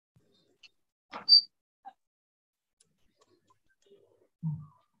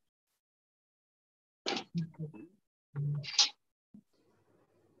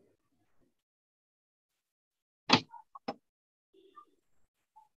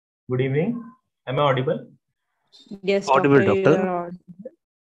Good evening. Am I audible? Yes, Audible, doctor. doctor.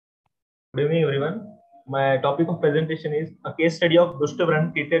 Good evening, everyone. My topic of presentation is a case study of Dustha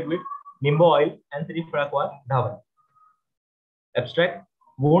treated with nimba oil and triphala kwath dhavan. Abstract.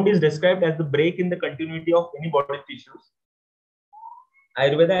 Wound is described as the break in the continuity of any body tissues.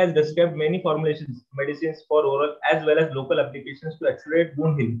 Ayurveda has described many formulations, medicines for oral as well as local applications to accelerate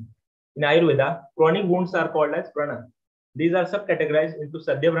wound healing. In Ayurveda, chronic wounds are called as Vrana. These are subcategorized into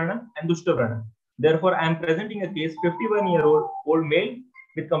Sadhya Vrana and Dustha Vrana. Therefore, I am presenting a case 51-year-old male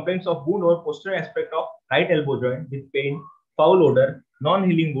with complaints of wound or posterior aspect of right elbow joint with pain, foul odor,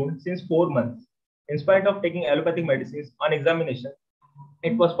 non-healing wound since 4 months. In spite of taking allopathic medicines, on examination,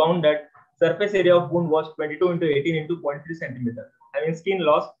 it was found that surface area of wound was 22 into 18 into 0.3 centimeter, having skin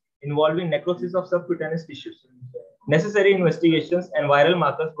loss involving necrosis of subcutaneous tissues. Necessary investigations and viral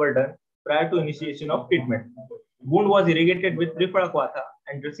markers were done prior to initiation of treatment. Wound was irrigated with triphala kwath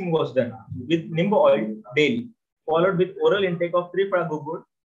and dressing was done with nimba oil daily, followed with oral intake of triphala gugud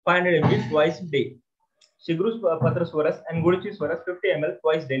 500 ml twice a day. Shigrus patraswaras and gudichiswaras 50 ml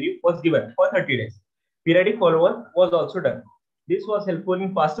twice daily was given for 30 days. Periodic follow-up was also done. This was helpful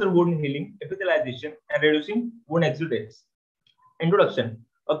in faster wound healing, epithelialization, and reducing wound exudates. Introduction.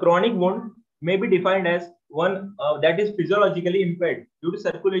 A chronic wound may be defined as one that is physiologically impaired due to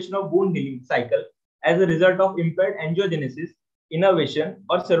circulation of wound healing cycle as a result of impaired angiogenesis, innervation,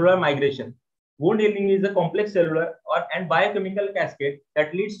 or cellular migration. Wound healing is a complex cellular and biochemical cascade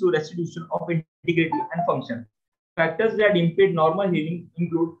that leads to restitution of integrity and function. Factors that impede normal healing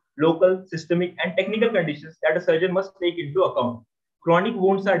include local, systemic, and technical conditions that a surgeon must take into account. Chronic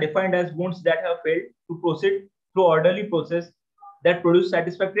wounds are defined as wounds that have failed to proceed through orderly process that produce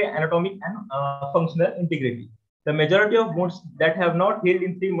satisfactory anatomic and functional integrity. The majority of wounds that have not healed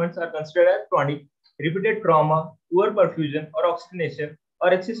in 3 months are considered as chronic. Repeated trauma, poor perfusion or oxygenation,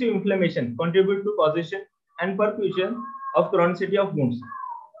 or excessive inflammation contribute to causation and perfusion of chronicity of wounds.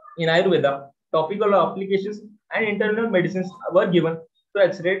 In Ayurveda, topical applications and internal medicines were given to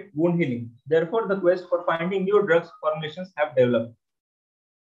accelerate wound healing. Therefore, the quest for finding new drugs formulations have developed.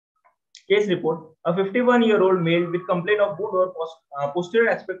 Case report: a 51-year-old male with complaint of wound or posterior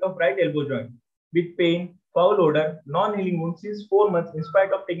aspect of right elbow joint with pain, foul odor, non-healing wound since 4 months in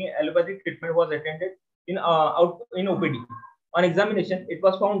spite of taking allopathic treatment was attended in OPD. On examination, it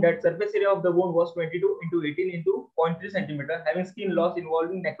was found that surface area of the wound was 22 into 18 into 0.3 centimeter, having skin loss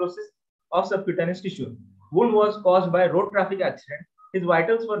involving necrosis of subcutaneous tissue. Wound was caused by road traffic accident. His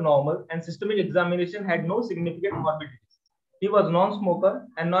vitals were normal and systemic examination had no significant morbidities. He was non-smoker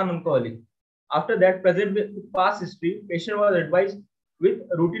and non-alcoholic. After that, present with past history, patient was advised with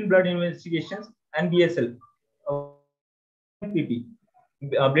routine blood investigations and BSL, PP,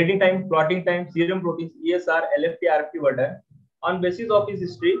 bleeding time, clotting time, serum proteins, ESR, LFT, RFT were done. On basis of his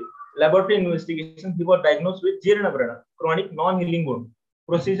history, laboratory investigation, he was diagnosed with Jirna Vrana, chronic non-healing wound.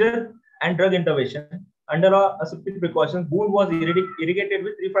 Procedure and drug intervention. Under aseptic precautions, wound was irrigated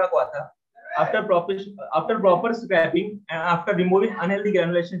with triphala kwath. After proper scraping and after removing unhealthy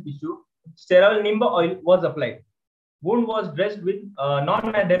granulation tissue, sterile nimba oil was applied. Wound was dressed with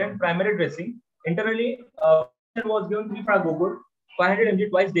non-adherent primary dressing. Internally, was given triphala gugud 500 mg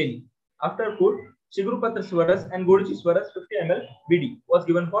twice daily. After food, Shigru Patraswaras and Gudichiswaras 50 ml BD was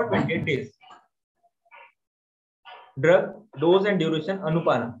given for 28 days. Drug, dose and duration,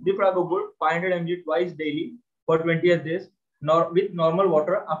 Anupana. Triphala gugud 500 mg twice daily for 28 days with normal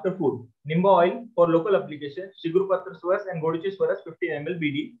water after food. Nimba oil for local application, Shigru Patraswaras and Gudichiswaras 50 ml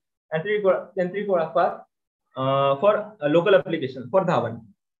BD and 3 for local application for dhavan.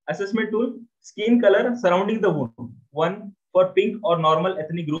 Assessment tool: skin color surrounding the wound. 1 for pink or normal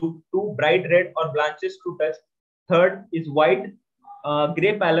ethnic group. 2 bright red or blanched to touch. 3rd is white,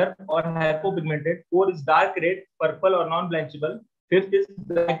 gray pallor or hypopigmented. 4 is dark red, purple or non-blanchable. 5th is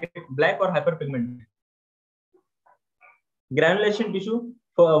black or hyperpigmented. Granulation tissue: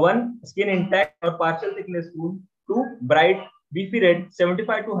 for 1 skin intact or partial thickness wound. 2 bright beefy red,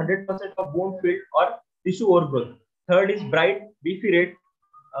 75 to 100% of wound filled or tissue overgrowth. 3rd is bright beefy red,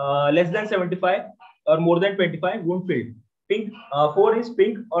 less than 75 or more than 25 wound filled. Pink. 4 is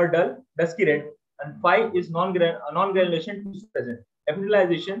pink or dull dusky red, and 5 is non-granulation tissue present.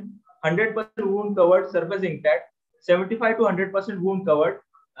 Epithelialization: 100% wound covered, surface intact. 75 to 100% wound covered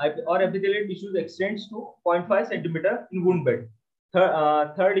or epithelial tissues extends to 0.5 centimeter in wound bed.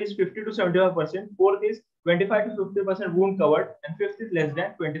 3rd is 50 to 75%. 4th is 25 to 50% wound covered, and 5th is less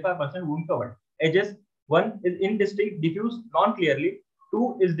than 25% wound covered. Edges: 1 is indistinct, diffuse, non-clearly.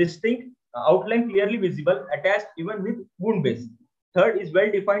 2 is distinct, outline clearly visible, attached even with wound base. Third is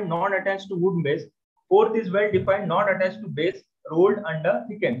well-defined, non-attached to wound base. Fourth is well-defined, non-attached to base, rolled under,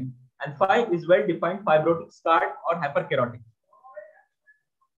 thickened. And 5 is well-defined, fibrotic, scarred, or hyperkerotic.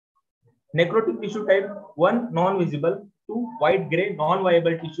 Necrotic tissue type: 1, non-visible; 2, white-gray,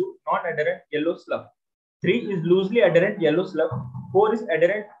 non-viable tissue, non-adherent, yellow slough; 3 is loosely adherent, yellow slough; 4 is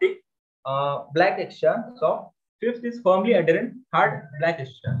adherent, thick, black extra, soft; 5th is firmly adherent, hard, black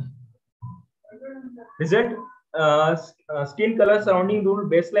extra. Result: skin color surrounding the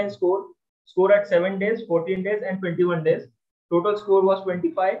baseline score at 7 days, 14 days, and 21 days. Total score was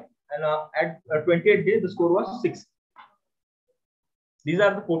 25, and at 28 days the score was 6. These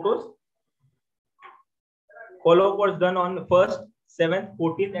are the photos. Follow-up was done on the 1st, 7th,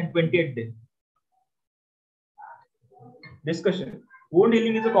 14th, and 28th day. Discussion: wound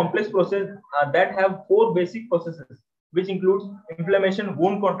healing is a complex process that have 4 basic processes, which includes inflammation,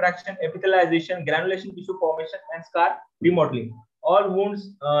 wound contraction, epithelialization, granulation tissue formation, and scar remodeling. All wounds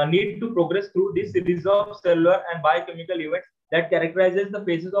need to progress through this series of cellular and biochemical events that characterizes the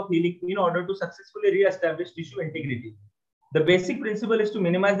phases of healing in order to successfully re-establish tissue integrity. The basic principle is to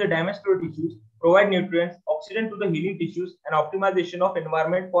minimize the damage to the tissues, provide nutrients, oxygen to the healing tissues, and optimization of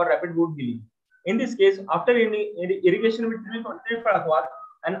environment for rapid wound healing. In this case, after irrigation with triphala kwath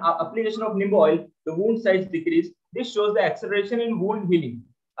and application of nimba oil, the wound size decrease. This shows the acceleration in wound healing.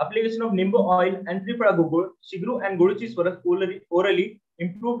 Application of nimba oil and triphala gugur, shigru, and guduchi swaras orally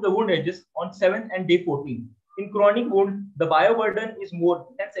improve the wound edges on 7th and day 14. In chronic wound, the bioburden is more,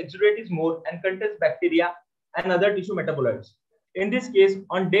 hence exudate is more, and contains bacteria and other tissue metabolites. In this case,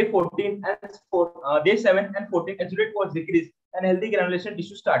 on day 14 and day 7 and 14, exudate was decreased and healthy granulation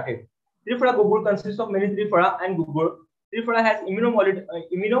tissue started. Triphala gugur consists of many triphala and gugur. Triphala has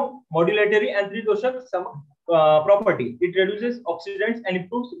immunomodulatory and tridoshak property. It reduces oxidants and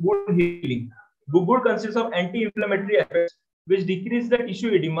improves wound healing. Gugur consists of anti-inflammatory effects which decrease the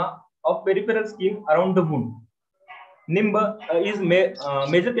tissue edema of peripheral skin around the wound. Nimba is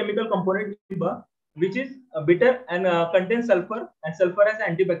major chemical component nimba, which is bitter and contains sulfur, and sulfur has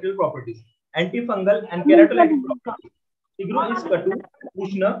antibacterial properties, antifungal and keratolytic properties. Shigru is katu,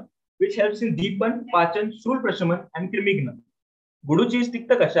 ushna, which helps in deepan, pachan, stool prashaman, and krimigna. Guduchi is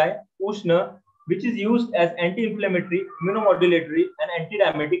tikta kashay, ushna, which is used as anti-inflammatory, immunomodulatory, and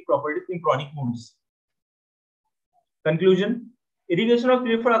antidiabetic properties in chronic wounds. Conclusion: irrigation of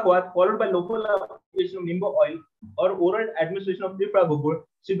triphala kwath followed by local application of nimba oil or oral administration of triphala gugur,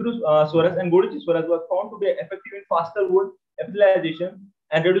 shigru swaras, and guduchi swaras was found to be effective in faster wound epithelialization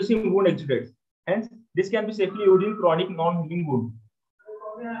and reducing wound exudates. Hence, this can be safely used in chronic non-healing wound.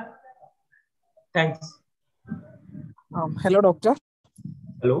 Thanks. Hello, doctor.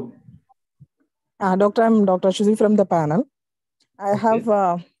 Hello. Doctor, I'm Dr. Shuzi from the panel. I have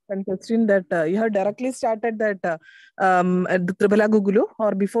one question that you have directly started that at the triphala gugulu,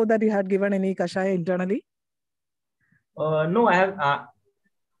 or before that you had given any kashaya internally? No, I have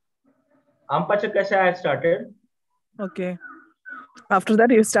Ampacha kashaya I had started. Okay. After that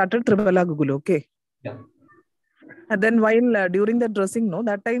you started triphala gugulu. Okay. Yeah. And then while during the dressing, no,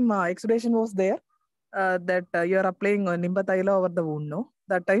 that time exudation was there. That you are applying nimba taila over the wound, no?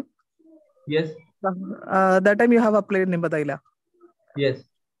 That time? Yes. That time you have applied nimba taila? Yes.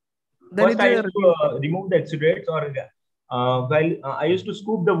 Then first I used to remove the exudates, or while I used to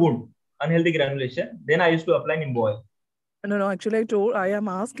scoop the wound, unhealthy granulation. Then I used to apply nimba oil. No, actually I am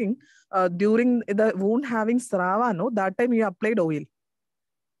asking, during the wound having srava, no, that time you applied oil?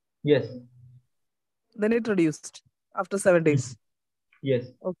 Yes. Then it reduced after 7 days?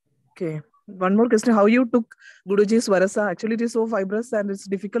 Yes. Okay. One more question, how you took Guduji Swarasa? Actually it is so fibrous and it's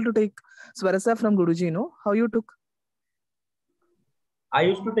difficult to take Swarasa from Guduji, no? How you took? I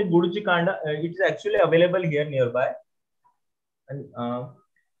used to take Guduji Kanda. It is actually available here nearby. And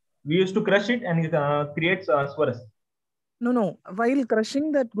we used to crush it and it creates Swaras. No. While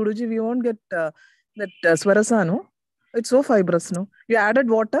crushing that Guduji, we won't get that Swarasa, no? It's so fibrous, no? You added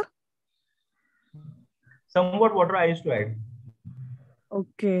water? Somewhat water I used to add.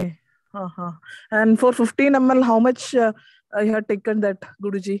 Okay. And for 15 ml, how much you had taken that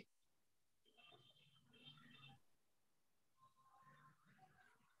Guduji?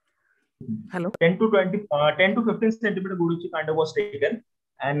 Hello? 10 to 15 centimeter Guduji Kanda was taken,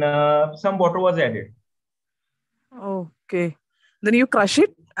 and some water was added. Okay. Then you crush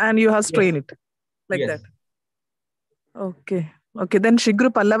it and you have strain it like that. Okay. Then Shigru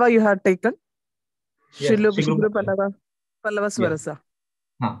Pallava you had taken? Yes. Shigru Pallava Swarasa.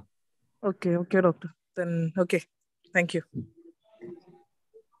 Yeah. Okay, doctor. Then okay. Thank you.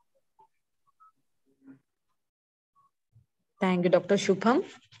 Thank you, Dr. Shubham.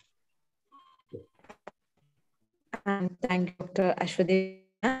 Thank you, Dr. Ashwini.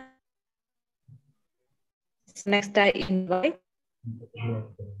 Next, I invite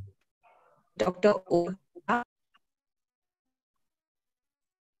Dr. Urmila.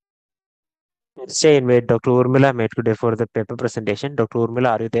 Next, I invite Dr. Urmila Metkute for the paper presentation. Dr.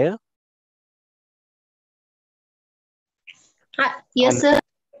 Urmila, are you there? Yes, sir.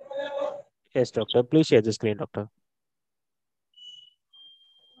 Yes, doctor. Please share the screen, doctor.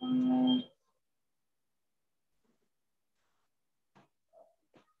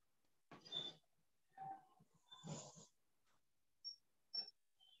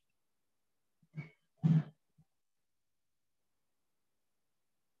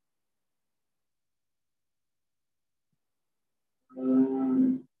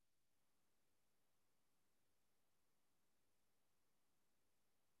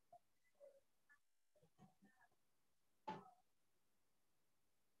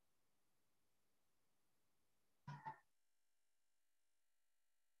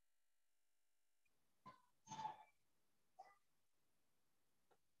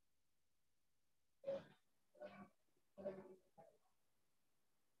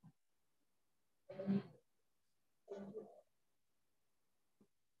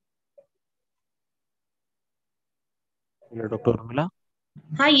 Hello, Dr. Urmila.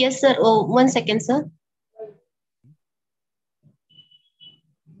 Hi, yes, sir. Oh, 1 second, sir.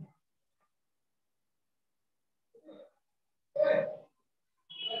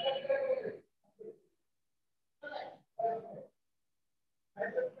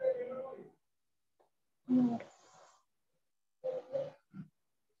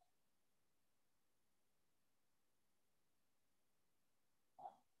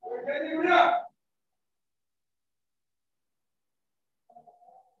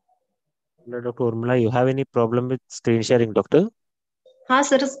 Hello, Dr. Urmila. You have any problem with screen sharing, doctor? हाँ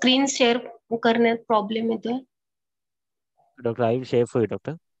sir screen share करण्यात problem येतोय. Doctor, I will share for you,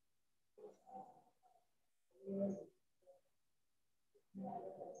 doctor.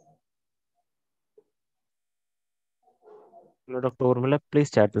 Hello, Dr. Urmila. Please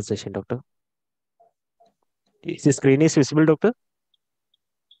start the session, doctor. Is the screen is visible, doctor?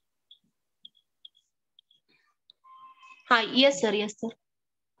 हाँ yes sir, yes sir.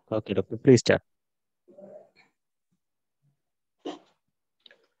 Okay, doctor. Please start.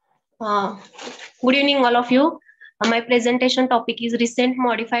 Good evening all of you. My presentation topic is recent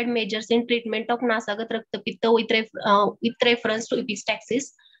modified measures in treatment of Nasagat raktapitta with reference to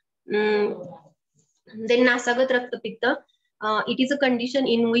Epistaxis. Then Nasagat raktapitta. It is a condition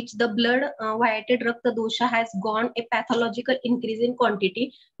in which the blood whited rakta dosha has gone a pathological increase in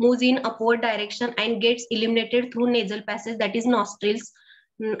quantity, moves in upward direction and gets eliminated through nasal passage, that is nostrils.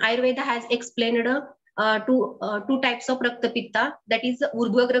 Ayurveda has explained two types of raktapitta, that is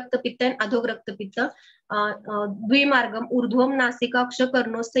urdhva raktapitta and adhog raktapitta. Dvimargam urdhvam nasikaksha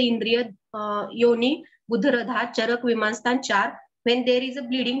karnosta indriya yoni budharadha charak vimanstan char. When there is a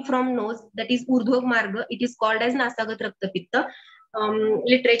bleeding from nose, that is urdhva marga, it is called as nasagat raktapitta.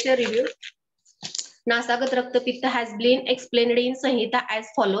 Literature review. Nasagat raktapitta has been explained in Samhita as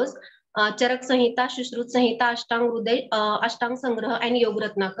follows. Charak Samhita, Shushrut Samhita, Ashtang Hruday, Ashtang Sangraha and Yog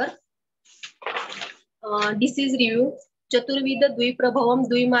Ratnakar. Disease review. Chaturvida Dviprabhavam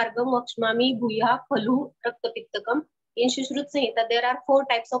Dvimargam Vakshmami Bhuya Phalu Raktapittakam. In Shushrut Samhita, there are 4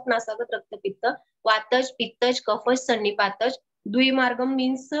 types of Nasagat raktapitta: Vataj, Pittaj, Kaphaj, Sannipataj. Dvimargam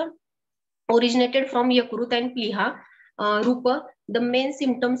means originated from Yakrut and Pliha. Rupa, the main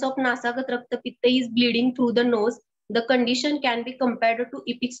symptoms of Nasagat raktapitta is bleeding through the nose. The condition can be compared to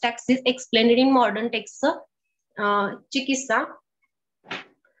Epistaxis explained in modern texts. Chikissa.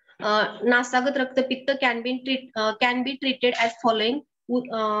 Nasagat raktapitta can be treated as following.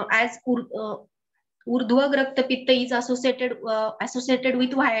 As urdhva raktapitta is associated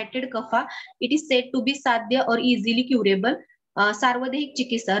with whited kapha. It is said to be sadhya or easily curable. Sarvadhik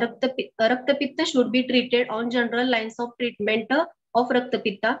chikissa. Raktapitta should be treated on general lines of treatment of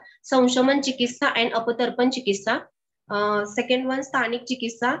raktapitta. Samshaman chikissa and apatarpan chikissa. Second one, sthanik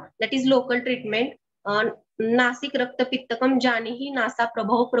chikissa, that is local treatment. Nasik raktapittakam janihi nasa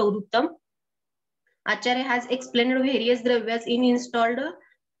prabhav pravrittam. Acharya has explained various dravyas in installed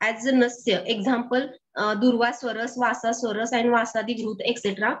as a nasya. Example, durva swaras, vasa swaras and vasadi jhut,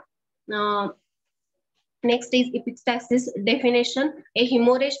 etc. Next is epistaxis definition. A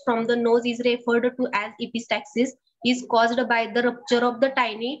hemorrhage from the nose is referred to as epistaxis, is caused by the rupture of the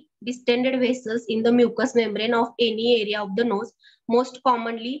tiny distended vessels in the mucous membrane of any area of the nose. Most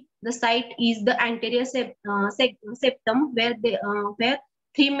commonly, the site is the anterior septum, where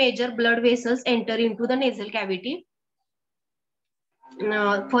 3 major blood vessels enter into the nasal cavity.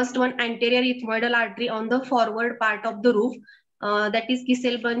 First one, anterior ethmoidal artery on the forward part of the roof, that is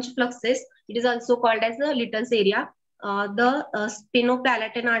Kissel bunch plexus. It is also called as the Little's area. The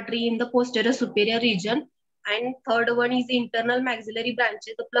sphenopalatine artery in the posterior superior region. And third one is internal maxillary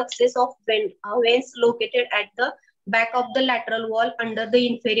branches, the plexus of veins located at the back of the lateral wall under the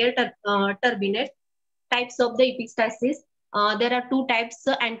inferior turbinate. Types of the epistaxis. There are two types,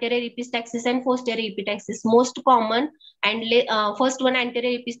 anterior epistaxis and posterior epistaxis. Most common and first one,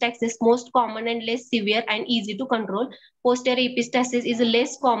 anterior epistaxis, most common and less severe and easy to control. Posterior epistaxis is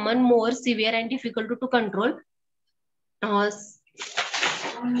less common, more severe and difficult to control. And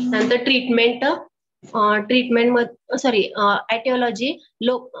the treatment, etiology,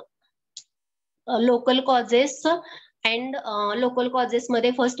 local causes. And local causes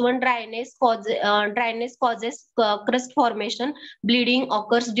मध्ये first one, dryness causes crust formation. Bleeding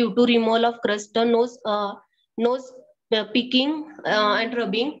occurs due to removal of crust, nose picking and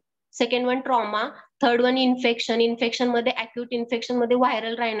rubbing. Second one, trauma. Third one, infection मध्ये acute infection मध्ये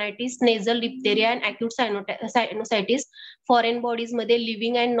viral rhinitis, nasal diphtheria and acute sinusitis. Foreign bodies मध्ये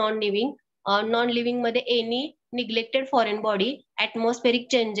living and non-living. Non-living मध्ये any neglected foreign body. Atmospheric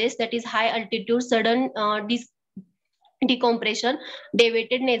changes, that is high altitude, sudden decompression,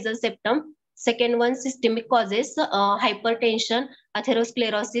 deviated nasal septum. Second one, systemic causes, hypertension,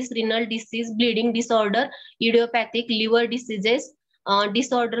 atherosclerosis, renal disease, bleeding disorder, idiopathic liver diseases,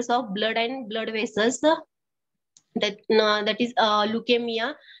 disorders of blood and blood vessels, that is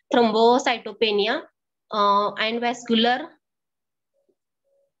leukemia, thrombocytopenia, and vascular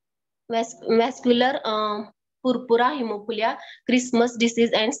purpura, hemophilia, Christmas disease,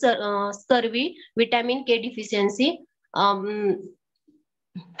 and scurvy, vitamin K deficiency.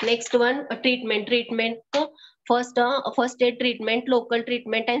 Next one, treatment. First aid treatment, local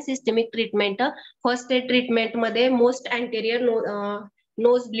treatment and systemic treatment. First aid treatment मध्ये most anterior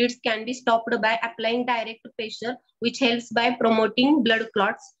nose bleeds can be stopped by applying direct pressure, which helps by promoting blood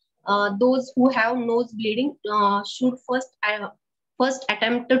clots. Those who have nose bleeding should first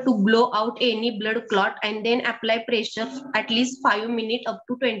attempt to blow out any blood clot and then apply pressure at least 5 minutes up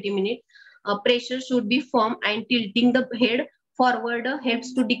to 20 minutes. Pressure should be firm and tilting the head forward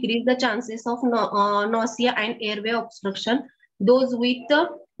helps to decrease the chances of nausea and airway obstruction. Those with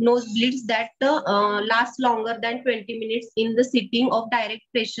nosebleeds that last longer than 20 minutes in the sitting of direct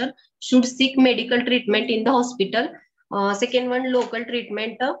pressure should seek medical treatment in the hospital. Second one, local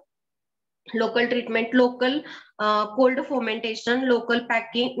treatment. Local cold fomentation, local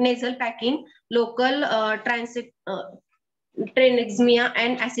packing, nasal packing, local tranexamia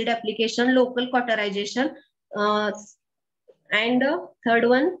and acid application, local cauterization. And third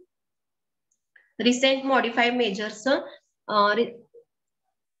one, recent modified measures.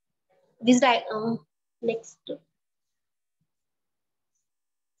 Next.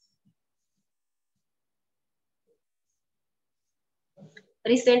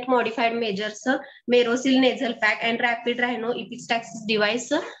 Recent modified measures, Merosil nasal pack and rapid rhino epistaxis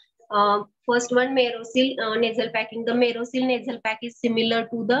device. First one, Merosil nasal packing. The Merosil nasal pack is similar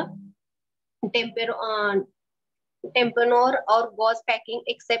to the Tempanor or gauze packing,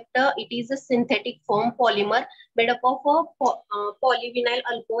 except it is a synthetic foam polymer made up of polyvinyl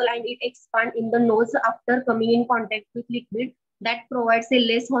alcohol, and it expands in the nose after coming in contact with liquid. That provides a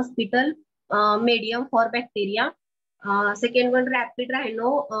less hospital medium for bacteria. Second one, Rapid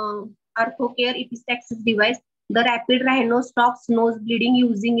Rhino Arthocare Epistaxis device. The Rapid Rhino stops nose bleeding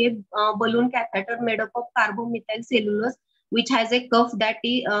using a balloon catheter made up of carbomethyl cellulose, which has a cuff that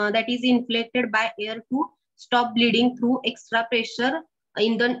is inflated by air to stop bleeding through extra pressure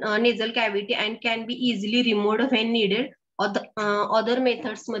in the nasal cavity and can be easily removed when needed. Other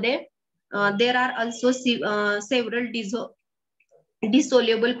methods मध्ये there are also several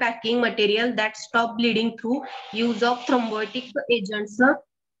dissolvable packing material that stop bleeding through use of thrombotic agents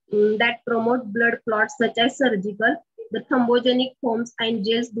that promote blood clots, such as surgical. The thrombogenic foams and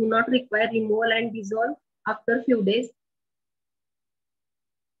gels do not require removal and dissolve after few days.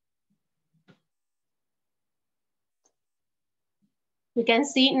 You can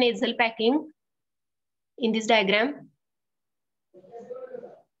see nasal packing in this diagram.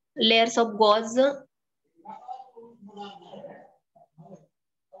 Layers of gauze.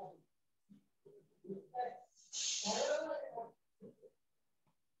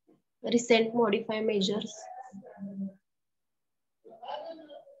 Recent modified measures.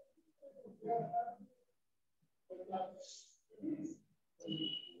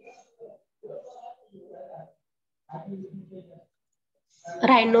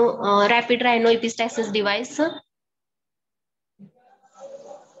 Rapid rhino epistaxis device.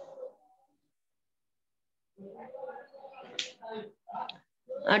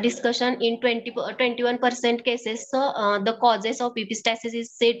 discussion in 21% cases, the causes of epistaxis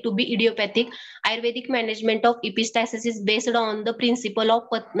is said to be idiopathic. Ayurvedic management of epistaxis is based on the principle of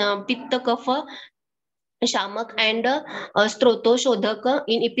pitta kapha shamak and stroto shodhak.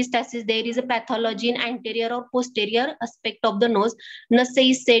 In epistaxis, there is a pathology in anterior or posterior aspect of the nose. Nasa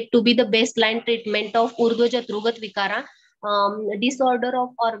is said to be the baseline treatment of urdhva jatrugat vikara, disorder of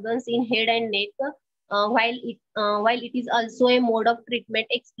organs in head and neck. While it is also a mode of treatment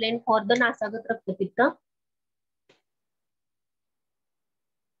explained for the Nasagat raktapitta.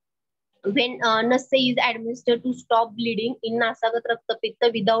 When Nasa is administered to stop bleeding in Nasagat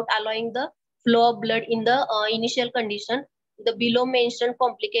raktapitta without allowing the flow of blood in the initial condition, the below mentioned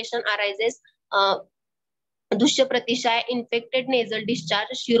complication arises. Dushya pratishaya, infected nasal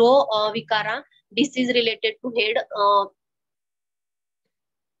discharge, shiro vikara, disease related to head,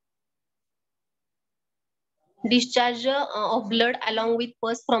 discharge of blood along with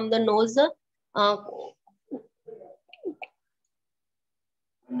pus from the nose.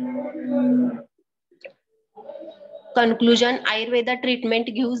 Conclusion: Ayurveda treatment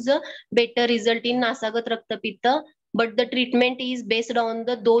gives a better result in Nasagat raktapitta, but the treatment is based on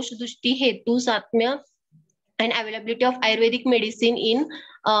the dosh, dushti, hetu, satmya, and availability of Ayurvedic medicine in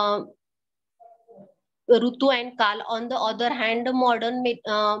Rutu and Kal. On the other hand, the modern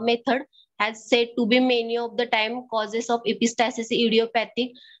method has said to be many of the time causes of epistaxis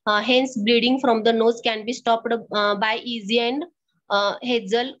idiopathic. Hence, bleeding from the nose can be stopped by easy and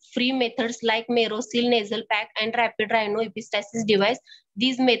hassle-free methods like Merosil nasal pack and rapid rhino epistaxis device.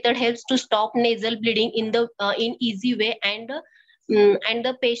 This method helps to stop nasal bleeding in easy way, and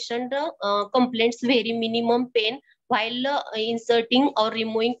the patient complains very minimum pain while inserting or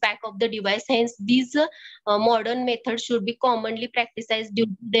removing pack of the device. Hence, these modern methods should be commonly practiced due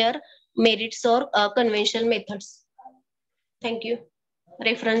to their merits or conventional methods. Thank you.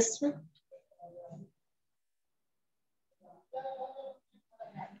 Reference.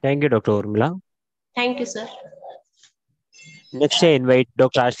 Thank you, Dr. Urmila. Thank you, sir. Next, I invite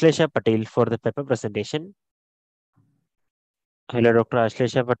Dr. Ashlesha Patil for the paper presentation. Hello, Dr.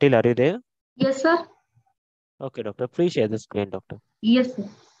 Ashlesha Patil, are you there? Yes, sir. Okay, doctor. Please share the screen, doctor. Yes, sir.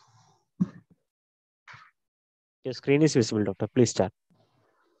 Your screen is visible, doctor. Please start.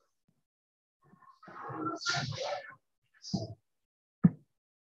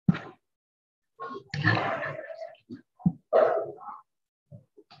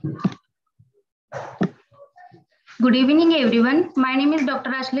 Good evening, everyone. My name is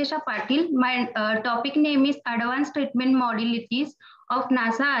Dr. Ashlesha Patil. My topic name is Advanced Treatment Modalities of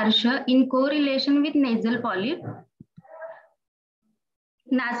Arsha in correlation with nasal polyp.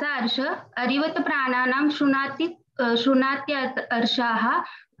 Arsha, Arivat Prananam Shunatya Arshaha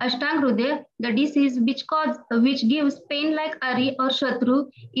Ashtangrude, the disease which gives pain like Ari or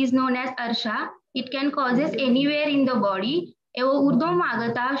Shatru is known as Arsha. It can causes anywhere in the body. एवं ऊर्ध्व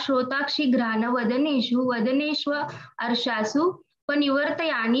आगता श्रोताक्षी घ्राण वदनेश्व अर्शासु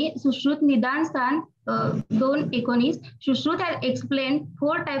पनिवर्तयानी सुश्रुत निदान स्थान 2:19. Sushruth has explained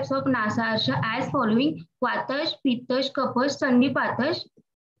 4 types of Nasa Arsha as following: Kwatash, Pittash, Kapash, Sandipatash.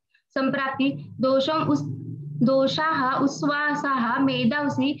 संप्राप्ति दोषाः उस्वासाः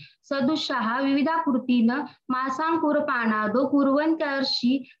मेधांसि सदृशाः विविधाकृतीन् मासाङ्कुरपाणादो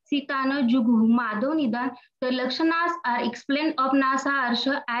कुर्वन्त्यर्षि सितान जुगुः माधव निदान. The लक्षणास are explained of Nasa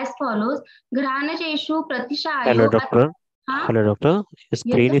Arsha as follows: घ्राणचेषु प्रतिशायो. Hello, doctor. Hello, doctor. Your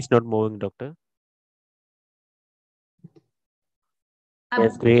screen is not moving, doctor. The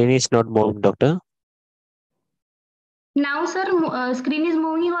screen is not moving, doctor. Now, sir, screen is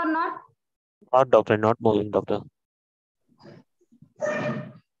moving or not? Not, doctor. Not moving, doctor.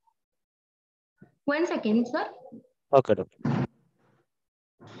 1 second, sir. Okay, doctor.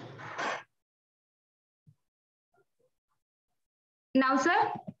 Now,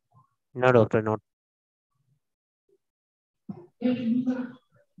 sir? No, doctor, not.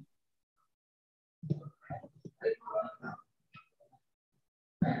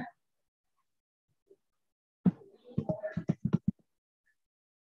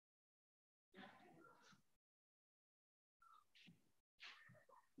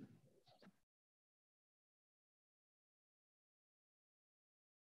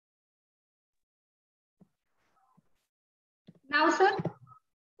 Now, sir?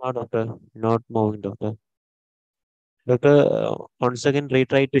 No, doctor. Not moving, doctor. Doctor, once again,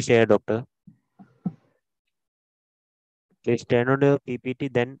 retry to share, doctor. Please turn on the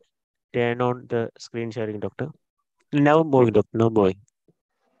PPT, then turn on the screen sharing, doctor. Now moving, doctor. Now moving.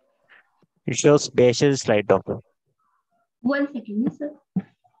 It shows patient slide, doctor. 1 second, sir.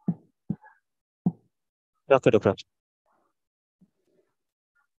 Okay, doctor.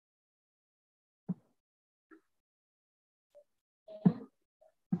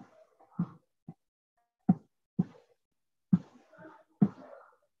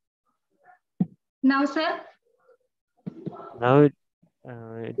 Now, sir. Now it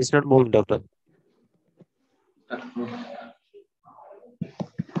is not moving, doctor.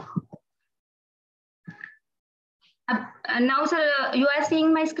 Now, sir, you are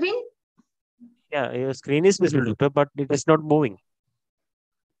seeing my screen? Yeah, your screen is visible, doctor, but it is not moving.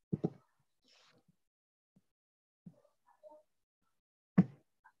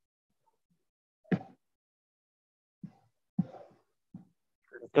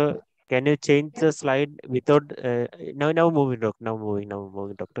 Doctor, can you change the slide without now moving, doctor? Now moving,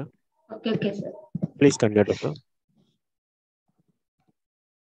 doctor. Okay, sir. Please continue, doctor.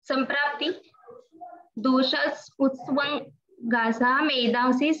 संप्राप्ति दोषस उत्स्वंगासा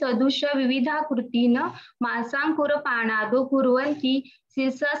मेधांसी सदृश विविधाकृतीन मासांकुरपाणादो कुर्वन्ति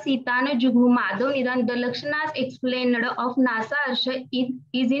शीर्षसितान जुगुमादो निदान. The lakshanas explained of Nasa Arsha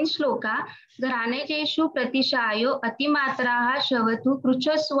is in shloka. घराणेषु प्रतिशायो अतिमात्राः शवतु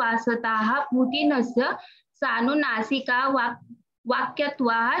कृच्छ्वासताः पुतिनस्य सानुनासिका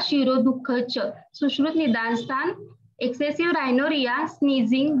वाक्यत्वाः शिरोदुःखश्च. Sushruta निदानस्थान excessive rhinorrhea,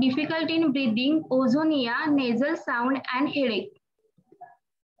 sneezing, difficulty in breathing, ozonia, nasal sound, and headache.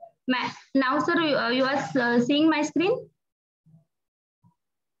 Now, sir, you are seeing my screen?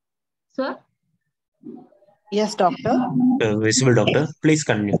 Sir? Yes, doctor. Visible, doctor. Please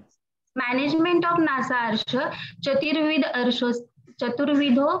continue. Management of Nasa Arsha,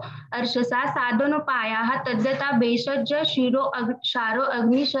 चतुर्विधो अर्शसा साधनोपायाः तद्यथा भेषज शिरो क्षारो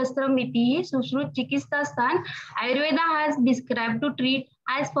अग्निशस्त्रमिति Sushruta चिकित्सास्थान. Ayurveda has described to treat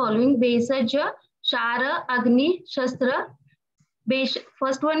as following: भेषज क्षार अग्नि शस्त्र.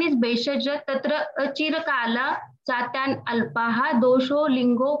 First one is भेषज तत्र अचिरकाल चात्यान अल्पाः दोषो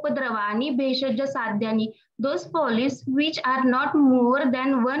लिंगोपद्रवानि भेषज साध्यानि. Those polyps which are not more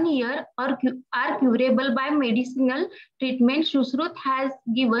than 1 year or are curable by medicinal treatment. Shushrut has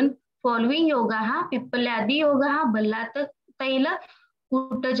given following yogaha: pippaladi yogaha, ballat tail,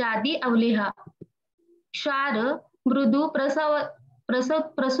 uttajadi avleha. क्षार मृदु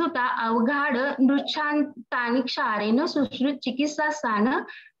प्रसूता अवघाड नृच्छांतानि क्षारेण सुश्रुत चिकित्सास्थान.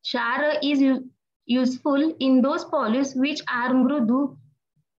 क्षार is useful in those polyps which are mrudu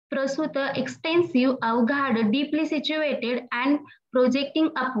prasuta, extensive, avghad, deeply situated and projecting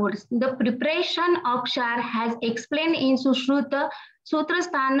upwards. The preparation of क्षार has explained in Sushruta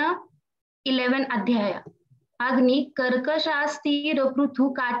Sutrasthana 11 Adhyaya. Agni karkasha sthira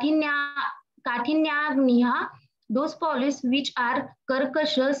pruthu kaఠिन्याग्निः. Those polyps which are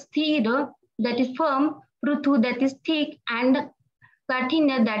karkasha sthira, that is firm, pruthu, that is thick, and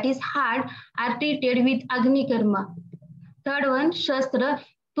kaఠिन्य, that is hard, are treated with agni karma. Third one, shastra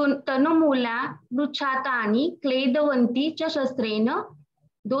tanumula ruchatani kledavanti cha shastrena.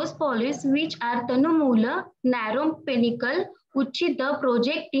 Those polyps which are tanumula, narrow, penicle, uchita,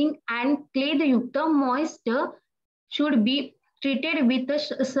 projecting, and kledayukta, moist, should be treated with a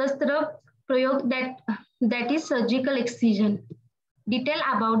shastra prayog, that is surgical excision. Detail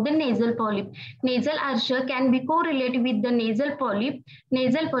about the nasal polyp. Nasal arsha can be correlated with the nasal polyp.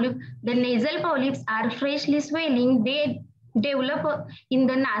 The nasal polyps are freshly swelling. They develop in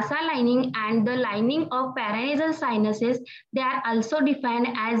the nasal lining and the lining of paranasal sinuses. They are also defined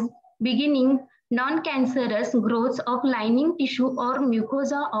as beginning non-cancerous growths of lining tissue or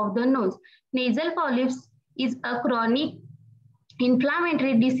mucosa of the nose. Nasal polyps is a chronic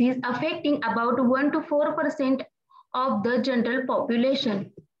inflammatory disease affecting about 1 to 4% of the general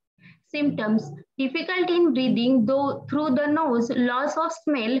population. Symptoms: difficulty in breathing through the nose, loss of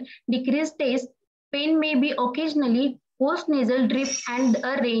smell, decreased taste, pain may be occasionally, post-nasal drip, and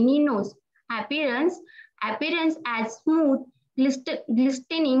a runny nose. Appearance as smooth,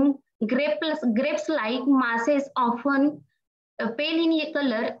 glistening grapes-like masses, often pale in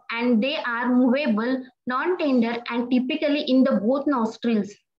color, and they are movable, non-tender, and typically in the both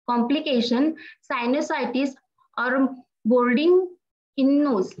nostrils. Complication: sinusitis or boarding in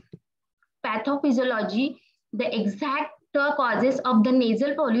nose. Pathophysiology: the exact causes of the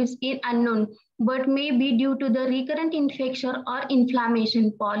nasal polyps is unknown, but may be due to the recurrent infection or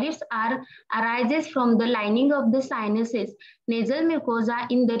inflammation. Polyps arises from the lining of the sinuses, nasal mucosa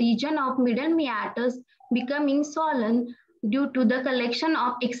in the region of middle meatus becoming swollen due to the collection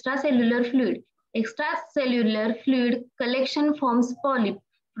of extracellular fluid. Extracellular fluid collection forms polyp.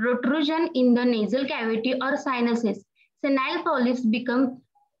 Protrusion in the nasal cavity or sinuses. Senile polyps become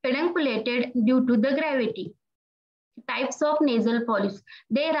pedunculated due to the gravity. Types of nasal polyps.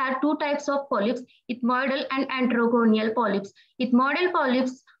 There are two types of polyps: ethmoidal and antroconial polyps. Ethmoidal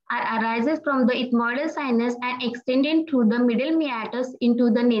polyps arises from the ethmoidal sinus and extending through the middle meatus into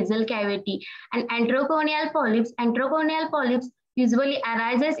the nasal cavity. And antroconial polyps usually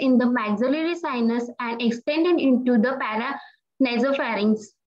arises in the maxillary sinus and extended into the paranasopharynx.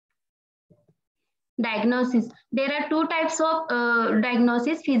 Diagnosis. There are two types of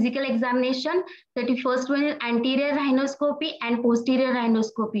diagnosis: physical examination, that is first one is anterior rhinoscopy and posterior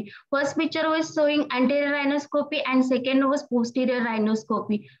rhinoscopy. First picture was showing anterior rhinoscopy and second was posterior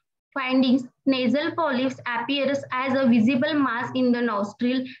rhinoscopy. Findings: nasal polyps appears as a visible mass in the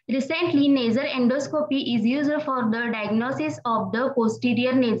nostril. Recently, nasal endoscopy is used for the diagnosis of the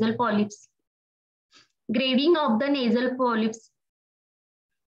posterior nasal polyps. Grading of the nasal polyps.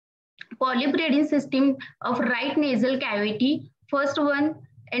 Polyp grading system of right nasal cavity. First one,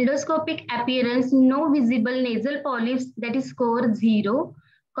 endoscopic appearance, no visible nasal polyps, that is score 0.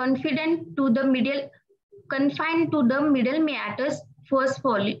 Confined to the middle meatus, first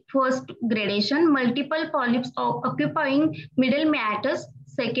gradation. Multiple polyps occupying middle meatus,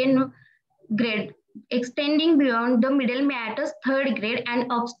 second grade. Extending beyond the middle meatus, third grade,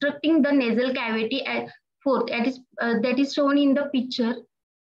 and obstructing the nasal cavity at fourth. That is shown in the picture.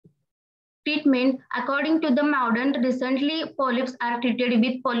 Treatment. According to the modern, recently polyps are treated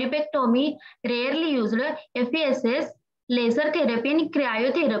with polypectomy, rarely used FESS, laser therapy and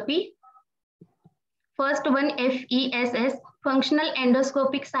cryotherapy. First one, FESS, functional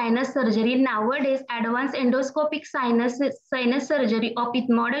endoscopic sinus surgery. Nowadays, advanced endoscopic sinus surgery of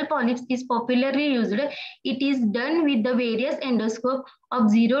ethmoidal polyps is popularly used. It is done with the various endoscope of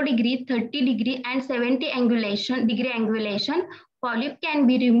 0 degree, 30 degree and 70 degree angulation. Polyp can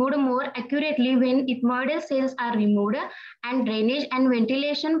be removed more accurately when ethmoidal cells are removed and drainage and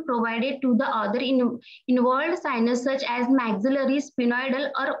ventilation provided to the other involved sinus such as maxillary,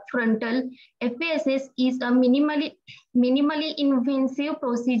 sphenoidal or frontal. FESS is a minimally invasive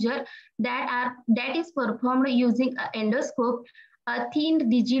procedure that is performed using an endoscope, a thin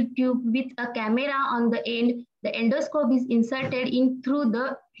rigid tube with a camera on the end. The endoscope is inserted in through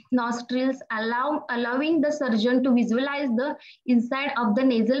the nostrils, allowing the surgeon to visualize the inside of the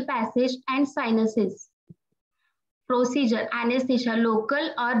nasal passage and sinuses. Procedure. Anesthesia.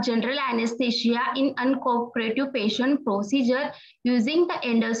 Local or general anesthesia in uncooperative patient. Procedure. Using the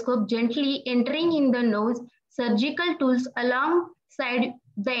endoscope gently entering in the nose. Surgical tools alongside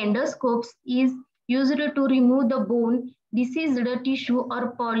the endoscopes is used to remove the bone, diseased tissue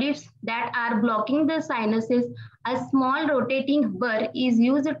or polyps that are blocking the sinuses. A small rotating burr is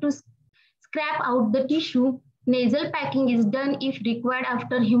used to scrape out the tissue. Nasal packing is done if required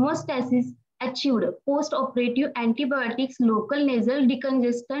after hemostasis achieved. Post-operative antibiotics, local nasal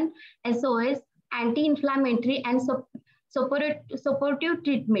decongestant, SOS, anti-inflammatory and supportive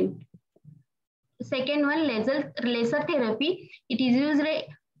treatment. Second one, laser therapy. It is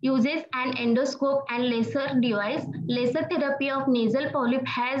uses an endoscope and laser device. Laser therapy of nasal polyp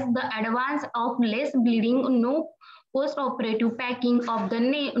has the advantage of less bleeding, no post-operative packing of the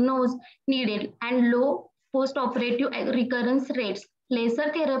nose needed, and low post-operative recurrence rates.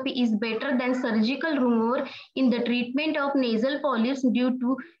 Laser therapy is better than surgical removal in the treatment of nasal polyps due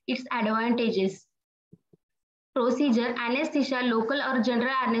to its advantages. Procedure. Anesthesia, local or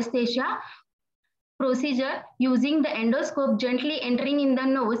general anesthesia. Procedure. Using the endoscope gently entering in the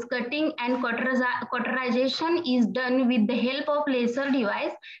nose, cutting and cauterization is done with the help of laser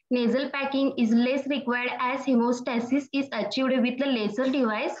device. Nasal packing is less required as hemostasis is achieved with the laser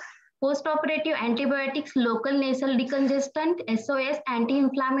device. Post-operative antibiotics, local nasal decongestant, SOS,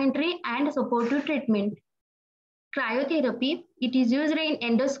 anti-inflammatory and supportive treatment. Cryotherapy. It is used in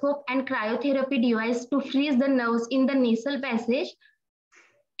endoscope and cryotherapy device to freeze the nerves in the nasal passage.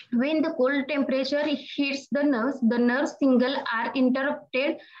 When the cold temperature hits the nerve signals are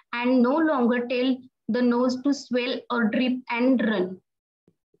interrupted and no longer tell the nose to swell or drip and run.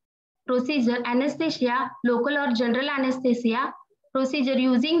 Procedure. Anesthesia, local or general anesthesia. Procedure.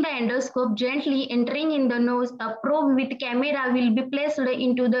 Using the endoscope gently entering in the nose, a probe with camera will be placed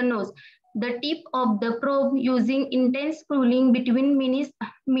into the nose. The tip of the probe using intense cooling between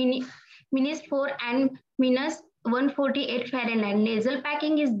 -4 and -148 Fahrenheit. Nasal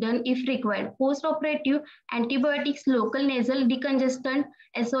packing is done if required. Post-operative antibiotics, local nasal decongestant,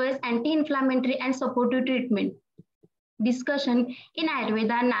 SOS, anti-inflammatory and supportive treatment. Discussion. In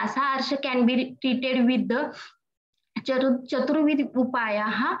Ayurveda, Nasa Arsha can be treated with the Chaturvidhi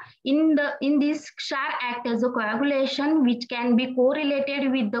Upaya. In this, Kshar act as a coagulation which can be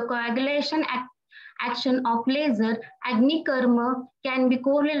correlated with the coagulation action of laser. Agni Karma can be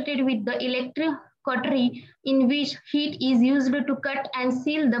correlated with the electric cautery in which heat is used to cut and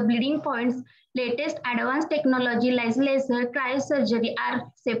seal the bleeding points. Latest advanced technology like laser cryosurgery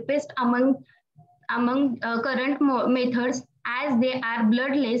are safest among current methods as they are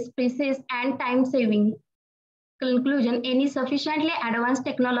bloodless, precise and time-saving. conclusion, any sufficiently advanced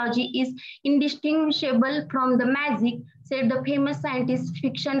technology is indistinguishable from the magic, said the famous scientist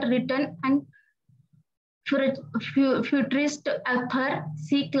fiction written and futurist author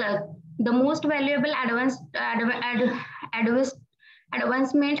C. Clarke. The most valuable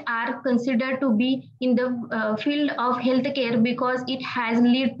advancements are considered to be in the field of healthcare because it has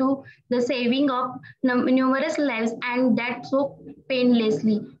led to the saving of numerous lives, and that so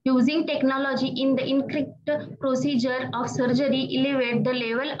painlessly. Using technology in the incorrect procedure of surgery elevate the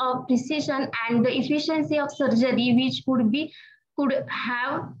level of precision and the efficiency of surgery, could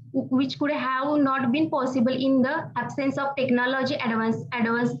have not been possible in the absence of technology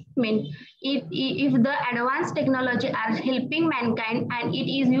advancement. If the advanced technology are helping mankind and it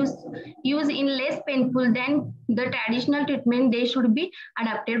is used in less painful than the traditional treatment, they should be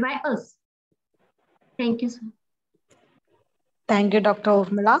adapted by us. Thank you, sir. Thank you, Dr.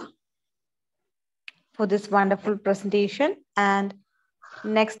 Urmila, for this wonderful presentation. And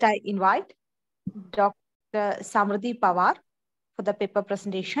next, I invite Dr. Samruddhi Pawar for the paper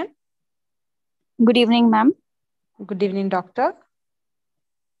presentation. Good evening, ma'am. Good evening, doctor.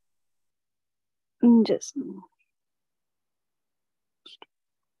 Just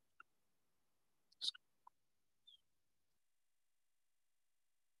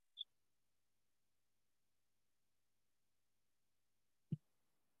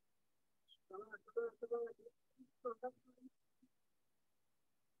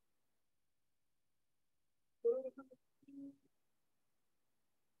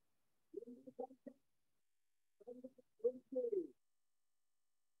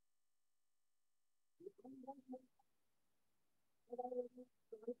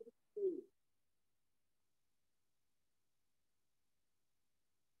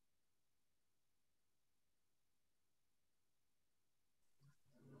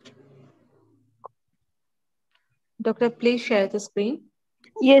Doctor, please share the screen.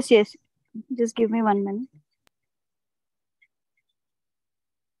 yes. Just give me 1 minute.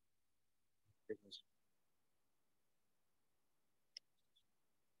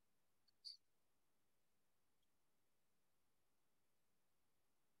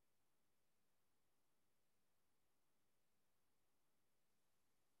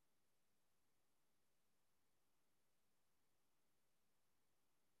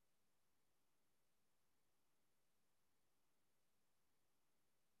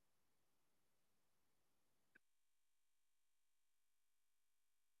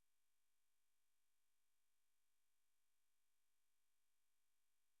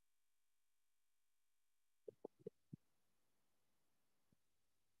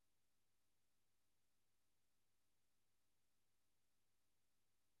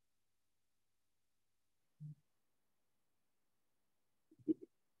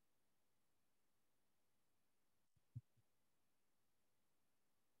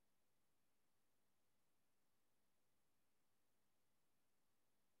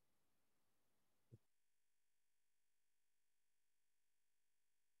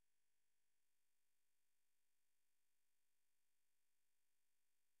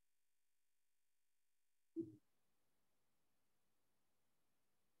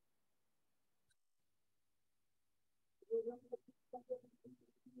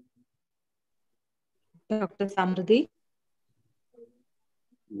 Dr. Samruddhi.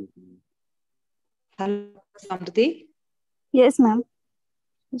 Hello, Dr. Samruddhi. Yes, ma'am.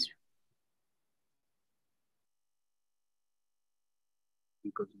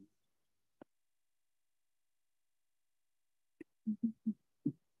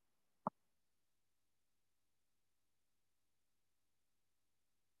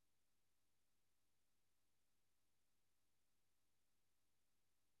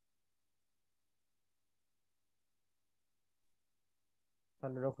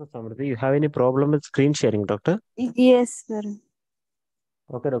 Hello, Dr. Samruddhi. You have any problem with screen sharing, doctor? Yes, sir.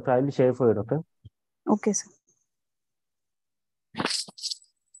 Okay, doctor. I will share for you, doctor. Okay, sir.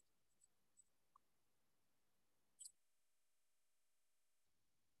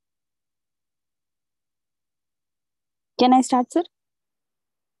 Can I start, sir?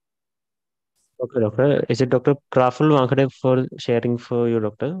 Okay, doctor. Is it Dr. Praful Wankade for sharing for you,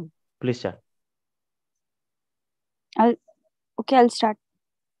 doctor? Please share. I'll start.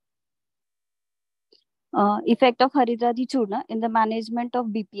 Effect of Haridradi Churna in the management of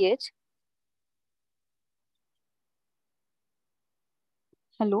BPH.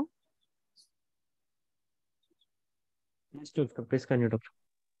 Hello. Yes, doctor. Please continue, doctor.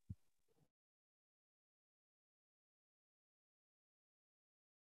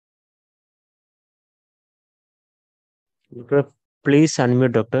 Doctor, please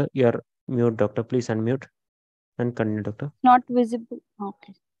unmute, doctor. You are mute, doctor. Please unmute. And continue, doctor. Not visible.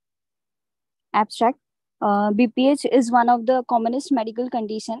 Okay. Abstract. BPH is one of the commonest medical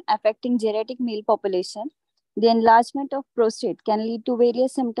conditions affecting geriatric male population. The enlargement of prostate can lead to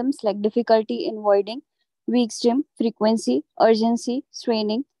various symptoms like difficulty in voiding, weak stream, frequency, urgency,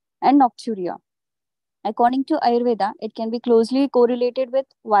 straining, and nocturia. According to Ayurveda, it can be closely correlated with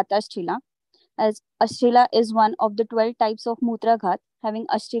Vatasthila, as Ashtila is one of the 12 types of Mutraghat, having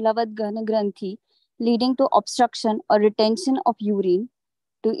Ashtilavad Ghana Granthi, leading to obstruction or retention of urine.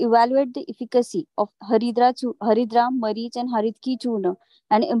 To evaluate the efficacy of Haridra, Marich, and Haridki Churna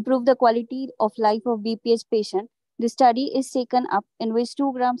and improve the quality of life of BPH patient, the study is taken up in which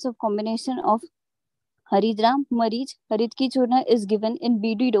 2 grams of combination of Haridra, Marich, Haridki Churna is given in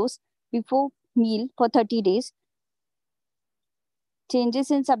BD dose before meal for 30 days.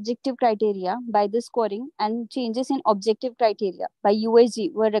 Changes in subjective criteria by the scoring and changes in objective criteria by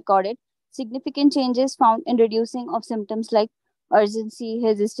USG were recorded. Significant changes found in reducing of symptoms like urgency,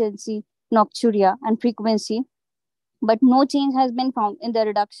 hesitancy, nocturia, and frequency, but no change has been found in the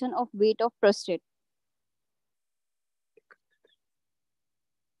reduction of weight of prostate.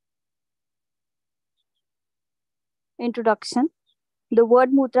 Introduction. The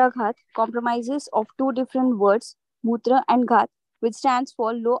word Mutraghat comprises of 2 different words, Mutra and Ghat, which stands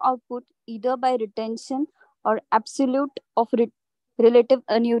for low output either by retention or absolute of relative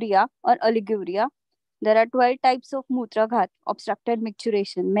anuria or oliguria. There are 12 types of Mutraghat, obstructed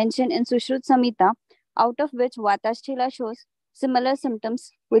micturition, mentioned in Sushrut Samhita, out of which Vatasthila shows similar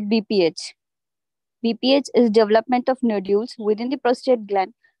symptoms with BPH. BPH is development of nodules within the prostate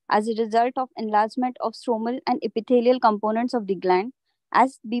gland as a result of enlargement of stromal and epithelial components of the gland.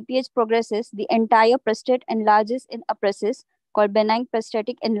 As BPH progresses, the entire prostate enlarges in a process called benign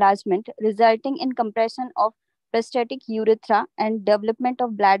prostatic enlargement, resulting in compression of prostatic urethra and development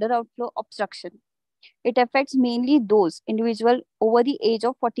of bladder outflow obstruction. It affects mainly those individuals over the age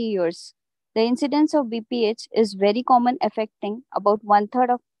of 40 years. The incidence of BPH is very common, affecting about 1/3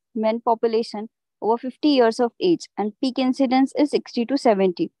 of men population over 50 years of age, and peak incidence is 60 to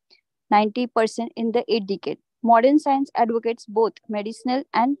 70, 90% in the 8th decade. Modern science advocates both medicinal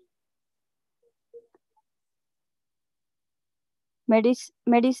and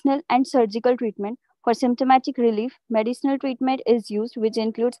surgical treatment. For symptomatic relief, medicinal treatment is used, which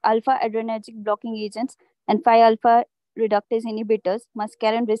includes alpha adrenergic blocking agents and 5-alpha reductase inhibitors,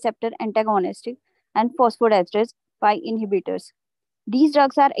 muscarine receptor antagonistic, and phosphodiesterase 5 inhibitors. These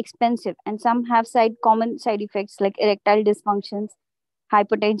drugs are expensive and some have common side effects like erectile dysfunctions,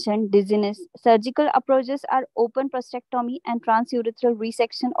 hypertension, dizziness. Surgical approaches are open prostatectomy and transurethral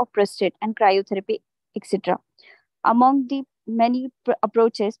resection of prostate and cryotherapy, etc. Among the many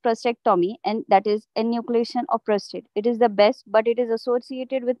approaches, prostatectomy, and that is enucleation of prostate. It is the best, but it is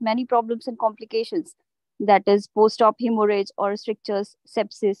associated with many problems and complications. That is post-op hemorrhage or strictures,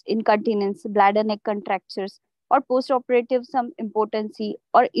 sepsis, incontinence, bladder neck contractures, or post-operative some impotency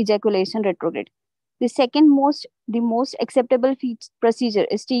or ejaculation retrograde. The most acceptable procedure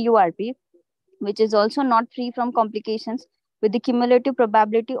is TURP, which is also not free from complications, with the cumulative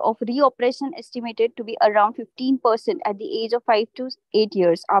probability of reoperation estimated to be around 15% at the age of 5 to 8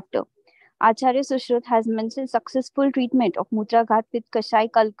 years after. Acharya Sushrut has mentioned successful treatment of Mutraghat with Kashai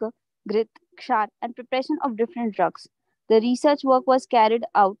Kalka, Grit, Kshar, and preparation of different drugs. The research work was carried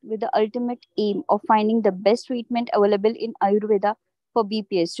out with the ultimate aim of finding the best treatment available in Ayurveda for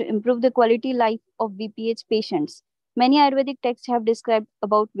BPH to improve the quality life of BPH patients. Many Ayurvedic texts have described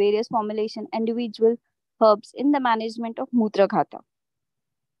about various formulation and individual herbs in the management of Mutraghata.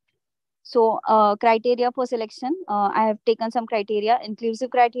 So, criteria for selection, I have taken some criteria. Inclusive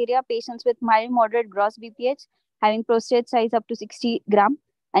criteria: patients with mild, moderate, gross BPH, having prostate size up to 60 gram,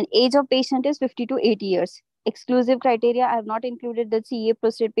 and age of patient is 50 to 80 years. Exclusive criteria, I have not included the CA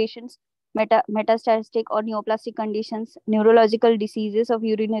prostate patients, metastatic or neoplastic conditions, neurological diseases of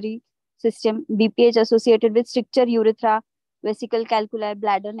urinary system, BPH associated with stricture urethra, vesical calculi,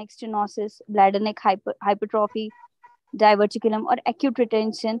 bladder neck stenosis, bladder neck hypertrophy, diverticulum or acute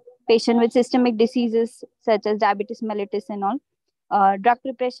retention, patient with systemic diseases such as diabetes mellitus and all. Drug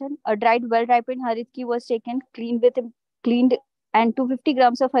preparation: a dried well-ripened haridki was taken, cleaned, and 250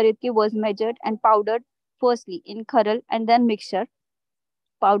 grams of haridki was measured and powdered firstly in kharal and then mixture.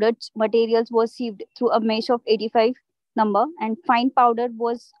 Powdered materials was sieved through a mesh of 85 number and fine powder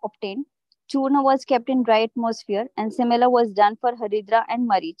was obtained. Churna was kept in dry atmosphere, and similar was done for Haridra and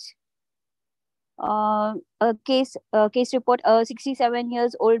Marich. A case report: a 67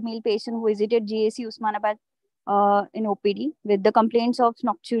 years old male patient who visited GAC Usmanabad in OPD with the complaints of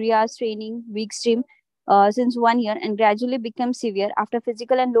nocturia, straining, weak stream since 1 year and gradually became severe. After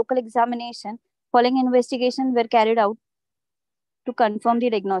physical and local examination, Following investigations were carried out to confirm the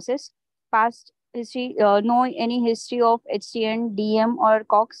diagnosis. Past history, no any history of HTN, DM or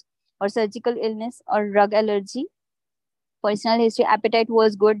COX or surgical illness or drug allergy. Personal history, appetite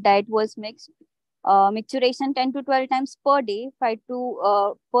was good, diet was mixed. Micturition 10 to 12 times per day, 5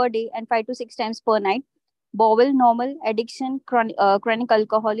 to per day and 5 to 6 times per night. Bowel normal, addiction, chronic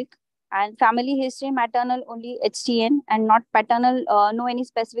alcoholic, and family history maternal only HTN and not paternal, no any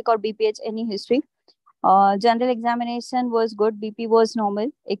specific or BPH any history. General examination was good, BP was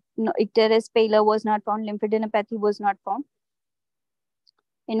normal, icterus pallor was not found, lymphadenopathy was not found.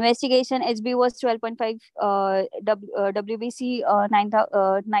 Investigation HB was 12.5, WBC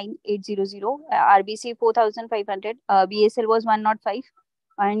 9800, RBC 4500, BSL was 105,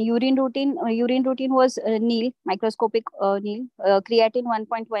 and urine routine was nil, microscopic nil, creatine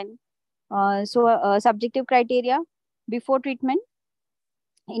 1.1. Subjective criteria before treatment: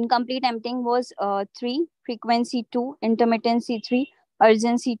 incomplete emptying was 3, frequency 2, intermittency 3,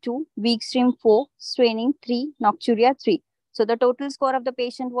 urgency 2, weak stream 4, straining 3, nocturia 3. So the total score of the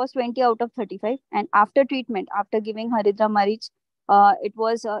patient was 20 out of 35. And after treatment, after giving Haridradi Marich, it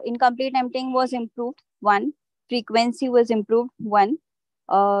was incomplete emptying was improved 1, frequency was improved 1,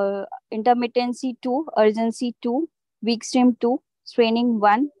 intermittency 2, urgency 2, weak stream 2, straining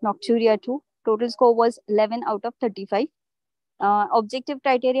 1, nocturia 2. Total score was 11 out of 35. Objective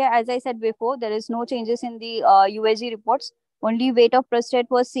criteria, as I said before, there is no changes in the USG reports. Only weight of prostate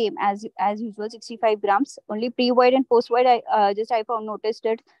was same as usual, 65 grams. Only pre-void and post-void, I found noticed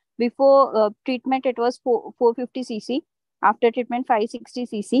that before treatment it was 450 cc, after treatment 560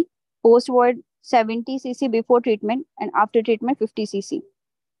 cc, post-void 70 cc before treatment, and after treatment 50 cc.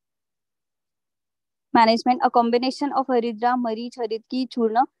 Management: a combination of Haridradi Marich Haridki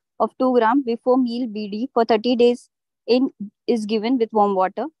Churna of 2 gram before meal BD for 30 days is given with warm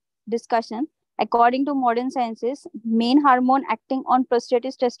water. Discussion: according to modern sciences, main hormone acting on prostate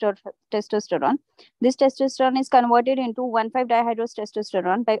is testosterone. This testosterone is converted into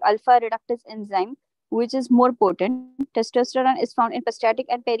 1,5-dihydrotestosterone by alpha reductase enzyme, which is more potent. Testosterone is found in prostatic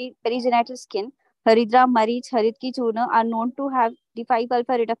and perigenital skin. Haridradi Marich Haridki Churna are known to have the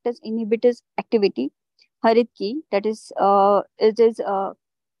 5-alpha reductase inhibitors activity. Haridki, that is,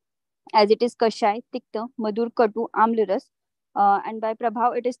 as it is Kashai, Tikta, Madur, Katu, Amlaras, and by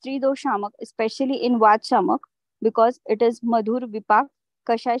Prabhav, it is 3-dosh Shamak, especially in Vat Shamak, because it is Madhur Vipak,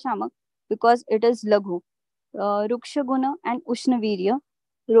 Kashai Shamak, because it is Laghu, Ruksha Guna and Ushnavirya,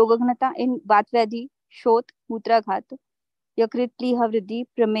 Rogagnata in Vatvadi, Shot, Mutraghat, Yakritli Havridi,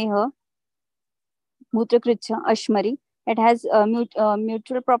 Prameha, Mutrakritcha, Ashmari. It has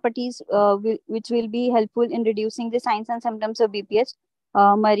mutual properties which will be helpful in reducing the signs and symptoms of BPH.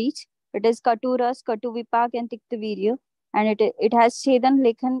 Marich, it is Katuras, Katuvipak and Tiktavirya, and it has Chedan,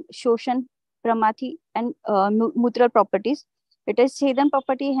 Lekhan, Shoshan, Pramathi and Mutral properties. It is Chedan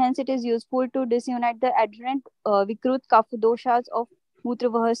property, hence it is useful to disunite the adherent Vikrut Kapha doshas of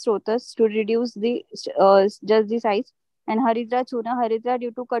Mutravaha Srotas to reduce the just the size. And Haridradi Churna, Haridradi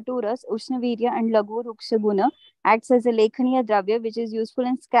due to Katuras, Ushnavirya and Laghu Rukshaguna acts as a Lekhaniya Dravya, which is useful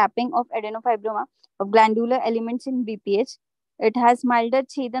in scrapping of adenofibroma of glandular elements in BPH. It has milder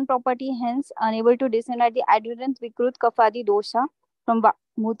Chedan property, hence unable to disunite the adherent Vikrut Kafadi dosha from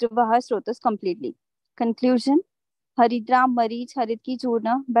Mutravaha Srotas completely. Conclusion: Haridradi Marich Haridki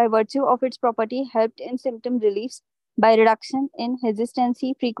Churna, by virtue of its property, helped in symptom reliefs by reduction in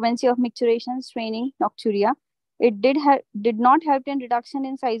hesitancy, frequency of micturition, straining, nocturia. It did not help in reduction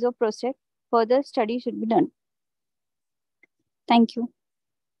in size of prostate. Further study should be done. Thank you.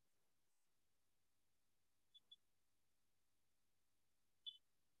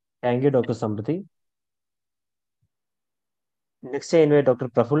 Thank you, Dr. Samruddhi. Next, I invite Dr.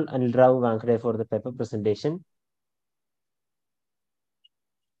 Praful Anilrao Vankade for the paper presentation.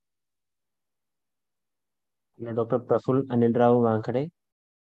 Dr. Praful Anilrao Vankade.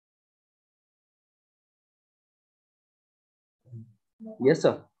 Yes,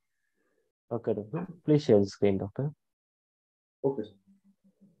 sir. Okay, doctor. Please share the screen, doctor. Okay.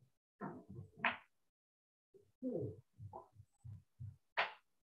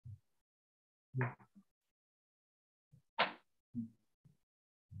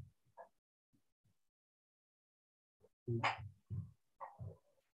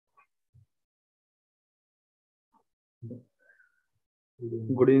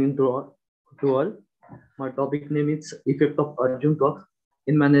 Good evening to all. My topic name is effect of Arjun Cox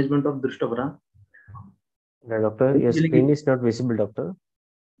in management of Vrana. No, doctor, your screen is not visible, doctor.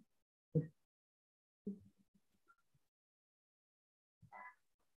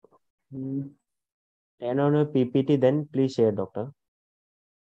 Turn on a PPT, then please share, doctor.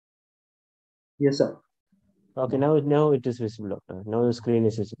 Yes, sir. Okay, now it is visible, doctor. Now the screen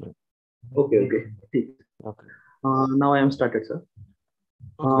is visible. Okay. Okay. Now I am started, sir.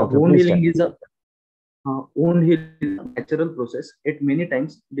 Doctor, Wound please healing start. wound healing is a natural process. It many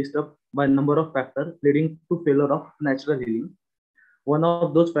times disturbed by a number of factors leading to failure of natural healing. One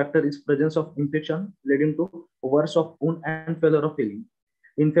of those factors is presence of infection leading to worse of wound and failure of healing.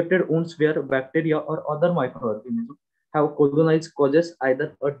 Infected wounds where bacteria or other microorganisms have colonized causes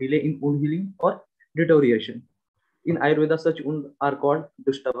either a delay in wound healing or deterioration. In Ayurveda, such wounds are called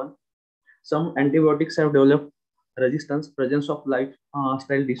Dustha. Some antibiotics have developed resistance, presence of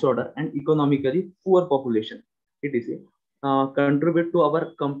lifestyle disorder, and economically poor population, etc. Contribute to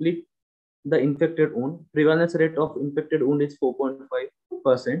our complete the infected wound. Prevalence rate of infected wound is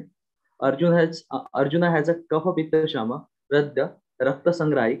 4.5%. Arjuna has a kapha pitta shama, radya, rakta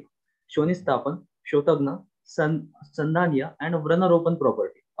sangrahi, shonistapan, shotagna, sandhanya, and vrana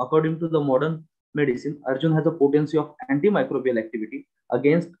property. According to the modern medicine, Arjuna has a potency of antimicrobial activity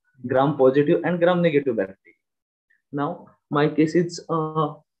against gram-positive and gram-negative bacteria. Now, my case is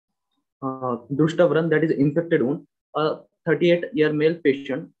Drustavran, that is infected wound, a 38-year male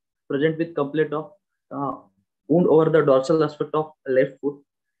patient present with complaint of wound over the dorsal aspect of left foot,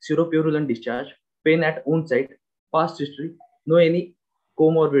 seropurulent discharge, pain at wound site, past history, no any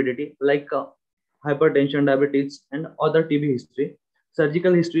comorbidity like hypertension, diabetes, and other TB history.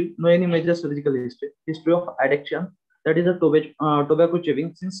 Surgical history, no any major surgical history. History of addiction, that is a tobacco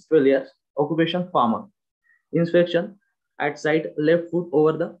chewing since 12 years. Occupation farmer. Inspection at site left foot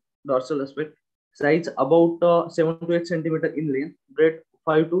over the dorsal aspect. Size about 7 to 8 centimeter in length, breadth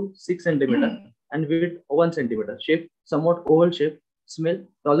 5 to 6 centimeter, and width 1 centimeter. Shape somewhat oval shape. Smell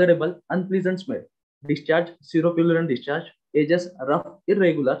tolerable, unpleasant smell. Discharge seropurulent discharge. Edges rough,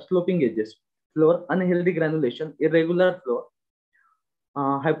 irregular, sloping edges. Floor unhealthy granulation, irregular floor.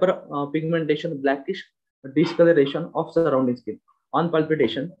 Hyperpigmentation, blackish discoloration of surrounding skin. On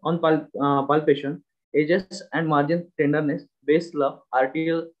palpation, edges and margin tenderness, base slough,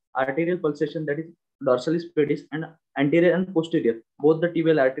 arterial pulsation, that is dorsalis pedis, and anterior and posterior, both the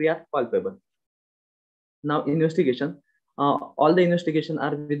tibial artery are palpable. Now investigation. All the investigation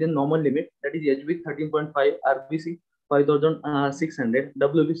are within normal limit, that is HB 13.5, RBC 5600,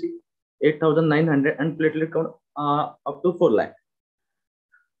 WBC 8900, and platelet count up to 4 lakh.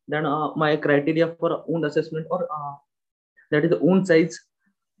 Then my criteria for wound assessment, or that is the wound size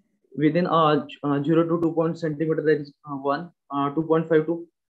within 0 to 2 centimeter, that is 1, 2.5 to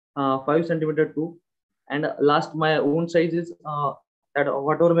 5 centimeter 2, and last my wound size is that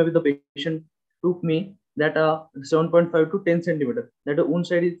whatever maybe the patient took me, that 7.5 to 10 centimeter, that the wound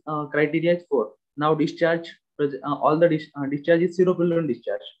size is criteria is 4. Now discharge, all the discharge is seropurulent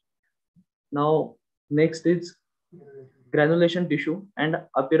discharge. Now next is granulation tissue and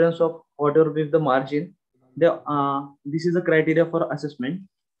appearance of whatever with the margin. This is a criteria for assessment.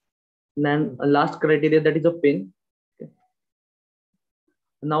 Then last criteria, that is a pain. Okay.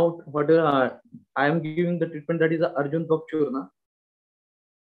 Now whatever I am giving the treatment, that is a Arjun Top Churna.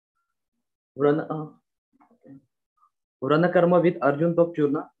 Vrana Karma with Arjun Top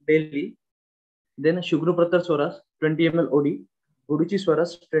Churna daily. Then Shugru Pratar Swaras 20 ml OD, Uduchi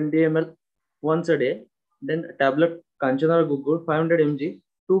Swaras 20 ml once a day. Then tablet Kanchana Gugul 500 mg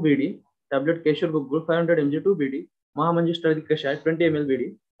 2 BD, tablet Keshur Gugul 500 mg 2 BD, Mahamanji Study Kashai 20 ml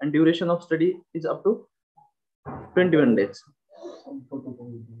BD, and duration of study is up to 21 days.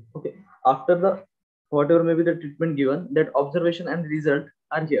 Okay. After the whatever may be the treatment given, that observation and result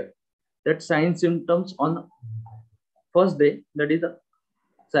are here. That signs symptoms on first day, that is the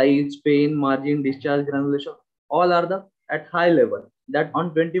size, pain, margin, discharge, granulation, all are the at high level. That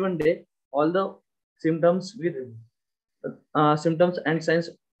on 21 day, all the symptoms with symptoms and signs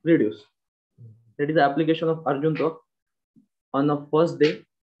reduce. That is the application of Arjun Talk on the first day.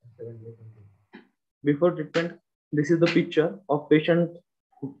 Before treatment, this is the picture of patient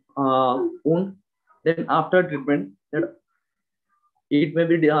wound. Then after treatment, that it may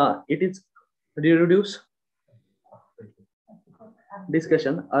be it is reduce.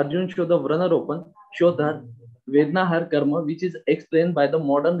 Discussion. Arjun show the Vrana show the Vedna Har Karma, which is explained by the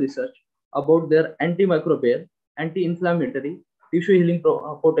modern research about their antimicrobial, anti-inflammatory, tissue healing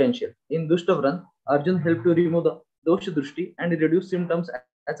potential. In Dustavran, Arjun helped to remove the Dosha Drushti and reduce symptoms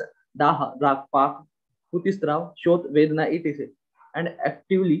as Daha, Rak, Pak, Kutistrav, Shot, Vedna, etc. and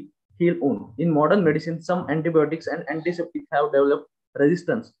actively heal wound. In modern medicine, some antibiotics and antiseptics have developed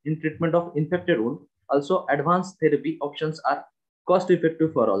resistance in treatment of infected wound. Also, advanced therapy options are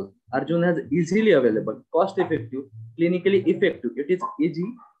cost-effective for all. Arjun has easily available, cost-effective, clinically effective. It is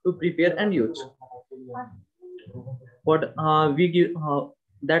easy to prepare and use. What we give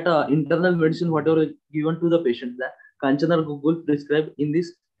that internal medicine, whatever is given to the patient, that Kanchana Gugul prescribed in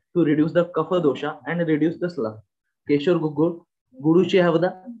this to reduce the kapha dosha and reduce the slough. Keshor Gugul, Guruchi have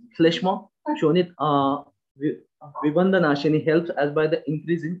the Shleshma, Shonit Vibandhanashini helps as by the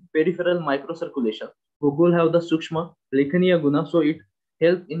increase in peripheral microcirculation. Gugul have the Sukshma, Lekhaniya Guna, so it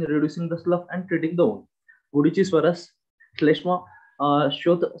helps in reducing the slough and treating the wound. Gudichi Swaras, Shleshma,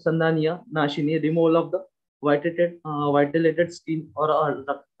 Shot Sandhaniya, Nashini, removal of the vitilated skin or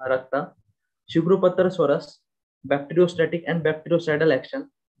rakta. Shubhrupatra Swaras, bacteriostatic and bactericidal action.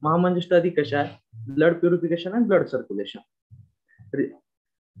 Mahamanjashtadi Kashaya, blood purification and blood circulation.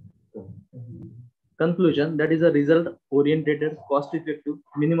 Conclusion, that is a result oriented, cost effective,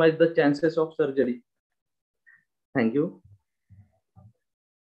 minimize the chances of surgery. Thank you.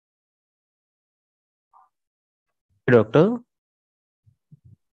 Doctor.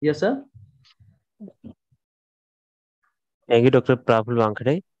 Yes, sir. Thank you, Dr. Praful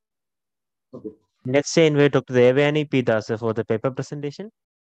Wankade. Okay. Next, I invite Dr. Devyani P Dasar for the paper presentation.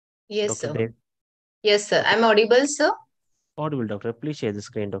 Yes, Dr. sir. Yes, sir. I'm audible, sir. Audible, doctor. Please share the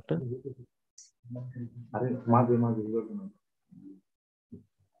screen, doctor.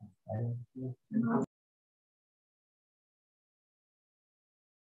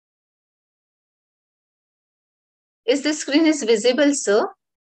 Is the screen is visible, sir?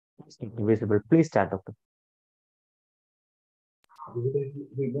 Visible. Please start, doctor.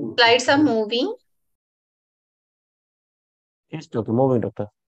 Slides are moving. Yes, doctor. Moving, doctor.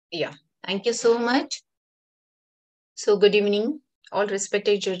 Yeah. Thank you so much. So good evening, all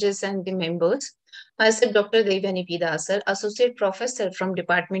respected judges and the members. Myself, Dr. Devyani P Dasar, Associate Professor from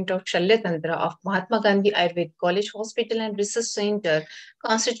Department of Shalyatantra of Mahatma Gandhi Ayurved College Hospital and Research Center,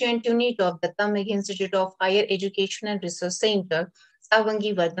 constituent unit of the Dustha Institute of Higher Education and Research Center,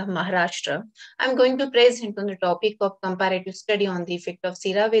 Savangi, Vardha, Maharashtra. I'm going to present on the topic of comparative study on the effect of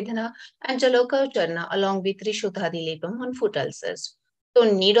Siravyadhana and Jalaukavacharana along with Trishothadi Lepam on foot ulcers. So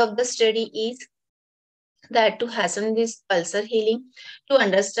need of the study is that to hasten this ulcer healing, to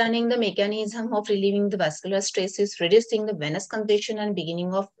understanding the mechanism of relieving the vascular stresses, reducing the venous congestion and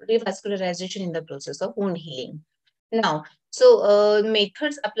beginning of revascularization in the process of wound healing. Now, so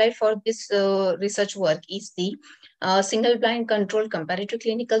methods applied for this research work is the single blind controlled comparative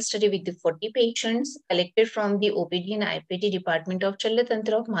clinical study with the 40 patients collected from the OPD and IPD department of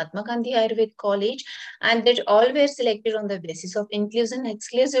Chalyatantra of Mahatma Gandhi Ayurved College, and that all were selected on the basis of inclusion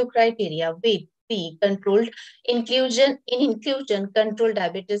exclusive criteria with the controlled inclusion controlled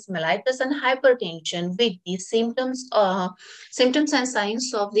diabetes mellitus and hypertension with the symptoms and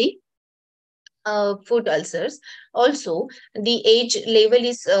signs of the foot ulcers. Also, the age level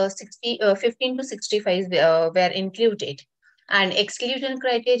is 15 to 65 were included. And exclusion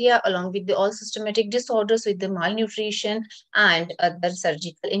criteria along with the all systematic disorders with the malnutrition and other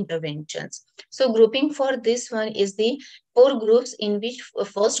surgical interventions. So grouping for this one is the 4 groups, in which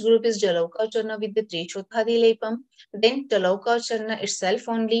first group is Jalaukavacharana with the Trishothadi Lepam, then Jalaukavacharana itself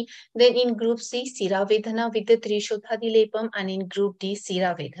only, then in group C Siravyadhana with the Trishothadi Lepam, and in group D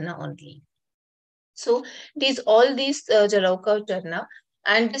Siravyadhana only. So all these Jalaukavacharana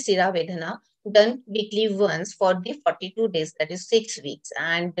and the Siravyadhana done weekly once for the 42 days, that is 6 weeks,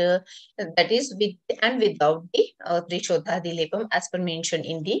 and that is with and without the Trishothadi Lepam as per mentioned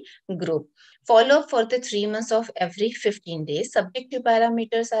in the group. Follow up for the 3 months of every 15 days. Subjective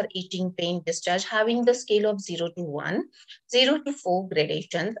parameters are eating, pain, discharge, having the scale of 0 to 1, 0 to 4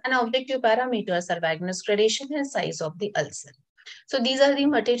 gradations, and objective parameters are Wagner's gradation and size of the ulcer. So these are the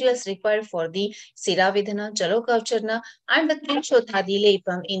materials required for the Siravyadhana, Jalaukavacharana, and the Trishothadi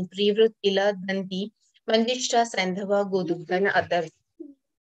Lepam in Privrit, Ila, Dandi, Manjishta, Sandhava, Godugha, and others.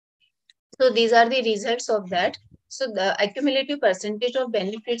 So these are the results of that. So the accumulative percentage of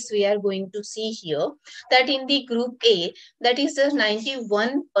benefits we are going to see here, that in the group A, that is the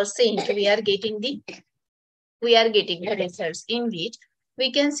 91% we are getting the results, in which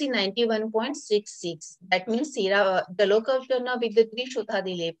we can see 91.66. That means Jalaukavacharana with the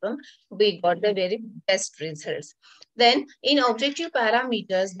Trishothadi Lepam, we got the very best results. Then in objective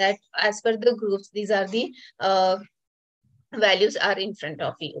parameters, that as per the groups, these are the values are in front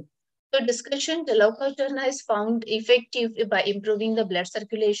of you. So discussion, Jalaukavacharana is found effective by improving the blood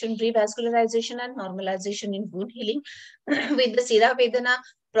circulation, revascularization, and normalization in wound healing. With the Siravyadhana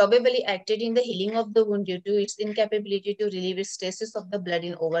probably acted in the healing of the wound due to its incapability to relieve stasis of the blood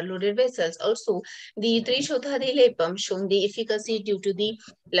in overloaded vessels. Also, the Trishothadi Lepam shown the efficacy due to the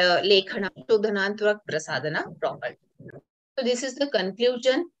Lekhana, Shodhanantrak, Prasadana property. So this is the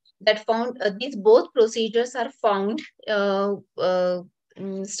conclusion that found these both procedures are found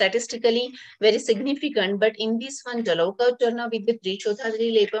statistically very significant, but in this one, Jalaukavacharana with the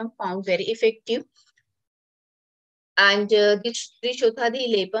Trishothadi Lepam found very effective. And this Trishothadi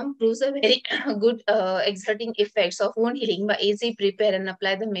Lepam proves a very good exerting effects of wound healing by easy prepare and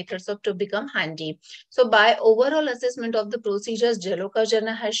apply the methods of to become handy. So by overall assessment of the procedures,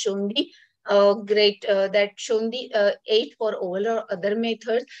 Jalaukavacharana has shown the that shown the 8 for overall other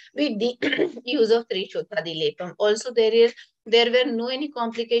methods with the use of Trishothadi Lepam. Also, there were no any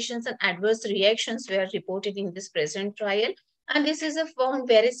complications and adverse reactions were reported in this present trial. And this is found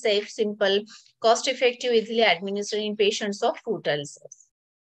very safe, simple, cost-effective, easily administered in patients of foot ulcers.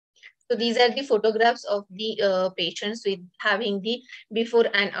 So these are the photographs of the patients with having the before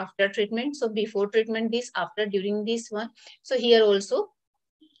and after treatment. So before treatment, this, after, during this one. So here also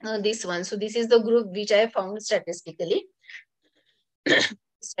this one. So this is the group which I found statistically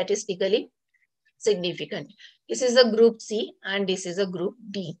significant. This is a group C and this is a group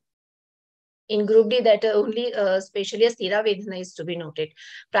D. In group D, that only especially a Siravyadhana is to be noted.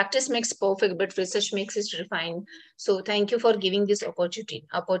 Practice makes perfect, but research makes it refined. So thank you for giving this opportunity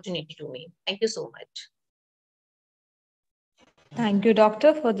to me. Thank you so much. Thank you,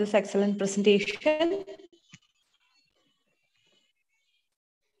 Doctor, for this excellent presentation.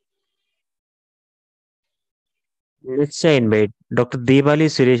 Let's invite Dr. Devyani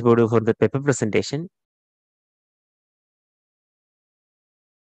Suresh Bodu for the paper presentation.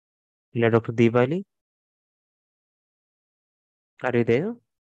 Hello, Dr. Devyani. Are you there?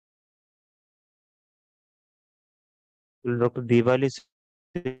 Dr. Devyani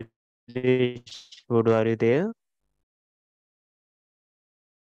Suresh Bodu, are you there?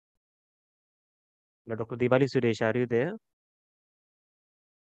 Hello, Dr. Devyani Suresh, are you there?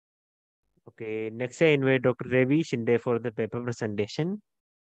 Okay, next I invite Dr. Ravi Shinde for the paper presentation.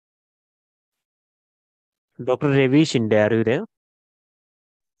 Dr. Ravi Shinde, are you there?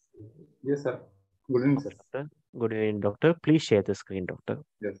 Yes, sir. Good evening, sir. Doctor. Good evening, doctor. Please share the screen, doctor.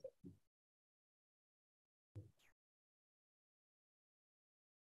 Yes, sir.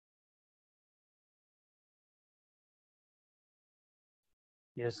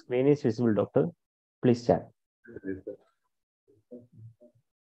 Your screen is visible, doctor. Please chat. Yes, sir.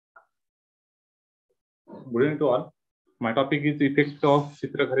 Good evening to all. My topic is effects of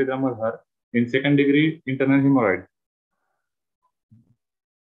Chitrak-haridra in second degree internal hemorrhoid.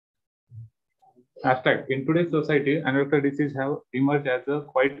 Abstract. In today's society, anorectal disease have emerged as a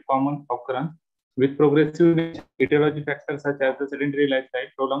quite common occurrence with progressive etiology factors such as the sedentary lifestyle,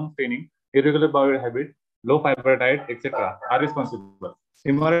 prolonged training, irregular bowel habit, low fiber diet, etc. are responsible.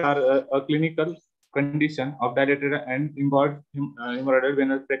 Hemorrhoids are a clinical condition of dilated and involved hemorrhoidal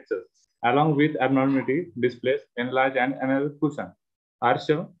venous fractures, along with abnormality, displace, enlarged and anal cushion.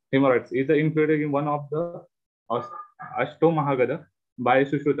 Arsha hemorrhoids is included in one of the Ashtomahagada by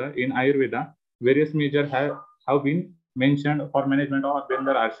Sushruta in Ayurveda. Various measures have been mentioned for management of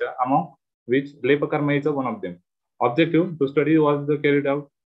Bendar Arsha, among which Lepakarma is one of them. Objective to study was carried out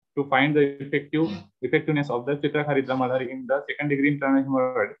to find the effectiveness of the Chitrak-haridra in the second degree internal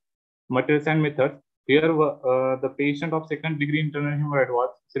hemorrhoid. Materials and methods. Here, the patient of second degree internal hemorrhoid was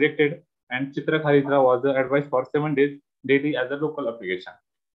selected and Chitrak-haridra was advised for 7 days daily as a local application.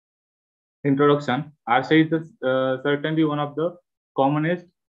 Introduction. Arsha is certainly one of the commonest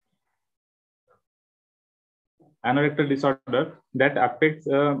anorectal disorder that affects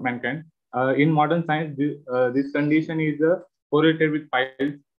mankind. In modern science, this condition is correlated with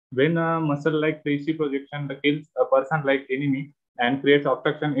piles. When a muscle-like fleshy projection kills a person-like enemy and creates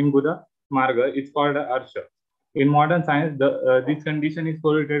obstruction in Buddha Marga, it's called Arsha. In modern science, this condition is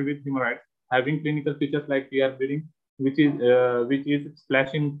correlated with hemorrhoids, having clinical features like tear bleeding, which is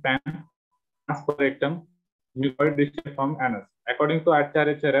splashing pan, rectum, mucoid discharge from anus. According to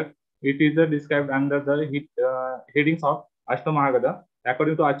Acharya, it is described under the headings of Ashtamahagada.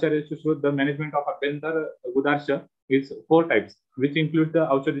 According to Acharya Shushruta, the management of Abhyantara Gudarsha is 4 types, which includes the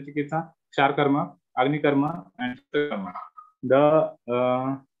Aushadhi Chikitsa, Kshar Karma, Agni Karma, and Karma. The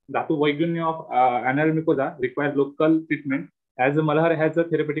Dhatu Vaigunya of anal mucosa requires local treatment, as the Malhar has a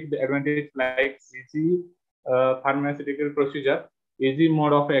therapeutic advantage like easy pharmaceutical procedure, easy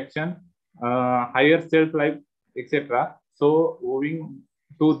mode of action, higher shelf life, etc. So, owing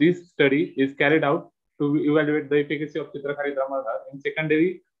to this study is carried out to evaluate the efficacy of Chitrak-haridra in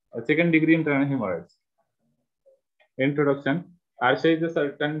second degree internal hemorrhoids. Introduction. Arsha is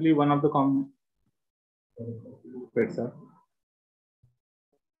certainly one of the common.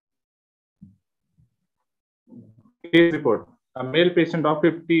 Case report. A male patient of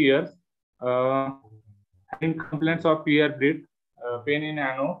 50 years having complaints of ear bleed, pain in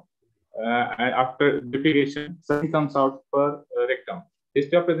ano, after defecation, something comes out per rectum.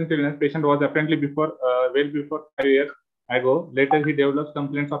 History of present illness: patient was apparently well before 5 years ago. Later, he developed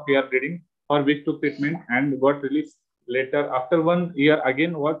complaints of ear bleeding, for which took treatment and got relief. Later, after 1 year,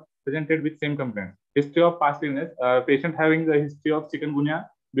 again was presented with same complaint. History of past illness: patient having the history of chikungunya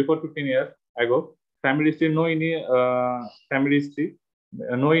before 15 years ago. Family history: no any family history,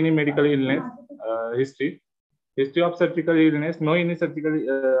 no any medical illness history. History of surgical illness: no any surgical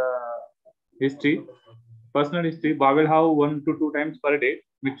history. Personal history: bowel have 1 to 2 times per day.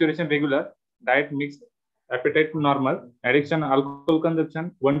 Micturition regular. Diet mixed. Appetite normal. Addiction, alcohol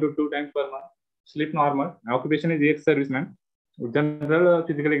consumption 1 to 2 times per month. Sleep normal. Occupation is ex-serviceman. General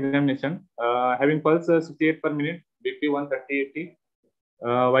physical examination: having pulse 68 per minute, BP 130/80,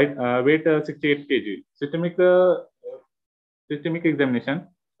 weight 68 kg. Systemic examination: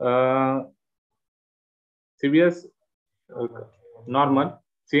 CVS normal,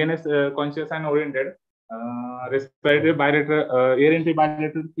 CNS conscious and oriented, respiratory bilateral, air entry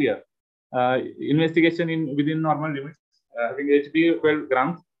bilateral clear. Investigation within normal limits, having HB 12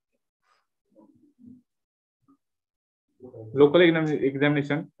 grams. Local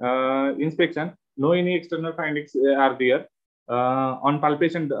examination, inspection: no any external findings are there. On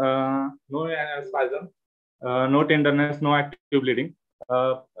palpation, no spasm, no tenderness, no active bleeding.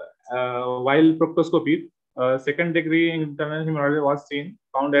 While proctoscopy, second degree internal haemorrhoid was seen,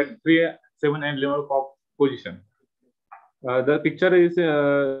 found at 3, 7, and 11 position. The picture is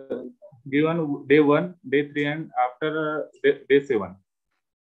given day 1, day 3, and after day 7.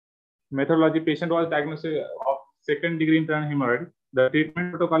 Methodology: patient was diagnosed of second degree internal hemorrhoid. The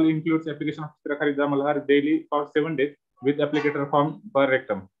treatment protocol includes application of Chitrak-haridra malhar daily for 7 days with applicator form per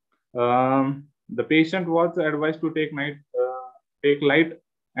rectum. The patient was advised to take light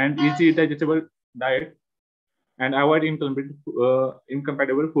and easy digestible diet and avoid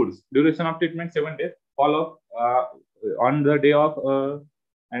incompatible foods. Duration of treatment 7 days. Follow on the day of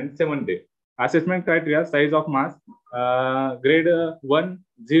and 7 days. Assessment criteria: size of mass. Grade 1,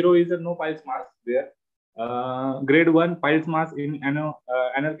 0 is no piles mass there. Grade 1, piles mass in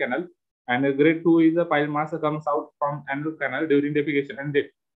anal canal, and grade 2 is a pile mass comes out from anal canal during defecation and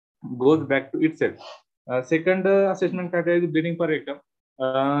it goes back to itself. Second assessment criteria is bleeding per rectum.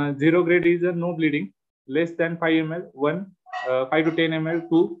 0 grade is no bleeding, less than 5 ml 1, 5 to 10 ml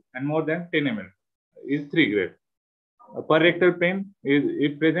 2, and more than 10 ml is 3 grade. Per rectal pain is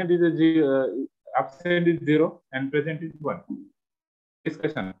if present is absent is 0 and present is 1.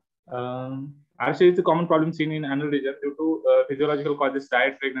 Discussion: Arsha is a common problem seen in anal region due to physiological causes,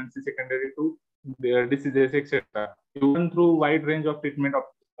 diet, pregnancy, secondary to diseases, etc. Even through wide range of treatment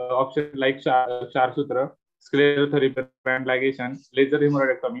options like Charsutra, sclerotherapy, band ligation, laser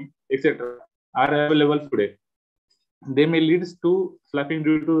hemorrhoidectomy, etc. are available today. They may lead to sloughing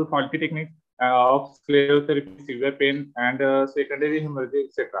due to faulty techniques of sclerotherapy, severe pain, and secondary hemorrhage,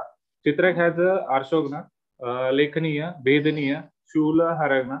 etc. Chitrak has Arshogna, Lekhaniya, Vedaniya, Shula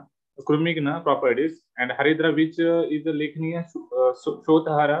Haragna, Krumigna properties, and Haridra, which is the Lekhaniya,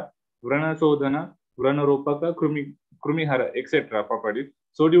 Shothahara, Vrana Shodhana, Vrana Ropaka, Krumihara, etc. properties.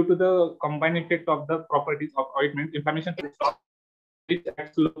 So, due to the combined effect of the properties of ointment, inflammation which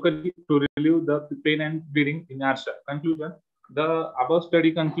acts locally to relieve the pain and bleeding in Arsha. Conclusion: the above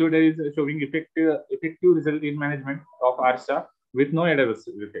study concluded is showing effective result in management of Arsha with no adverse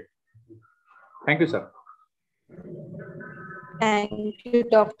effect. Thank you, sir. Thank you,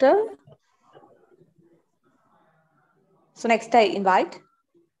 doctor. So next I invite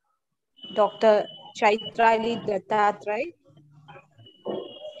Dr. Chaitrali Dattatray.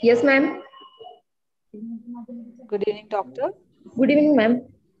 Yes, ma'am. Good evening, doctor. Good evening, ma'am.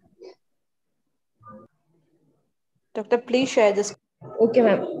 Doctor, please share this. Okay,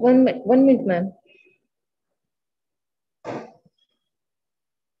 ma'am. One minute, ma'am.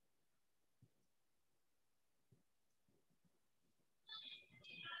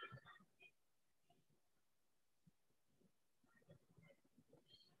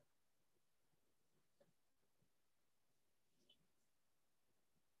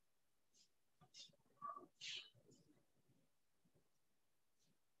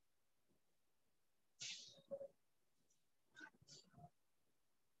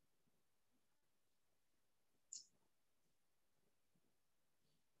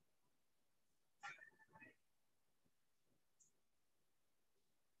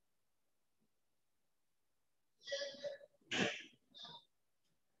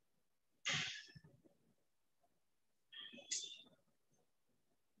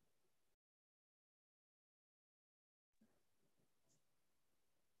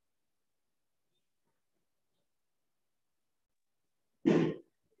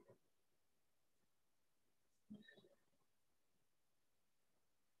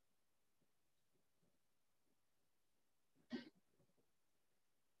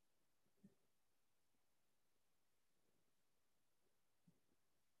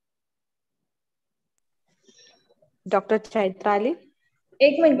 Dr. Chaitrali.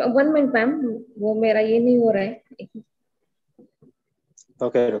 एक minute 1 minute ma'am, वो मेरा ये नहीं हो रहा है.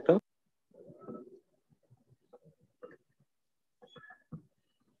 Okay, doctor.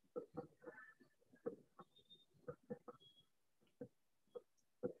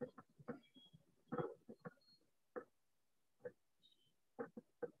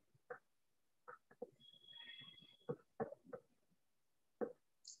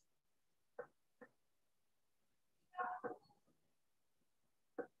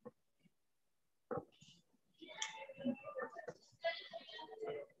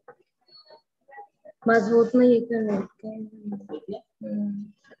 मजबूत नहीं करने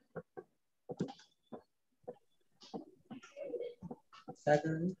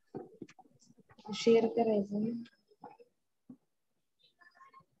शेयर करायचं.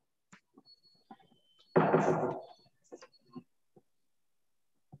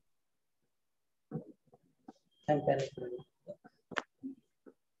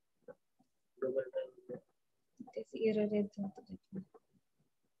 एरर येत जातं.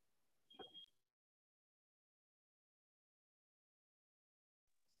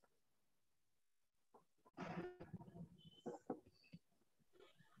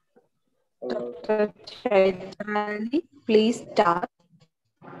 Dr. Chaitrali, please start.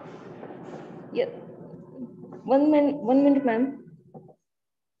 Yeah. 1 minute, ma'am.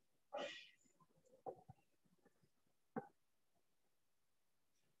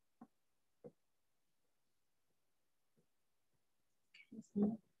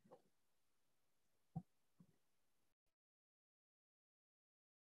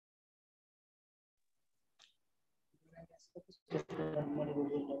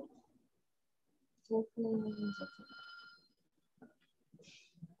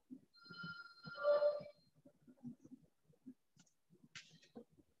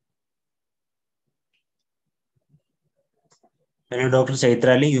 Hello, Dr.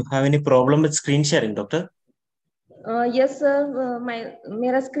 Chaitrali. You have any problem with screen sharing, doctor? Yes sir,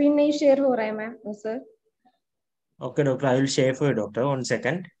 मेरा स्क्रीन नहीं शेयर हो रहा है ma'am sir. Okay, doctor. I will share for you, doctor. 1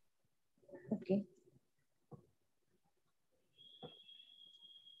 second. Okay.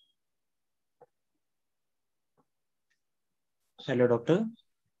 Hello, doctor.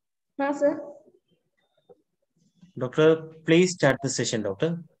 हाँ sir. Doctor, please start the session,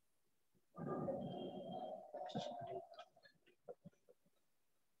 doctor.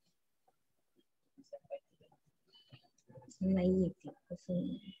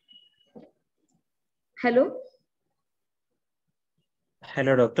 Hello.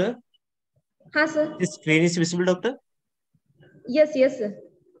 Hello, doctor. हाँ sir. The screen is visible, doctor. Yes sir.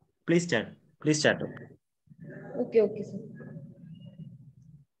 Please start. Please start, doctor. Okay sir.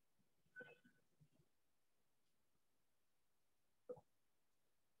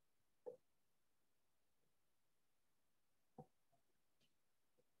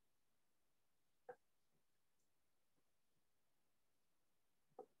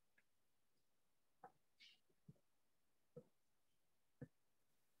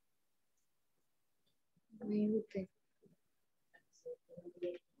 नहीं होते.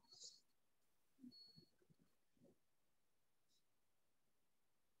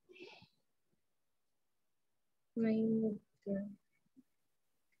 नहीं होते.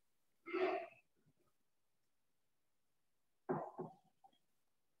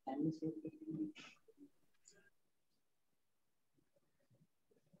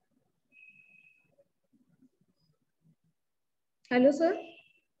 Hello sir.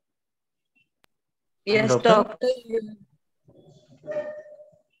 Yes, doctor. doctor.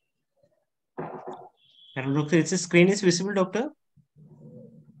 Hello, doctor. Is the screen is visible, doctor?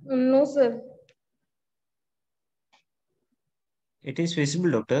 No sir. It is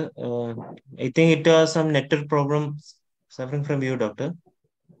visible, doctor. I think it was some network problems suffering from you, doctor.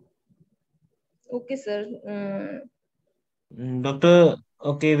 Okay sir. Doctor,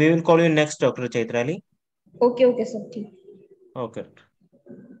 okay, we will call you next, Dr. Chaitrali. Okay sir. Okay.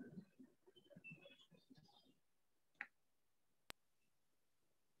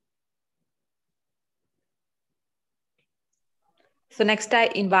 So next I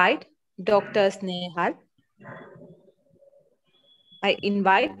invite Dr. Snehal. I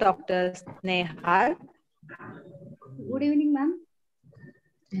invite Dr. Snehal. Good evening, ma'am.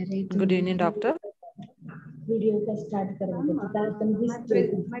 Good evening, doctor.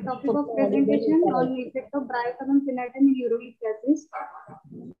 My topic of presentation on effect of Bryocardium synonym in Epistaxis.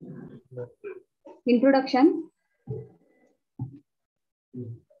 Introduction.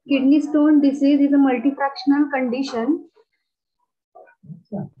 Kidney stone disease is a multifractional condition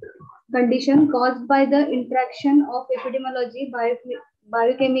caused by the interaction of epidemiology,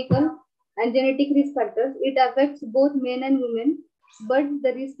 biochemical, and genetic risk factors, it affects both men and women, but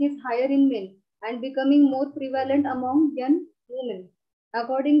the risk is higher in men and becoming more prevalent among young women.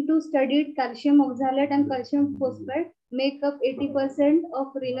 According to studied, calcium oxalate and calcium phosphate make up 80% of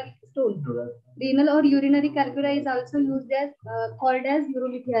renal stone. Renal or urinary calculi is also used as called as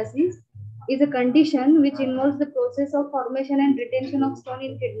urolithiasis. Is a condition which involves the process of formation and retention of stone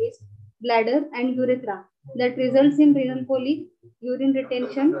in kidneys, bladder, and urethra that results in renal polyp, urine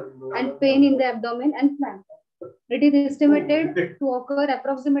retention, and pain in the abdomen and flank. It is estimated to occur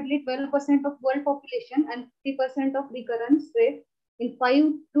approximately 12% of world population and 50% of recurrence rate in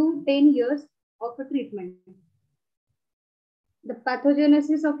 5 to 10 years of a treatment. The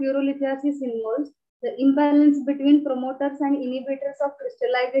pathogenesis of urolithiasis involves the imbalance between promoters and inhibitors of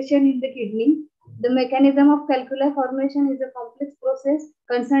crystallization in the kidney. The mechanism of calculi formation is a complex process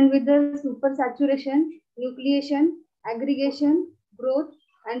concerned with the supersaturation, nucleation, aggregation, growth,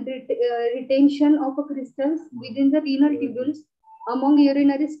 and retention of crystals within the renal tubules among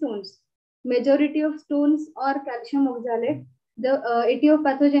urinary stones. Majority of stones are calcium oxalate. The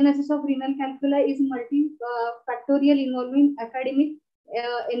etiopathogenesis of renal calculi is multifactorial involving academic,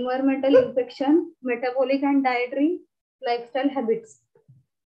 environmental infection, metabolic and dietary lifestyle habits.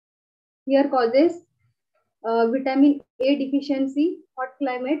 Here causes vitamin A deficiency, hot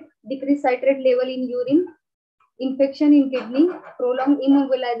climate, decreased citrate level in urine, infection in kidney, prolonged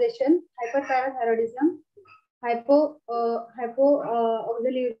immobilization, hyperparathyroidism,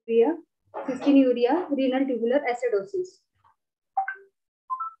 hypoxaluria, cystinuria, renal tubular acidosis.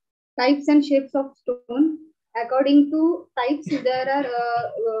 Types and shapes of stone. According to types, there are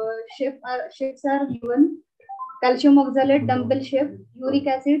shapes are given. Calcium oxalate, dumbbell shape, uric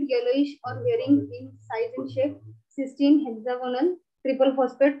acid, yellowish or varying in size and shape, cystine, hexagonal, triple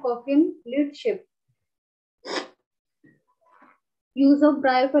phosphate, coffin, lid shape. Use of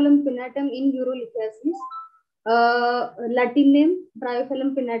Bryophyllum pinnatum in urolithiasis. Latin name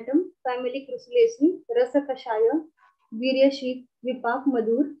Bryophyllum pinnatum, family Crucilaceae, Rasa Kashaya, Virya sheath, Vipak,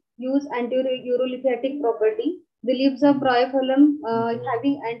 Madhur. Use anti-urolithiatic property. The leaves of Bryophyllum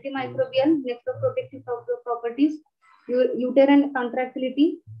having antimicrobial, nephroprotective properties, uterine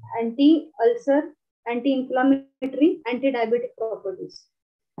contractility, anti-ulcer, anti-inflammatory, anti-diabetic properties.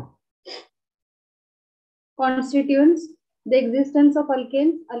 Constituents: the existence of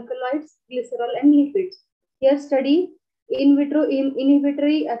alkanes, alkaloids, glycerol, and lipids. Here study in vitro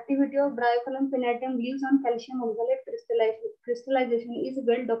inhibitory activity of Bryophyllum pinnatum leaves on calcium oxalate crystallization is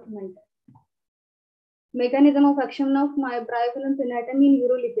well documented. Mechanism of action of Bryophyllum pinnatum in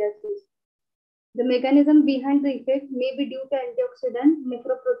urolithiasis. The mechanism behind the effect may be due to antioxidant,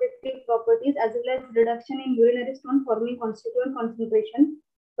 nephroprotective properties as well as reduction in urinary stone forming constituent concentration.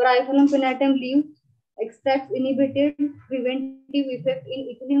 Bryophyllum pinnatum leaves extracts inhibited preventive effect in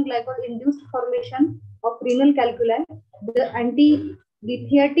ethylene glycol induced formation of renal calculi. The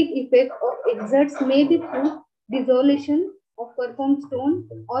anti-lithiatic effect of exerts may be through dissolution of performed stone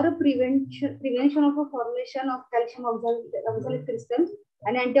or a prevention of a formation of calcium oxalate crystals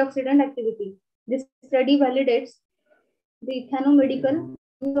and antioxidant activity. This study validates the ethnomedical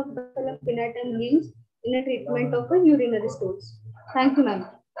use of Bryophyllum pinnatum leaves in a treatment of a urinary stones. Thank you, ma'am.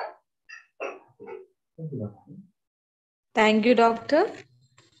 Thank you, doctor.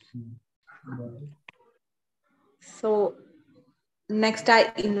 So next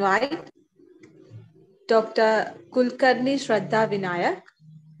I invite Dr. Kulkarni Shraddha Vinayak.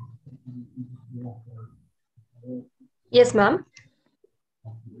 Yes, ma'am.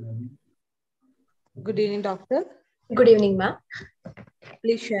 Good evening, doctor. Good evening, ma'am.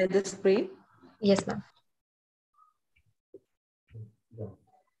 Please share the screen. Yes, ma'am.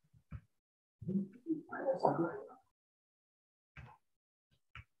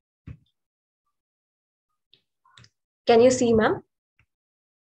 Can you see, ma'am?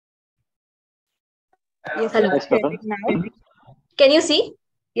 Yes, hello. Now. Can you see?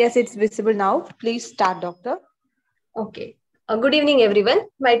 Yes, it's visible now. Please start, doctor. Okay. Good evening, everyone.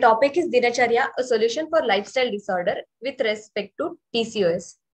 My topic is Dinacharya, a solution for lifestyle disorder with respect to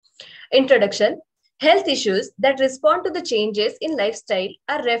PCOS. Introduction. Health issues that respond to the changes in lifestyle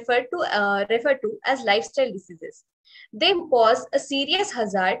are referred to as lifestyle diseases. They pose a serious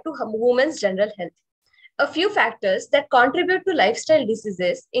hazard to women's general health. A few factors that contribute to lifestyle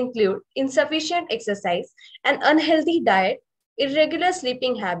diseases include insufficient exercise, an unhealthy diet, irregular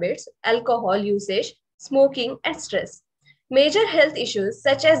sleeping habits, alcohol usage, smoking, and stress. Major health issues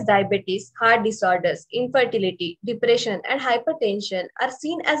such as diabetes, heart disorders, infertility, depression, and hypertension are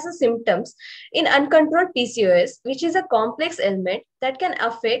seen as the symptoms in uncontrolled PCOS, which is a complex ailment that can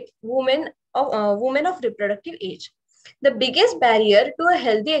affect women of reproductive age. The biggest barrier to a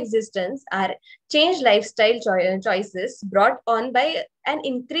healthy existence are changed lifestyle choices brought on by an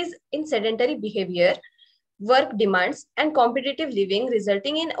increase in sedentary behavior, work demands, and competitive living,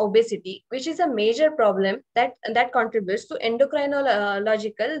 resulting in obesity, which is a major problem that contributes to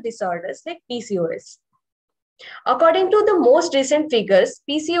endocrinological disorders like PCOS. According to the most recent figures,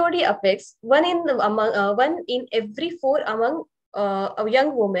 PCOD affects one in every 4 among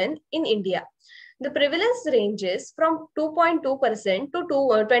young women in India. The prevalence ranges from 2.2% to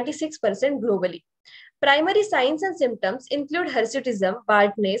 26% globally. Primary signs and symptoms include hirsutism,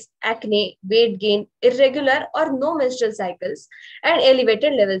 baldness, acne, weight gain, irregular or no menstrual cycles, and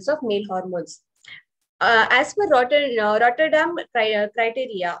elevated levels of male hormones. As per Rotterdam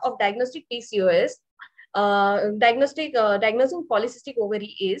criteria of diagnostic PCOS, diagnosing polycystic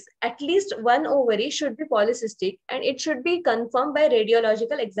ovary is at least one ovary should be polycystic and it should be confirmed by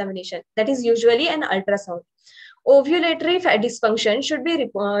radiological examination, that is usually an ultrasound. Ovulatory dysfunction should be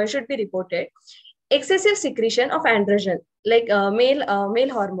reported. Excessive secretion of androgen, like male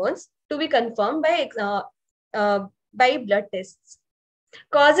hormones, to be confirmed by blood tests.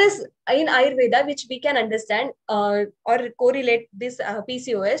 Causes in Ayurveda, which we can understand or correlate this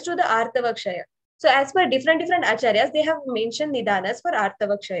PCOS to the Artavakshaya. So as per different acharyas, they have mentioned nidanas for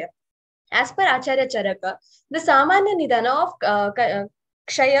Artavakshaya. As per Acharya Charaka, the Samanya nidana of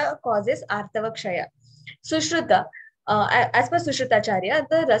Kshaya causes Artavakshaya. Sushruta, as per Sushrutacharya,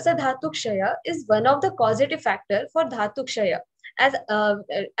 the Rasa Dhatu Kshaya is one of the causative factor for Dhatu Kshaya. As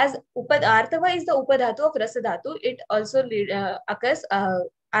Artava is the Upadhatu of Rasa Dhatu, it also occurs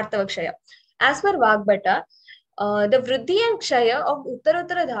Artavakshaya. As per Vagbhata, the Vriddhi and Kshaya of Uttara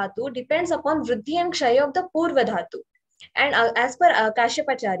Dhatu depends upon Vriddhi and Kshaya of the Purva Dhatu. And as per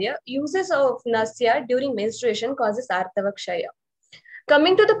Kashyapacharya, uses of Nasya during menstruation causes Artavakshaya.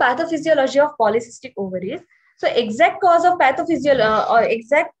 Coming to the pathophysiology of polycystic ovaries, so exact cause of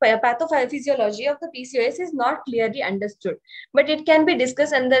pathophysiology of the PCOS is not clearly understood, but it can be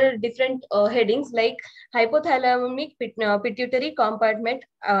discussed under different headings like hypothalamic pituitary compartment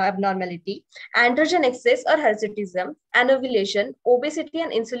abnormality, androgen excess or hirsutism, anovulation, obesity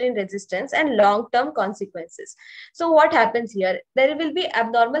and insulin resistance, and long-term consequences. So what happens here? There will be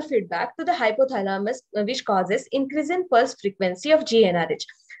abnormal feedback to the hypothalamus, which causes increase in pulse frequency of GnRH.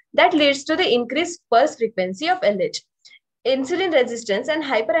 That leads to the increased pulse frequency of LH. Insulin resistance and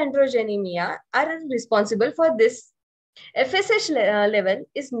hyperandrogenemia are responsible for this. FSH level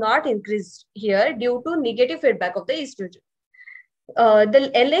is not increased here due to negative feedback of the estrogen. The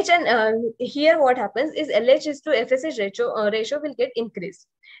LH and here what happens is LH is to FSH ratio will get increased.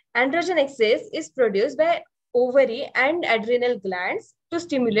 Androgen excess is produced by ovary and adrenal glands to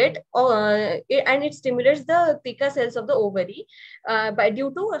stimulate, and it stimulates the theca cells of the ovary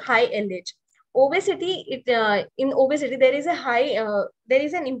due to high LH. Obesity, in obesity there is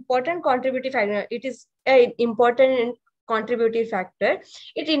an important contributing factor. It is an important contributing factor.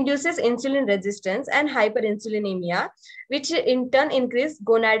 It induces insulin resistance and hyperinsulinemia, which in turn increase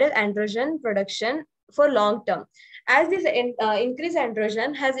gonadal androgen production for long term. As this increased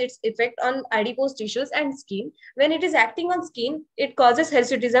androgen has its effect on adipose tissues and skin, when it is acting on skin, it causes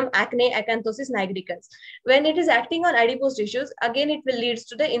hirsutism, acne, acanthosis nigricans. When it is acting on adipose tissues, again it will lead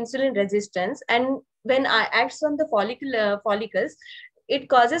to the insulin resistance, and when it acts on the follicles, it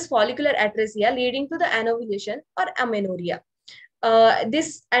causes follicular atresia leading to the anovulation or amenorrhea.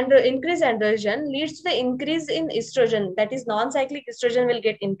 This increased androgen leads to the increase in estrogen, that is non-cyclic estrogen will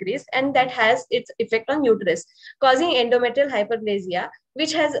get increased, and that has its effect on uterus, causing endometrial hyperplasia,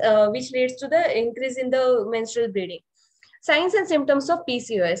 which leads to the increase in the menstrual bleeding. Signs and symptoms of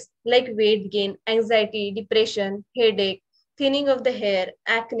PCOS like weight gain, anxiety, depression, headache, thinning of the hair,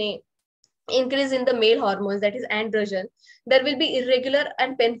 acne, increase in the male hormones, that is androgen. There will be irregular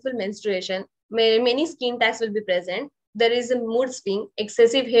and painful menstruation. Many skin tags will be present. There is a mood swing,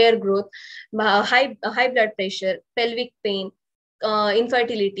 excessive hair growth, high blood pressure, pelvic pain,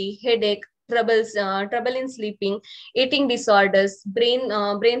 infertility, headache, trouble in sleeping, eating disorders, brain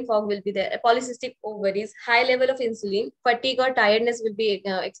fog will be there, polycystic ovaries, high level of insulin, fatigue or tiredness will be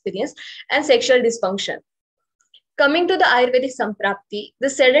experienced, and sexual dysfunction. Coming to the Ayurvedic Samprapti, the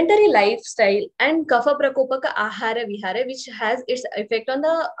sedentary lifestyle and Kapha Prakopaka Ahara Vihara, which has its effect on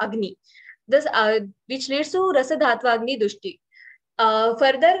the Agni, which leads to Rasa Dhatva Agni Dushti.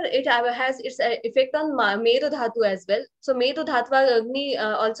 Further, it has its effect on Meru Dhatu as well. So Meru Dhatva Agni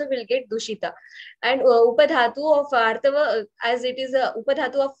also will get Dushita. And Upadhatu of Artava, as it is a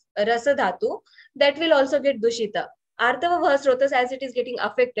Upadhatu of Rasa Dhatu, that will also get Dushita. Artava Vahasrotas, as it is getting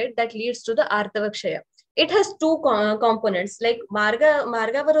affected, that leads to the Artavakshaya. It has two components like Marga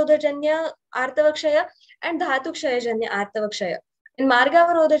Varodhajanya Artavakshaya and Dhatukshaya-janya Artavakshaya. In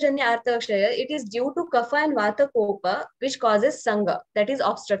Margavarodha-janya Artavakshaya, it is due to Kapha and Vata Kopa, which causes Sanga, that is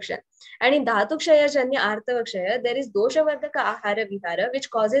obstruction. And in Dhatukshaya-janya Artavakshaya, there is Doshavardhaka Ahara Vihara, which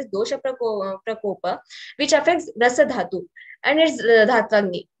causes Dosha Prakopa, which affects Rasa Dhatu. And it's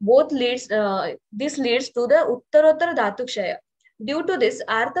Dhatvagni. Both leads, this leads to the Uttarottara Dhatukshaya. Due to this,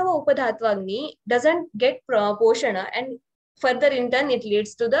 Artava Upadhatvagni doesn't get Poshana, and further in turn, it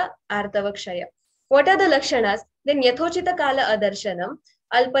leads to the Artavakshaya. What are the Lakshanas? Then Yathochita Kala Adarshanam,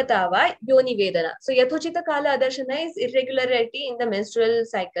 Alpatava, Yoni Vedana. So Yathochita Kala Adarshana is irregularity in the menstrual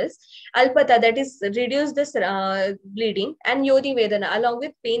cycles. Alpata, that is reduce the bleeding, and Yoni Vedana, along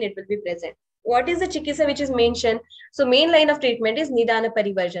with pain, it will be present. What is the Chikisa which is mentioned? So main line of treatment is Nidana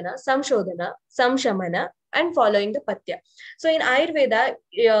Parivarjana, Samshodhana, Samshamana, and following the Patya. So in Ayurveda,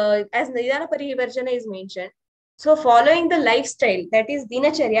 as Nidana Parivarjana is mentioned, so following the lifestyle, that is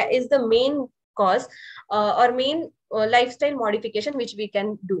Dinacharya, is the main cause or main lifestyle modification which we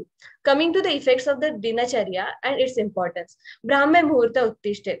can do. Coming to the effects of the Dinacharya and its importance. Brahma Muhurta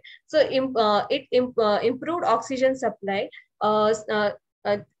Uttishte. So it improved oxygen supply.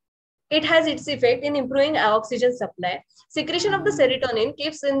 It has its effect in improving oxygen supply. Secretion of the serotonin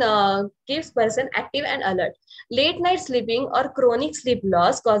keeps person active and alert. Late night sleeping or chronic sleep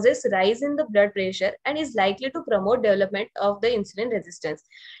loss causes rise in the blood pressure and is likely to promote development of the insulin resistance.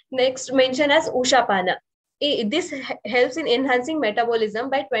 Next, mentioned as Ushapana. This helps in enhancing metabolism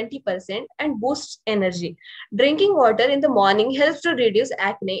by 20% and boosts energy. Drinking water in the morning helps to reduce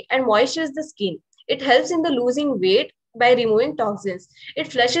acne and moisturize the skin. It helps in the losing weight by removing toxins.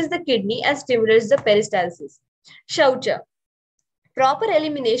 It flushes the kidney and stimulates the peristalsis. Shaucha. Proper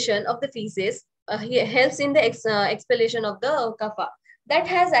elimination of the feces helps in the expellation of the kapha that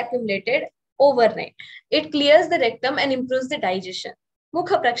has accumulated overnight. It clears the rectum and improves the digestion.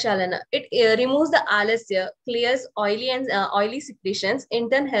 Mukha prakshalana. It removes the alasya, clears oily secretions, in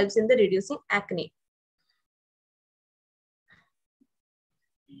turn helps in the reducing acne.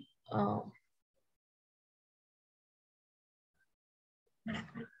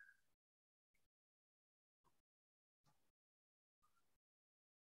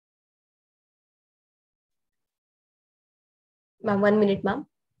 Ma'am, 1 minute, ma'am.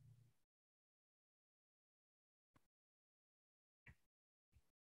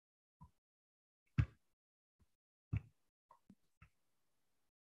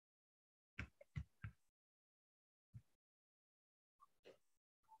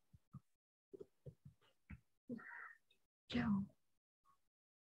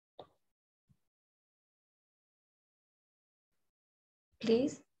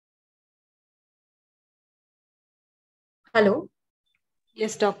 Please. Hello.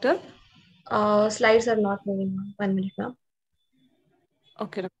 Yes, doctor. Slides are not moving. 1 minute, ma'am.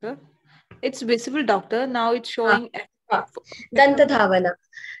 Okay, doctor. It's visible, doctor. Now it's showing. Danta Dhavana.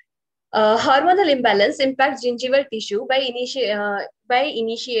 Hormonal imbalance impacts gingival tissue by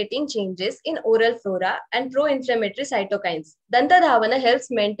initiating changes in oral flora and pro-inflammatory cytokines. Danta Dhavana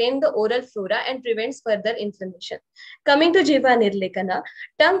helps maintain the oral flora and prevents further inflammation. Coming to Jiva Nirlekana,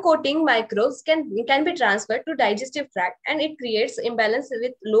 tongue coating microbes can be transferred to digestive tract, and it creates imbalance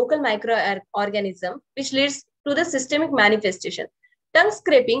with local microorganism, which leads to the systemic manifestation. Tongue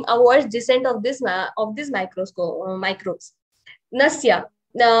scraping avoids descent of these microbes. Nasya.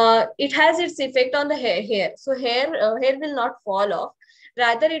 It has its effect on the hair. So hair will not fall off.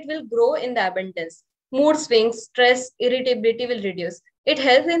 Rather, it will grow in the abundance. Mood swings, stress, irritability will reduce. It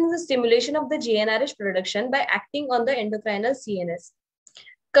helps in the stimulation of the GnRH production by acting on the endocrinal CNS.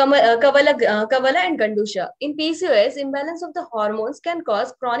 Kavala and Gandusha. In PCOS, imbalance of the hormones can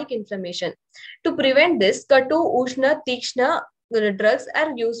cause chronic inflammation. To prevent this, Katu, Ushna, Tikshna drugs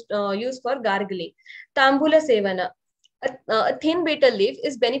are used for gargling. Tambula Sevana. A thin betel leaf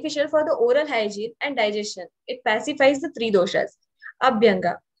is beneficial for the oral hygiene and digestion. It pacifies the 3 doshas.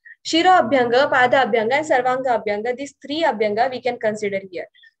 Abhyanga. Shira Abhyanga, Pada Abhyanga, and Sarvanga Abhyanga. These 3 Abhyanga we can consider here.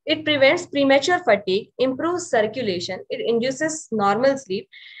 It prevents premature fatigue, improves circulation, it induces normal sleep,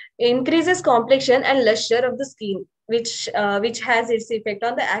 increases complexion and luster of the skin, which has its effect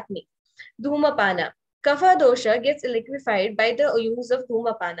on the acne. Dhumapana. Kapha dosha gets liquefied by the use of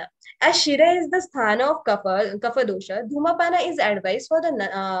Dhumapana. As Shira is the sthana of Kapha dosha, Dhumapana is advised for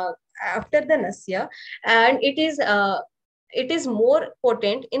the after the Nasya, and it is more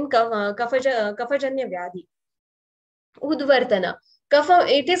potent in Kaphajanya Vyadhi. Udvartana.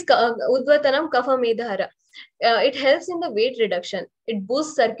 It is Udvartanam Kapha Medhara. It helps in the weight reduction. It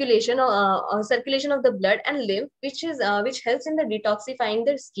boosts circulation of the blood and lymph, which helps in the detoxifying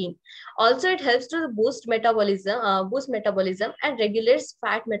the skin. Also, it helps to boost metabolism and regulates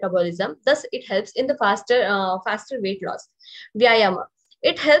fat metabolism. Thus, it helps in the faster weight loss. Vyayama.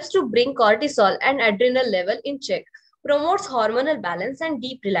 It helps to bring cortisol and adrenal level in check, promotes hormonal balance and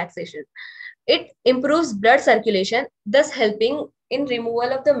deep relaxation. It improves blood circulation, thus helping in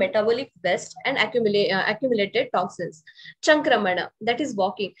removal of the metabolic waste and accumulated toxins. Chankramana, that is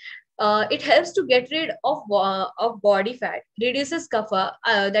walking. It helps to get rid of body fat, reduces kapha,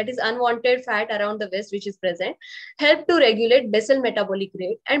 that is unwanted fat around the waist which is present, help to regulate basal metabolic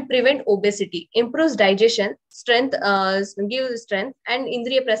rate and prevent obesity, improves digestion, gives strength, and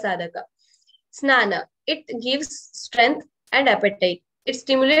indriya prasadaka. Snana, it gives strength and appetite. It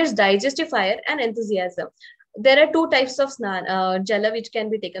stimulates digestive fire and enthusiasm. There are two types of jala which can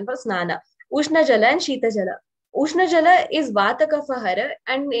be taken for snana: Ushna Jala and Shita Jala. Ushna Jala is Vata Kapha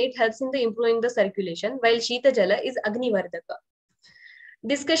and it helps in the improving the circulation, while Shita Jala is Agni Vardaka.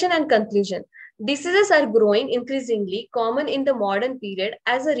 Discussion and conclusion. Diseases are growing increasingly common in the modern period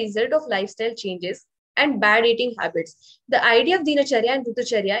as a result of lifestyle changes and bad eating habits. The idea of Dinacharya and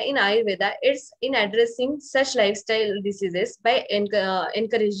Ritucharya in Ayurveda is in addressing such lifestyle diseases by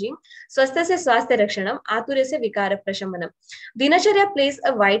encouraging Swastha se Swasthya Rakshanam, Ature se Vikara Prashamanam. Dinacharya plays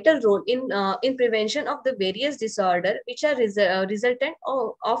a vital role in prevention of the various disorders which are resultant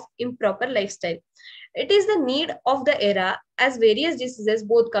of improper lifestyle. It is the need of the era as various diseases,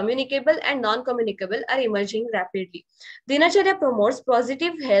 both communicable and non-communicable, are emerging rapidly. Dinacharya promotes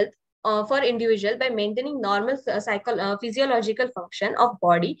positive health for individual by maintaining normal physiological function of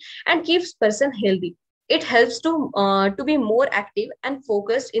body and keeps person healthy. It helps to be more active and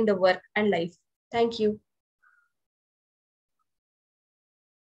focused in the work and life. Thank you.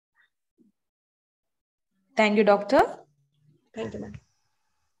 Thank you, doctor. Thank you, ma'am.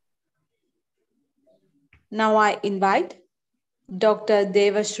 Now I invite Dr.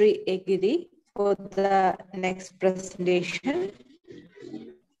 Devashri Egiri for the next presentation.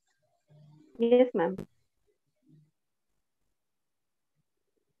 Yes, ma'am.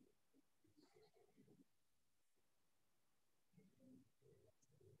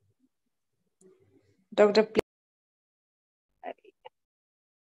 Doctor, please.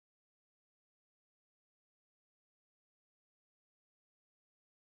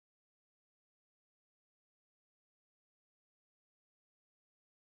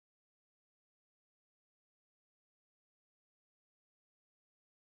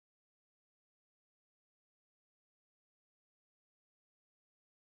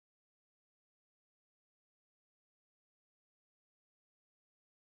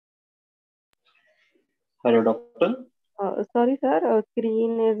 Hello, doctor. Sorry, sir.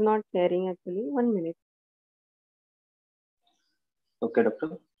 Screen is not sharing actually. 1 minute. Okay,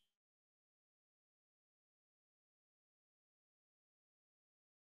 doctor.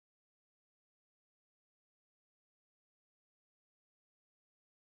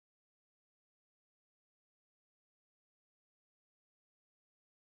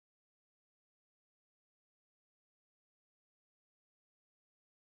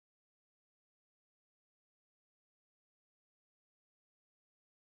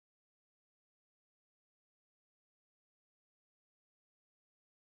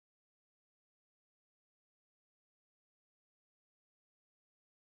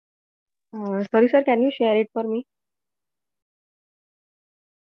 Sorry, sir. Can you share it for me?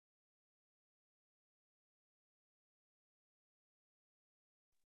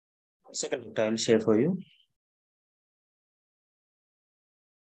 Second, I'll share for you.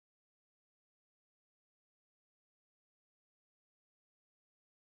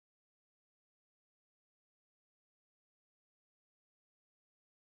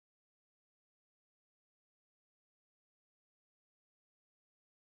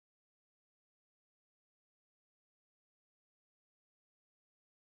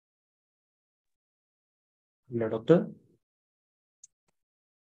 Hello, doctor.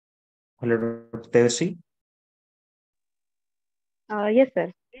 Hello, Dr. Devashri. Yes,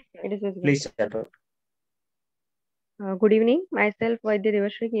 sir. It is visible. Please start. Good evening. Myself, Vaidya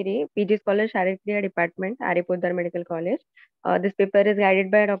Devashri Giri, PG Scholar, Haridradi Department, Aripodar Medical College. This paper is guided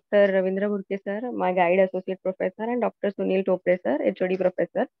by Dr. Ravindra Burke, sir, my guide associate professor, and Dr. Sunil Topre, sir, HOD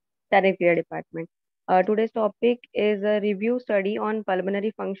professor, Haridradi Department. Today's topic is a review study on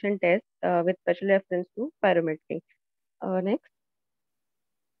pulmonary function test with special reference to spirometry. Next.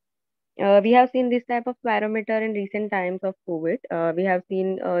 We have seen this type of spirometer in recent times of COVID. We have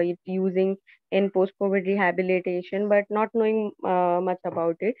seen it using in post-COVID rehabilitation, but not knowing much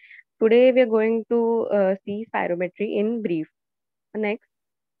about it. Today we are going to see spirometry in brief. Next.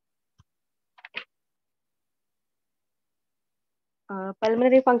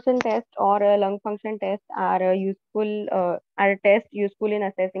 Pulmonary function test or lung function test are tests useful in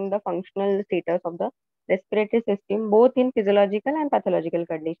assessing the functional status of the respiratory system, both in physiological and pathological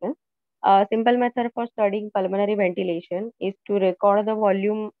conditions. A simple method for studying pulmonary ventilation is to record the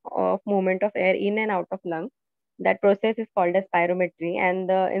volume of movement of air in and out of lungs. That process is called as spirometry, and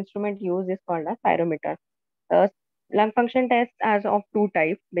the instrument used is called as spirometer. Lung function tests are of two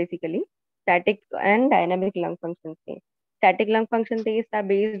types, basically, static and dynamic lung function tests. Static lung function tests are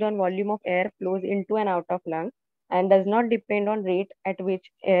based on volume of air flows into and out of lung and does not depend on rate at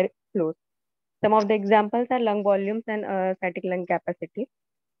which air flows. Some of the examples are lung volumes and static lung capacity.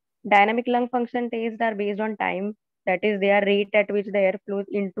 Dynamic lung function tests are based on time, that is, their rate at which the air flows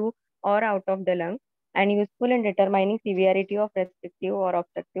into or out of the lung, and useful in determining severity of restrictive or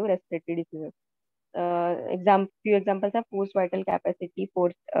obstructive respiratory diseases. Few examples are forced vital capacity,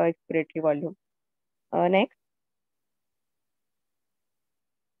 forced expiratory volume. Next.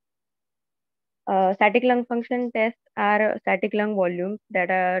 Static lung function tests are static lung volumes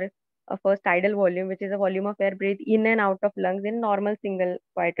that are first tidal volume, which is a volume of air breathed in and out of lungs in normal single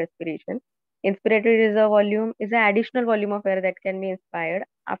quiet respiration. Inspiratory reserve volume is an additional volume of air that can be inspired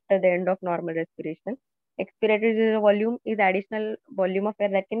after the end of normal respiration. Expiratory reserve volume is additional volume of air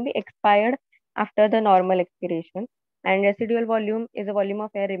that can be expired after the normal expiration. And residual volume is a volume of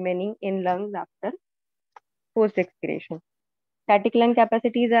air remaining in lungs after post expiration. Static lung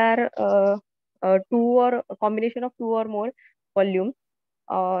capacities are a combination of two or more volumes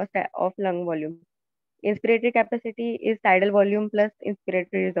of lung volume. Inspiratory capacity is tidal volume plus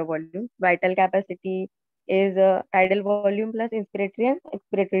inspiratory reserve volume. Vital capacity is tidal volume plus inspiratory and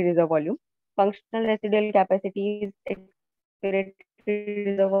expiratory reserve volume. Functional residual capacity is expiratory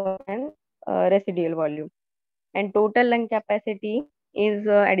reserve volume and residual volume. And total lung capacity is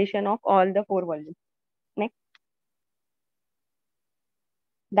addition of all the four volumes. Next.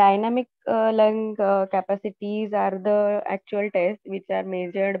 Dynamic lung capacities are the actual tests which are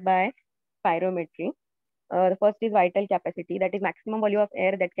measured by spirometry. The first is vital capacity, that is maximum volume of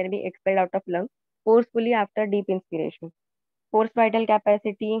air that can be expelled out of lung forcefully after deep inspiration. Forced vital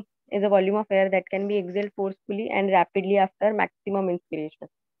capacity is a volume of air that can be exhaled forcefully and rapidly after maximum inspiration.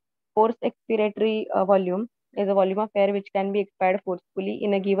 Forced expiratory volume is a volume of air which can be expired forcefully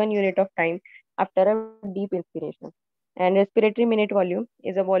in a given unit of time after a deep inspiration. And respiratory minute volume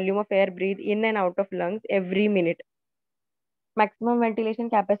is a volume of air breathed in and out of lungs every minute. Maximum ventilation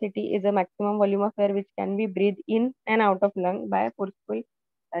capacity is a maximum volume of air which can be breathed in and out of lung by forceful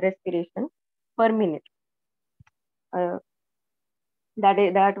respiration per minute. That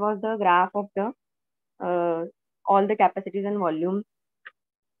was the graph of the all the capacities and volumes.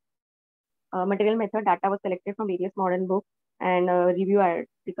 Material method data was selected from various modern books and review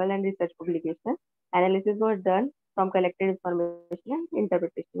article and research publications. Analysis was done from collected information and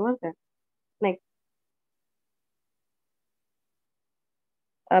interpretation was done. Next.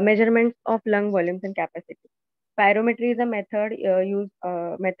 Measurements of lung volumes and capacity. Spirometry is a method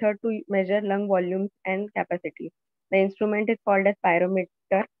to measure lung volumes and capacity. The instrument is called a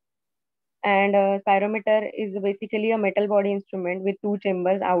spirometer, and spirometer is basically a metal body instrument with two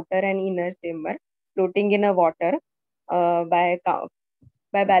chambers, outer and inner chamber, floating in a water by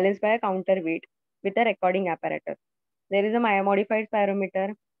balance by a counterweight with a recording apparatus. There is a modified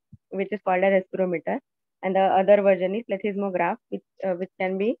spirometer which is called a respirometer, and the other version is plethysmograph, which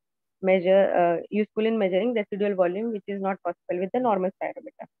can be useful in measuring residual volume, which is not possible with the normal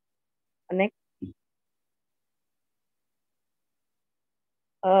spirometer. Next.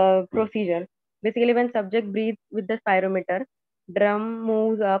 Procedure. Basically, when subject breathes with the spirometer, drum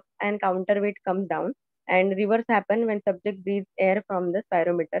moves up and counterweight comes down, and reverse happen when subject breathes air from the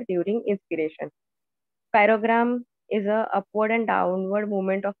spirometer during inspiration. Spirogram is a upward and downward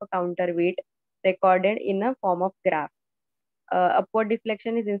movement of a counterweight recorded in a form of graph. Upward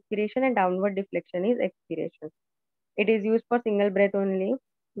deflection is inspiration and downward deflection is expiration. It is used for single breath only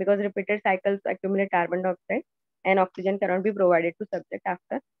because repeated cycles accumulate carbon dioxide and oxygen cannot be provided to subject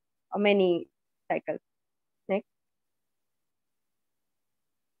after many cycles. Next.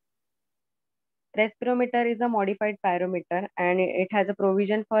 Respirometer is a modified spirometer and it has a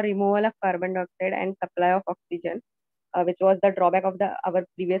provision for removal of carbon dioxide and supply of oxygen, which was the drawback of our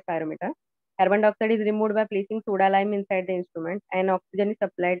previous spirometer. Carbon dioxide is removed by placing soda lime inside the instrument, and oxygen is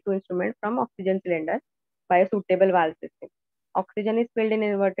supplied to instrument from oxygen cylinder by a suitable valve system. Oxygen is filled in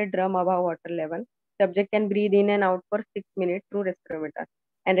inverted drum above water level. Subject can breathe in and out for 6 minutes through respirometer,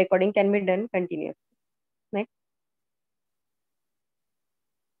 and recording can be done continuously. Next.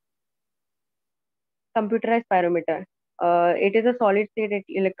 Computerized pyrometer. It is a solid state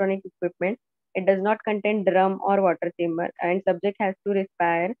electronic equipment. It does not contain drum or water chamber, and subject has to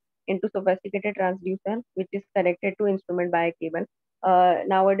respire into sophisticated transducer, which is connected to instrument by a cable.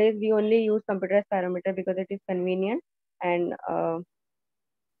 Nowadays, we only use computerized pyrometer because it is convenient and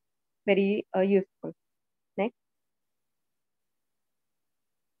very useful. Next.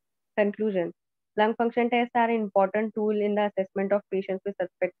 Conclusion. Lung function tests are an important tool in the assessment of patients with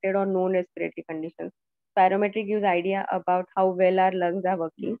suspected or known respiratory conditions. Spirometry gives idea about how well our lungs are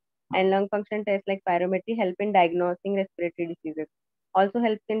working, and lung function tests like spirometry help in diagnosing respiratory diseases. Also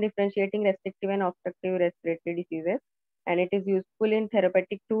helps in differentiating restrictive and obstructive respiratory diseases, and it is useful in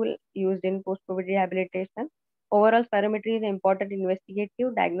therapeutic tool used in post-COVID rehabilitation. Overall, spirometry is an important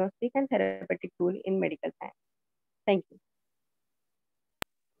investigative, diagnostic, and therapeutic tool in medical science. Thank you.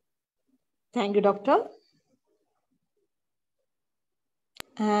 Thank you, doctor.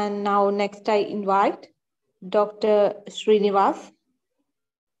 And now next I invite Dr. Srinivas.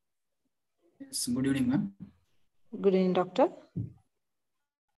 Yes, good evening, ma'am. Good evening, doctor.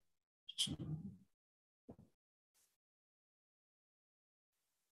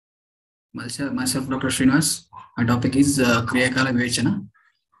 Myself, Dr. Srinivas. My topic is Kriyakala Vivechana.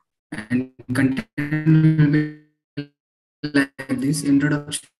 And content will be like this: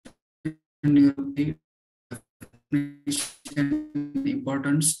 introduction,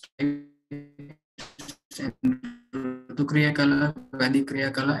 importance, Kriyakala, Vadi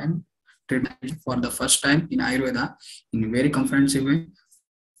Kriyakala, and treatment for the first time in Ayurveda in a very comprehensive way.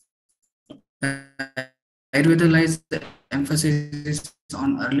 Ayurveda lies the emphasis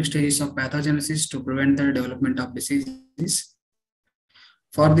on early stages of pathogenesis to prevent the development of diseases.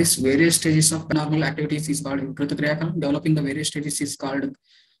 For this various stages of normal activities is called Kritu Kriyakala. Developing the various stages is called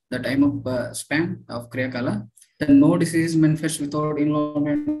the time of span of Kriyakala. Then no disease manifests without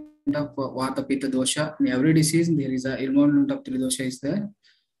involvement of Vata Pitta dosha. In every disease, there is a involvement of Tri dosha is there.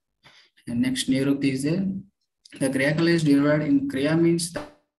 And next, Nirukti is there. The Kriyakala is divided in Kriya means the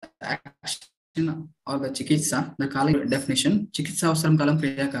action or the Chikitsa, the Kala definition. Chikitsa Avsaram Kalam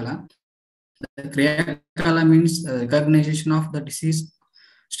Kriyakala. The Kriyakala means recognition of the disease,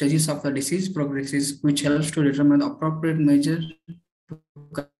 stages of the disease progresses, which helps to determine the appropriate measure to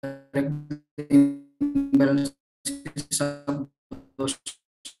correct the imbalances of those.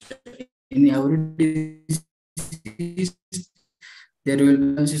 In every disease, there will be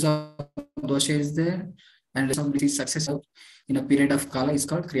balances of dosha is there, and some disease success in a period of kala is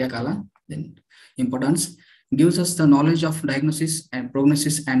called kriya kala. Then importance gives us the knowledge of diagnosis and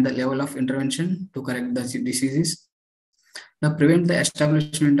prognosis and the level of intervention to correct the diseases. Now prevent the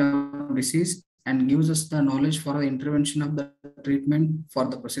establishment of disease and gives us the knowledge for the intervention of the treatment for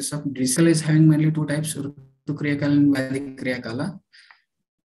the process of disease. Is having mainly two types, Rutu Kriyakala and Vadi Kriyakala.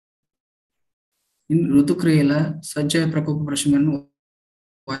 In Rutu Kriyakala, Sajjaya Prakopa Prashaman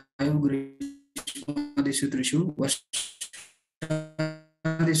Vayu Grishmadishu Trishu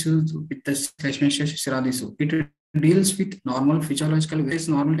Vashadishu Pittas Ashlesha Siravyadhana. It deals with normal physiological ways,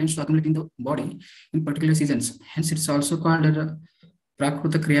 normal tends to accumulate in the body in particular seasons. Hence, it's also called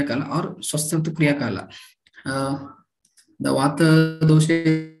Prakruta Kriyakala or Swasthata Kriyakala. The Vata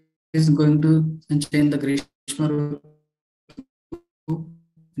dosha is going to change the Grishma,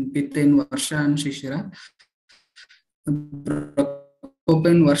 Pitta in Varsha and Shishira. Prakopa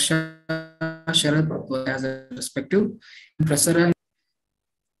in Varsha, Sharad as a respective. Prasara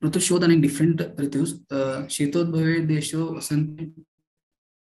Rutu Shodhan in different Ritus. Shitodbhave Desho Vasanti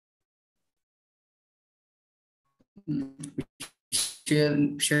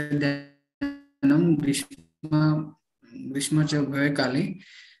Shadhanam Grishma Bhave Kali.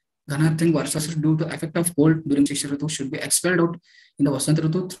 Ganathing Varsha due to effect of cold during Shishira Ritu should be expelled out in the Vasant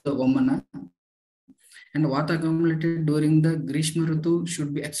Ritu through the Vamana. And Vata accumulated during the Grishma Ritu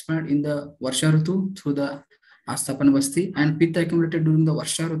should be expelled in the Varsha Ritu through the Astapana Vasti, and Pitta accumulated during the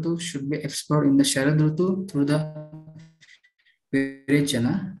Varsha Ritu should be expelled in the Sharad Ritu through the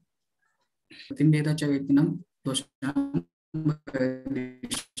Virechana.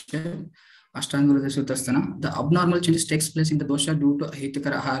 The abnormal changes takes place in the dosha due to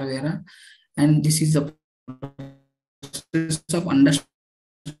Hitakara Ahara, and this is the process of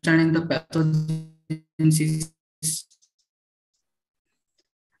understanding the pathogenesis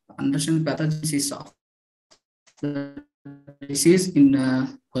of the disease in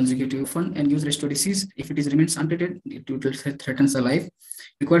consecutive fun and use restore disease. If it is remains untreated, it will threatens the life.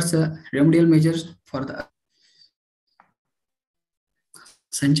 Requires remedial measures for the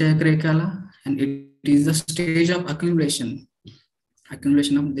Sanchaya Kriyakala, and it is the stage of accumulation of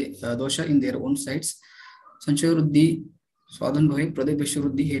the dosha in their own sites. Sanchaya Ruddhi Swadhan Bhave, Pradip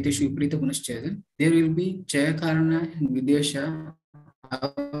Vishruddhi, Hetishu Viprita Gunaschaya. There will be Chaya Karana and Videsha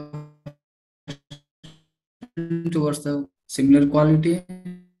towards the similar quality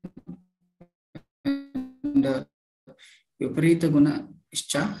and Viparita Guna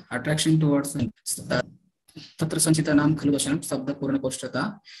Ischa, attraction towards Tatra Sanchitanam Kaludasanam, Sabda Purna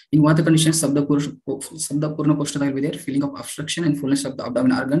Koshtata. In what conditions Sabda Purna Koshtata will be there, feeling of obstruction and fullness of the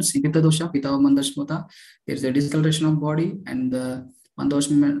abdominal organs. In Pitta Dosha, Pitta Mandashmata, there is a discoloration of body, and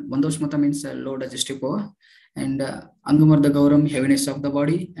Mandashmata means low digestive power, and Angumarda Gauram, heaviness of the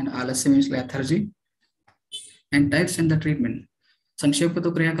body, and Alasya means lethargy. And types and the treatment.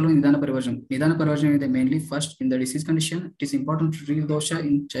 Sankshepato Kriyakalu Nidana Parivajam. Nidana Parivajam is mainly first in the disease condition. It is important to treat dosha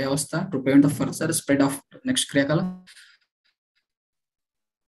in Chayavastha to prevent the further spread of next Kriyakala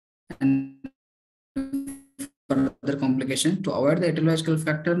and further complication. To avoid the etiological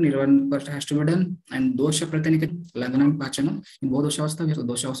factor, Nirvana has to be done, and dosha Pratanika Laganam Pachana in both Doshavastha, we have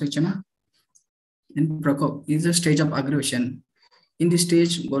dosha Osechana. And Prakop is a stage of aggravation. In this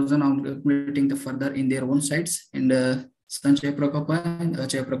stage, goes on accumulating the further in their own sites, and Sanchaya Prakopa and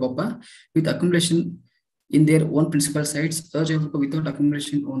Achaya Prakopa with accumulation in their own principal sites, Achaya Prakopa without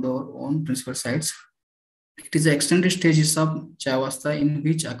accumulation on their own principal sites. It is the extended stages of Chayavastha in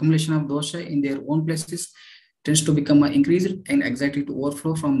which accumulation of dosha in their own places tends to become increased and anxiety to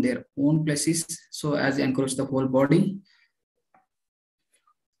overflow from their own places, so as they encourage the whole body.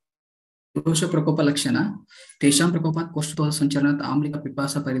 Dosha Prakopa Lakshana, Tesham Prakopat Koshto Sancharnat Amlika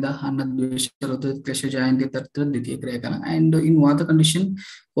Pipasa Parida Hanna Dvesharod Kleshaja and the Dithya Kriyakana. And in water condition,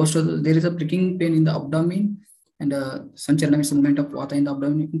 there is a pricking pain in the abdomen, and Sancharna is a movement of water in the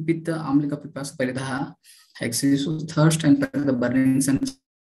abdomen. In Pitta Amlika Pipasa Parida, excess thirst and the burning sensation.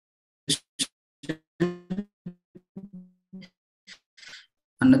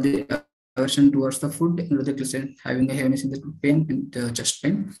 Another aversion towards the food, and having a heaviness in the pain and chest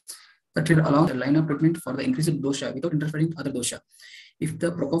pain. That will allow the line of treatment for the increased dosha without interfering with other dosha. If the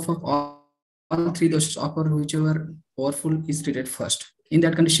Prakop of all three doshas occur, whichever powerful is treated first. In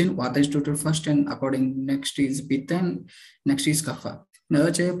that condition, Vata is treated first, and according next is Pitta, and next is Kapha.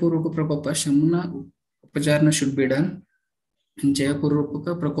 Nachaya Purvaka Prakopa Shamuna Upacharana should be done, and Jaya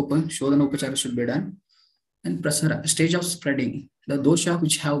Purvaka Prakopa Shodhana Upachara should be done. And Prasara, stage of spreading. The dosha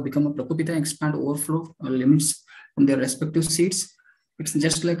which have become a Prakopita expand overflow limits from their respective seats. It's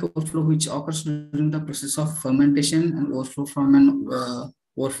just like overflow which occurs during the process of fermentation and overflow from an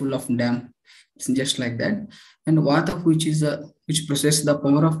overflow of dam. It's just like that. And Vata, which process the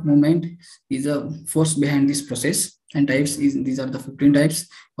power of movement, is a force behind this process. And types these are the 15 types: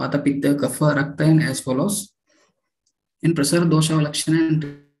 Vata, Pitta, Kapha, Rakta, and as follows. In Prasara Dosha Lakshana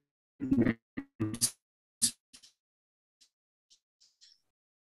and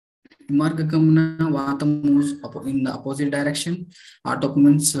Margakamna, Vata moves in the opposite direction. Atop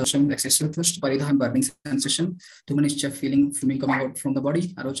means excessive thirst, Paridha burning sensation, Tumanischa feeling fuming coming out from the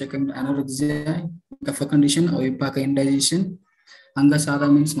body, Arochaka anorexia, Kapha condition, Avipaka indigestion, Angasada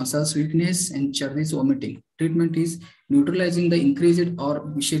means muscles weakness, and Chardis vomiting. Treatment is neutralizing the increased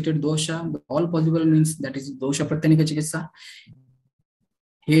or vitiated dosha. All possible means that is dosha Pratanika Chikitsa.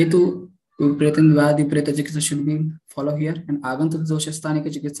 Hetu Pretan Vadi Preta Chikitsa should be follow here, and Aganta dosha Stanika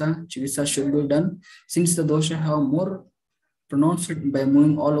Chikitsa should be done. Since the dosha have more pronounced by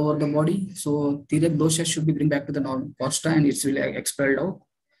moving all over the body, so Tirak dosha should be bring back to the normal Costa, and it's really expelled out.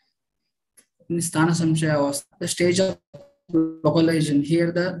 In Sthana Samshaya was the stage of localization.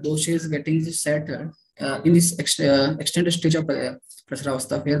 Here the dosha is getting settled. In this extended stage of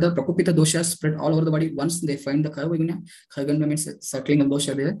Prasravastha, where the Prakopita dosha spread all over the body. Once they find the Kharvagna means circling of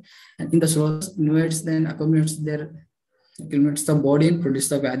dosha there, and in the source inverts, then accumulates the body and produce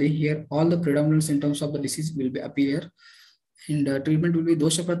the Vyadhi. Here all the predominant symptoms of the disease will be appear, and treatment will be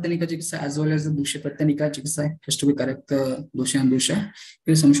dosha Pratanika Chikitsa as well as the dosha Pratanika Chikitsa has to be correct dosha and dosha.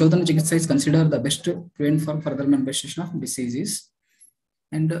 Here Samshodhana Chikitsa is considered the best to prevent for further manifestation of diseases.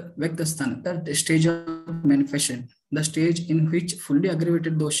 And Vektasthana, the stage of manifestation, the stage in which fully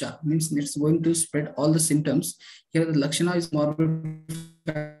aggravated dosha means it's going to spread all the symptoms. Here the Lakshana is morbid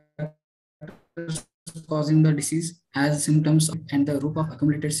causing the disease as symptoms, and the group of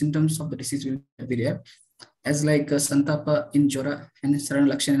accumulated symptoms of the disease will be there, as like Santapa in Jora, and Saran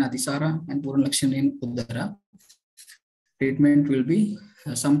Lakshana in Adisara, and Puran Lakshana in Uddara. Treatment will be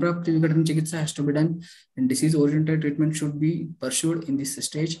Samprapti Vikatan Chikitsa has to be done, and disease oriented treatment should be pursued in this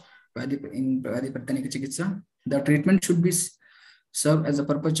stage in Vyadhi Pratanika Chikitsa. The treatment should be serve as a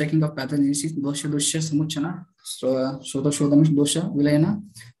purpose checking of pathogenesis, dosha samuchana, Sota Shodhana, dosha vilayana,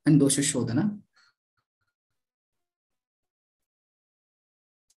 and dosha shodhana.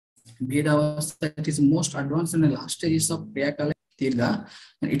 Bhedavastha, it is most advanced in the last stages of Priyakala Dirga,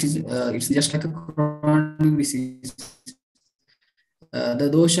 and it's just like a chronic disease. The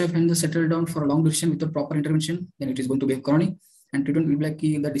dosha, if and settle down for a long duration without proper intervention, then it is going to be chronic. And treatment will be like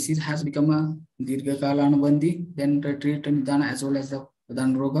the disease has become a Dirga Kala Anubandhi, then treat Nidana as well as the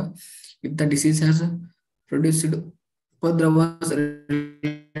Pradhan Roga. If the disease has produced Padravas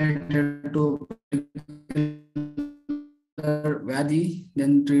related to Vyadhi,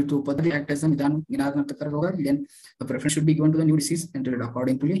 then treat to Padri act as a Nidan Roga, then the preference should be given to the new disease and treated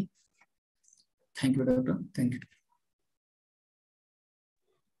accordingly. Thank you, doctor. Thank you.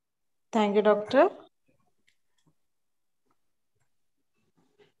 Thank you, doctor.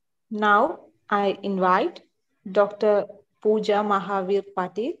 Now I invite Dr. Pooja Mahavir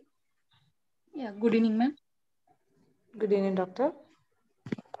Patil. Yeah, good evening, ma'am. Good evening, doctor.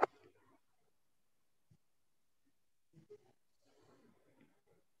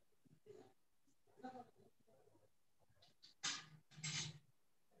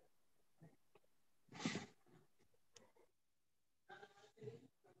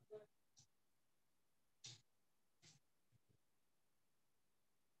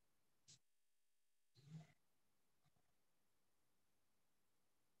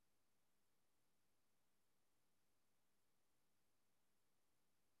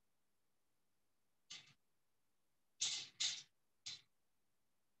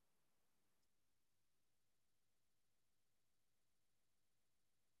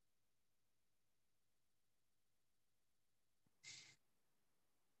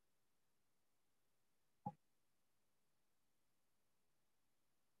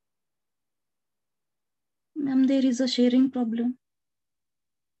 Ma'am, there is a sharing problem.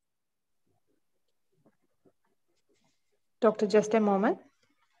 Doctor, just a moment.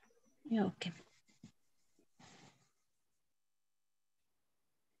 Yeah, okay.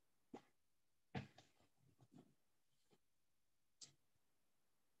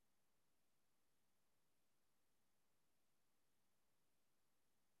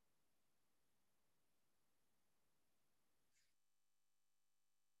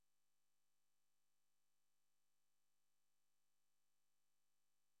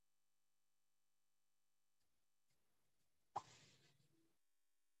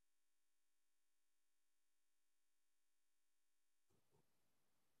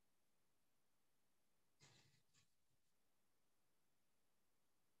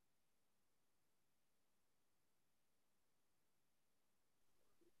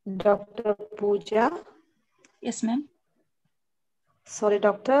 Dr. Pooja. Yes, ma'am. Sorry,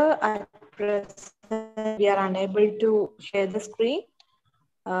 doctor. At present, we are unable to share the screen.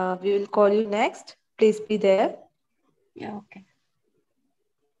 We will call you next. Please be there. Yeah, okay.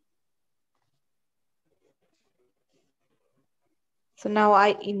 So now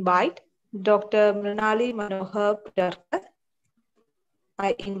I invite Dr. Mrinali Manohar Pudarkar.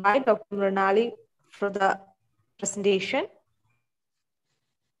 I invite Dr. Mrinali for the presentation.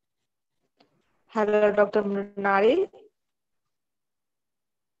 Hello, Dr. Mrinali.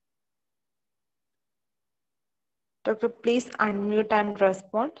 Doctor, please unmute and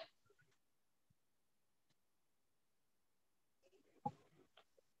respond.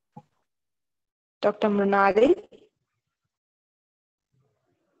 Dr. Mrinali.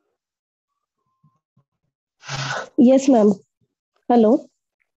 Yes, ma'am. Hello.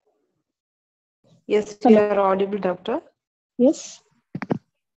 Yes, Hello. you are audible, doctor. Yes.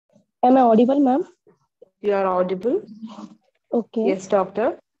 Am I audible, ma'am? You are audible. Okay. Yes,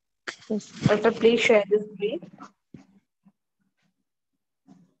 doctor. Yes. Doctor, please share the screen.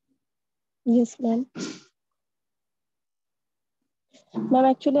 Yes, ma'am. Ma'am,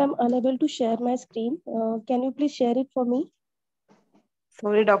 actually, I'm unable to share my screen. Can you please share it for me?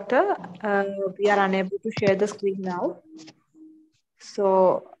 Sorry, doctor. We are unable to share the screen now.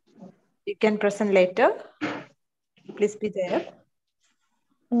 So you can present later. Please be there.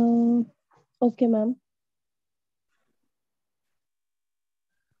 Okay, ma'am.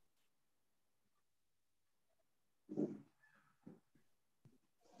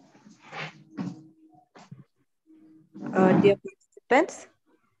 Dear participants,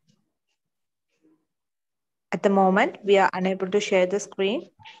 at the moment, we are unable to share the screen.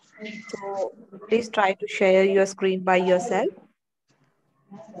 So please try to share your screen by yourself.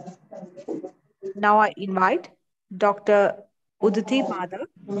 Now I invite Dr. Uditi Madhav.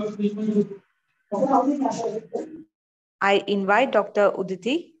 I invite Dr.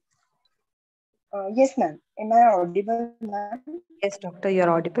 Uditi. Yes, ma'am. Am I audible, ma'am? Yes, doctor, you're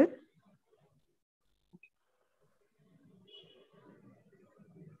audible.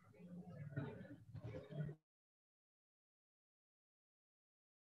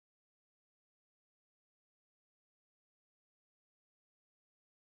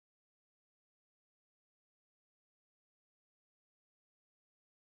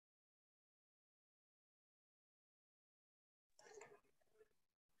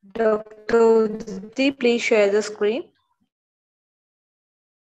 Dr. Uditi, please share the screen.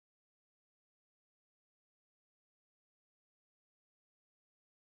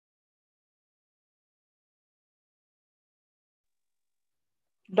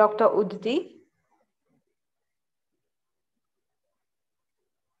 Dr. Uditi.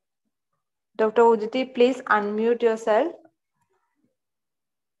 Dr. Uditi, please unmute yourself.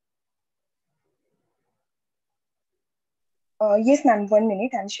 Yes, ma'am. 1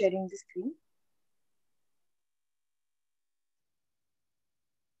 minute. I'm sharing the screen.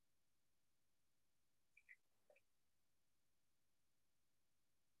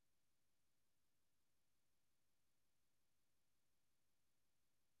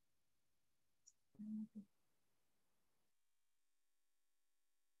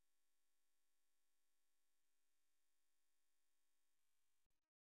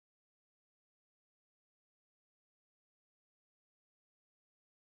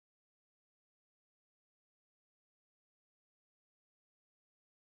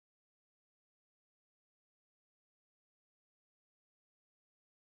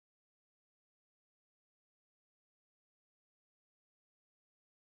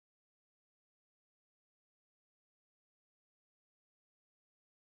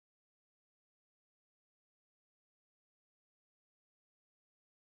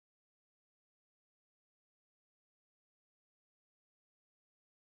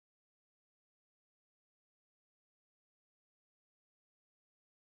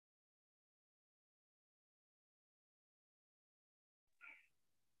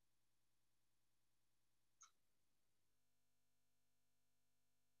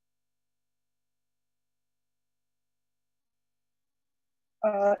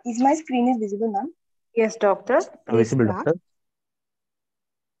 Is my screen is visible, ma'am? Yes, doctor. Please Visible, start. doctor.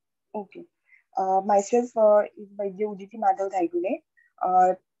 Okay. Myself is Vaidya Uditi Madhav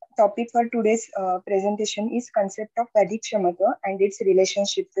Dhaigule. Topic for today's presentation is concept of Vedic Shamatva and its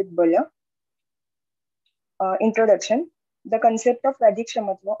relationship with Bala. Introduction. The concept of Vedic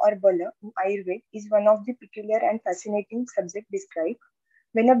Shamatva or Bala in Ayurveda is one of the peculiar and fascinating subjects described.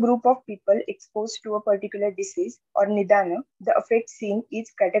 When a group of people exposed to a particular disease or nidana, the effect seen is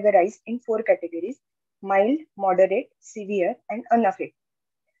categorized in 4 categories: mild, moderate, severe, and unaffected.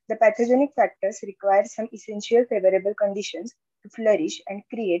 The pathogenic factors require some essential favorable conditions to flourish and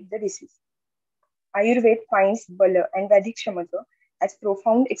create the disease. Ayurveda finds Bala and Vedic Shamatva as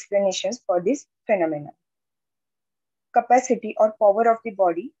profound explanations for this phenomenon. Capacity or power of the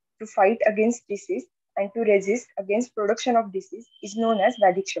body to fight against disease and to resist against production of disease is known as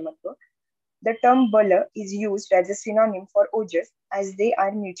Vedic Shamatva. The term Bala is used as a synonym for Ojas as they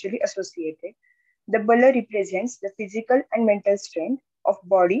are mutually associated. The Bala represents the physical and mental strength of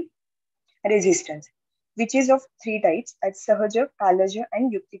body resistance, which is of 3 types as Sahaja, Kalaja,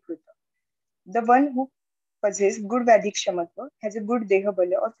 and Yuktikruta. The one who possesses good Vedic Shamatva has a good Deha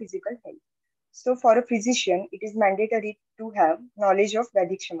Bala or physical health. So for a physician, it is mandatory to have knowledge of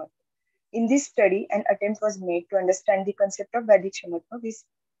Vedic Shamatva. In this study, an attempt was made to understand the concept of Vedic Shamatva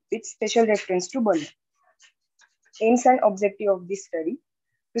with special reference to Bala. Aims and objective of this study: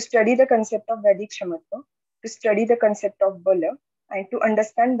 to study the concept of Vedic Shamatva, to study the concept of Bala, and to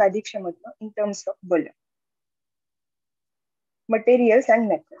understand Vedic Shamatva in terms of Bala. Materials and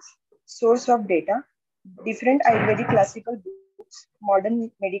methods. Source of data: different Ayurvedic classical books,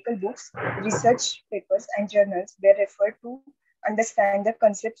 modern medical books, research papers, and journals were referred to understand the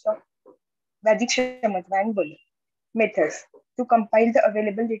concepts of Vedic Shamatva and Bala. Methods: to compile the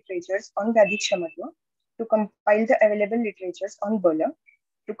available literatures on Vedic Shamatva, to compile the available literatures on Bala,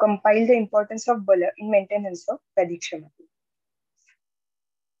 to compile the importance of Bala in maintenance of Vedic Shamatva.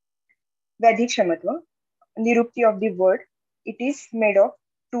 Vedic Shamatva, Nirupti of the word, it is made of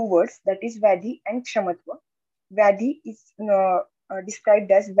 2 words, that is Vadi and Kshamatva. Vadi is described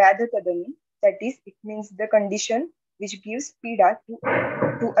as Vada Tadani, that is, it means the condition which gives pida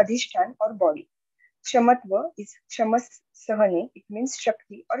to Adhishtan or body. Kshamatva is Kshamas Sahane, it means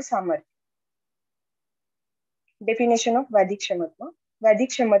Shakti or Samarthya. Definition of Vedic Shamatva: Vedic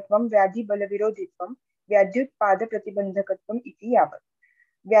Shamatvam Vyadhi Bala Virodhitvam Vyadhyut Pada Pratibandhakatvam iti yavat.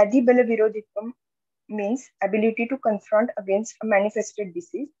 Vyadhi Bala Virodhitvam means ability to confront against a manifested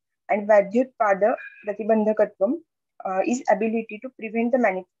disease, and Vyadhyut Pada Pratibandhakatvam is ability to prevent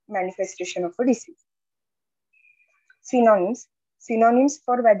the manifestation of a disease. Synonyms. Synonyms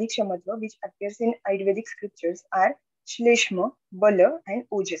for Vedic Shamatva which appears in Ayurvedic scriptures are Shleshma, Bala, and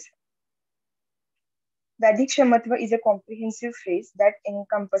Ojasa. Vedic Shamatva is a comprehensive phrase that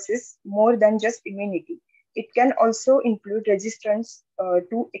encompasses more than just immunity. It can also include resistance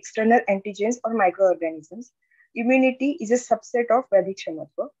to external antigens or microorganisms. Immunity is a subset of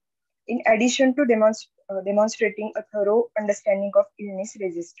Vedikshamatva. In addition to demonstrating a thorough understanding of illness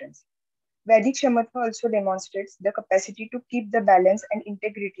resistance, Vedikshamatva also demonstrates the capacity to keep the balance and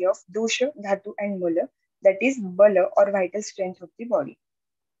integrity of dosha, dhatu, and mula, that is, bala or vital strength of the body.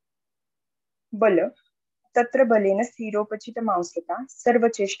 Bala, tatra balena sthiropachita mausata, sarva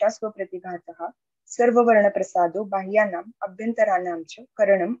cheshta swapratighataha, sarva varna prasado, bahyanam, abhyantaranam cha,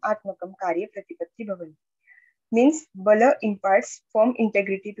 karanam, atmakam, karya pratipatti bhavanti. Means bala imparts firm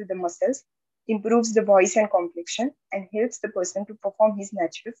integrity to the muscles, improves the voice and complexion, and helps the person to perform his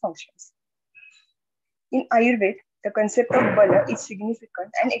natural functions. In Ayurveda, the concept of bala is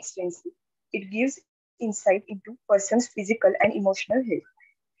significant and extensive. It gives insight into person's physical and emotional health.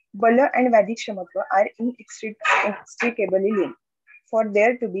 Bala and Vedikshamatva are inextricably linked. For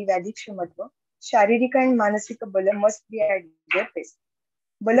there to be Vedikshamatva, Sharirika and Manasika bala must be at their best.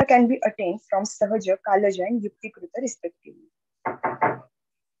 Bala can be attained from Sahaja, Kalaja, and Yuktikruta respectively.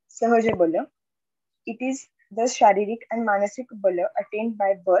 Sahaja bala, it is the Sharirik and Manasik bala attained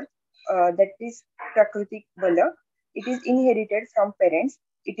by birth, that is Prakritik bala. It is inherited from parents.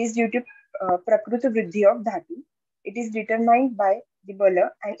 It is due to Prakruta Vriddhi of Dhatu. It is determined by the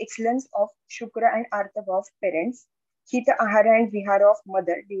bala and excellence of Shukra and Artava of parents, Hita Ahara and Vihara of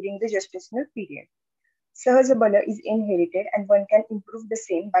mother during the gestational period. Sahaja bala is inherited and one can improve the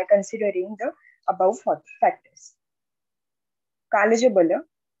same by considering the above factors. Kalaja bala,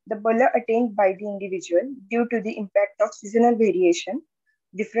 the bala attained by the individual due to the impact of seasonal variation,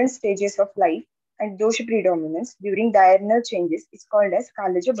 different stages of life, and dosha predominance during diurnal changes is called as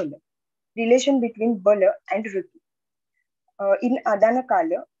Kalaja bala. Relation between bala and rutu. In Adana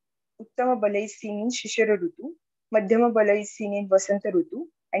Kala, Uttama bala is seen in Shishara Rutu, Madhyama bala is seen in Vasanta Rutu,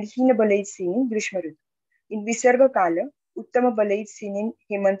 and Hina bala is seen in Grishma Rutu. In Visarga Kala, Uttama bala is seen in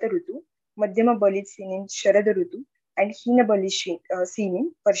Hemanta Rutu, Madhyama bala is seen in Sharada Rutu, and Hina bala is seen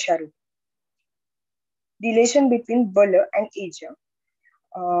in Varsha Rutu. Relation between bala and aja.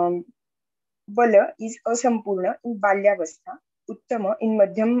 Bala is asampurna in Balyavastha, Uttama in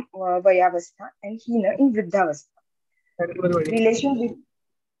Madhyam Vayavastha, and Hina in Vriddhavastha.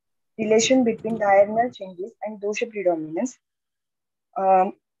 Relation between diurnal changes and dosha predominance.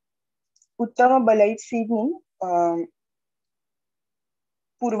 Uttama bala is seen in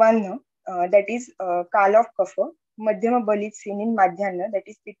Purvanna, that is Kala of Kapha. Madhyama bala is seen in Madhyana, that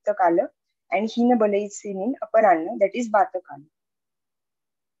is Pitta Kala, and Hina bala is seen in Aparanna, that is Vata Kala.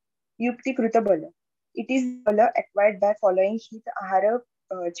 Yukti Kruta bala. It is bala acquired by following Hita Ahara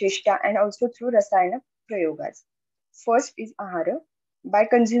Cheshta and also through Rasayana Prayogas. First is Ahara. By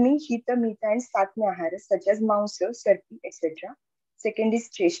consuming Hita, Mita, and Satma Ahara such as Mausa, Sarpi, etc. Second is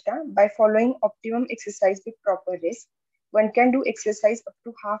Cheshta. By following optimum exercise with proper rest, one can do exercise up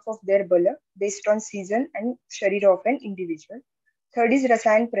to half of their bala based on season and sharira of an individual. Third is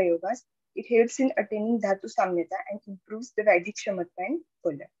Rasayan Prayogas. It helps in attaining Dhatu Samyata and improves the Vedikshamatva and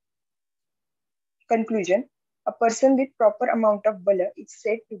bala. Conclusion. A person with proper amount of bala is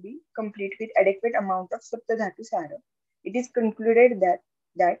said to be complete with adequate amount of Saptadhatu Sara. It is concluded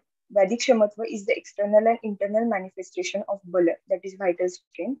that Vedikshamatva is the external and internal manifestation of bala, that is vital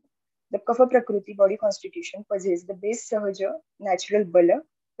strength. The Kapha Prakriti body constitution possesses the base Sahaja natural bala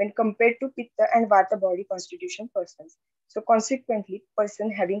when compared to Pitta and Vata body constitution persons. So consequently,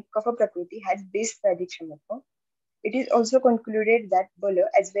 person having Kapha Prakriti has base Vedikshamatva. It is also concluded that bala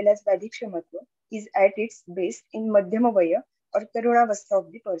as well as Vedikshamatva is at its base in Madhyama Vaya or Tarunavastha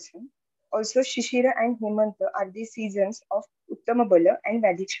of the person. Also, Shishira and Hemanta are the seasons of Uttama Bala and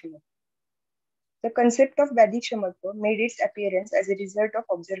Vedikshamatva. The concept of Vedikshamatva made its appearance as a result of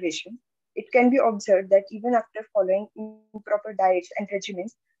observation. It can be observed that even after following improper diets and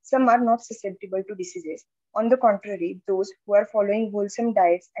regimens, some are not susceptible to diseases. On the contrary, those who are following wholesome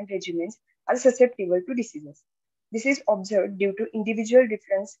diets and regimens are susceptible to diseases. This is observed due to individual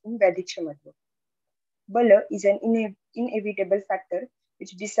difference in Vedikshamatva. Bala is an inevitable factor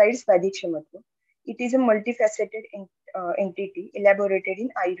which decides Vedikshamatva. It is a multifaceted entity elaborated in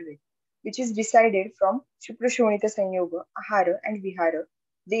Ayurveda, which is decided from Shukrashonita Sanyoga, Ahara and Vihara,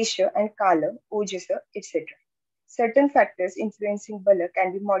 Desha and Kala, Ojasa, etc. Certain factors influencing Bala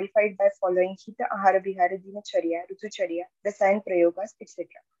can be modified by following Hita, Ahara, Vihara, Dinacharya, Rutucharya, Rasayan Prayogas, etc.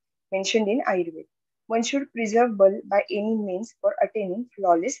 mentioned in Ayurveda. One should preserve Bala by any means for attaining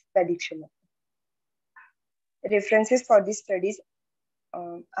flawless Vedikshamatva. References for these studies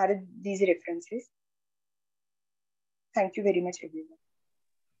are these references. Thank you very much, everyone.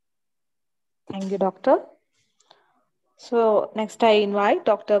 Thank you, Doctor. So next I invite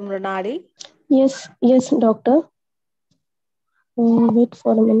Dr. Mrunali. Yes, doctor. Wait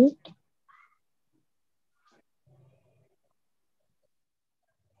for a minute.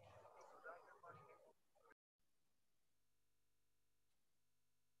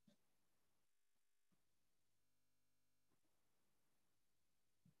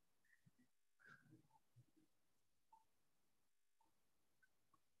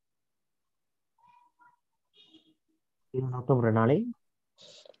 Dr. Vrana.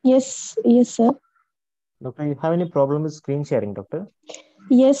 Yes, sir. Doctor, you have any problem with screen sharing, doctor?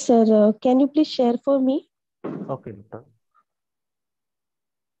 Yes, sir. Can you please share for me? Okay, doctor.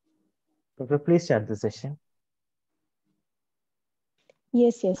 Doctor, please share the session.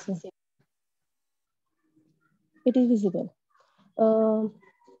 Yes, sir. It is visible.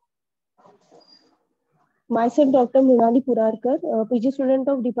 Myself, Dr. Mrinali Purarkar, PG student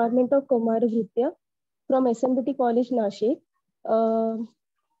of Department of Comparative from SMBT College, Nashik.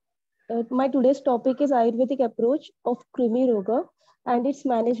 My today's topic is Ayurvedic approach of Krimi Roga and its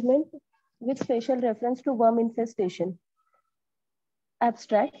management with special reference to worm infestation.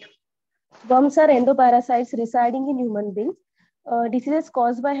 Abstract. Worms are endoparasites residing in human beings. Diseases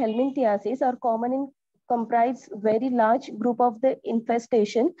caused by helminthiasis are common in comprise very large group of the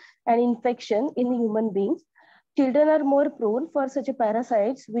infestation and infection in human beings. Children are more prone for such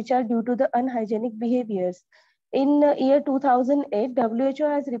parasites, which are due to the unhygienic behaviors. In year 2008, WHO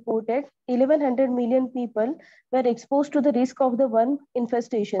has reported 1100 million people were exposed to the risk of the worm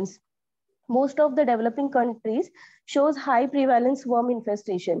infestations. Most of the developing countries shows high prevalence worm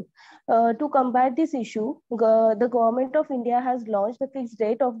infestation. To combat this issue, the government of India has launched the fixed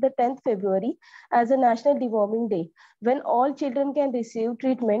date of the 10th February as a National Deworming Day, when all children can receive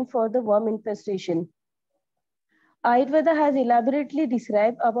treatment for the worm infestation. Ayurveda has elaborately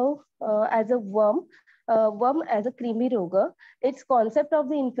described above as a worm as a Krimi Roga. Its concept of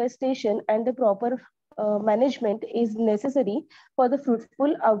the infestation and the proper management is necessary for the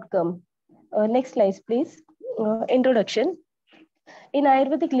fruitful outcome. Next slide, please. Introduction. In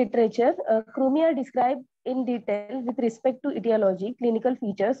Ayurvedic literature, Krumi are described in detail with respect to etiology, clinical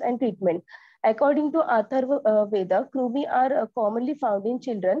features, and treatment. According to Atharva Veda, Krumi are commonly found in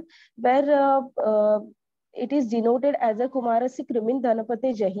children, where it is denoted as a Kumarasi Krimin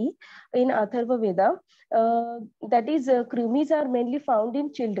Dhanapate Jahi in Atharva Veda. That is, Krumis are mainly found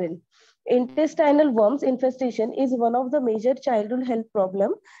in children. Intestinal worms infestation is one of the major childhood health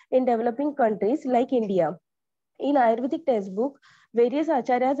problem in developing countries like India. In Ayurvedic textbook, various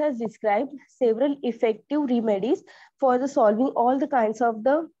acharyas has described several effective remedies for the solving all the kinds of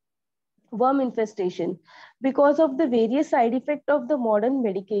the worm infestation. Because of the various side effects of the modern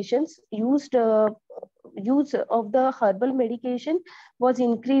medications, use of the herbal medication was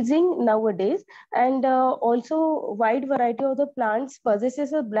increasing nowadays, and also wide variety of the plants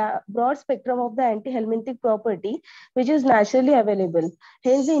possesses a broad spectrum of the anti-helminthic property which is naturally available.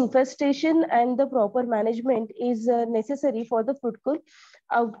 Hence the infestation and the proper management is necessary for the fruitful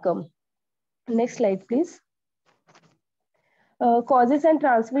outcome. Next slide, please. Causes and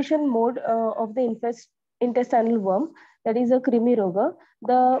transmission mode of the intestinal worm, that is a Krimi Roga.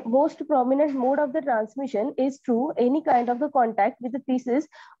 The most prominent mode of the transmission is through any kind of the contact with the feces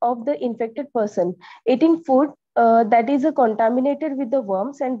of the infected person. Eating food that is contaminated with the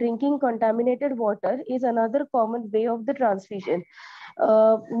worms and drinking contaminated water is another common way of the transmission.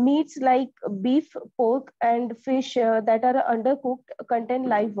 Meats like beef, pork, and fish that are undercooked contain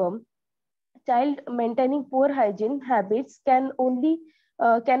live worm. Child maintaining poor hygiene habits cannot only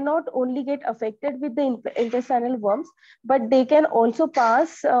get affected with the intestinal worms, but they can also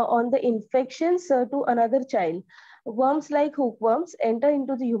pass on the infections to another child. Worms like hookworms enter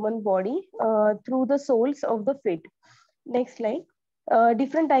into the human body through the soles of the feet. Next slide.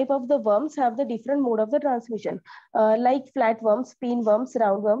 Different type of the worms have the different mode of the transmission, like flatworms, pinworms,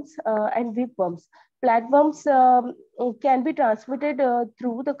 roundworms, and whipworms. Flatworms can be transmitted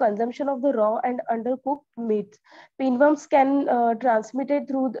through the consumption of the raw and undercooked meats. Pinworms can transmitted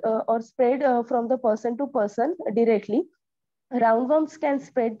through or spread from the person to person directly. Roundworms can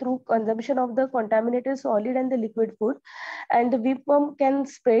spread through consumption of the contaminated solid and the liquid food, and the whipworm can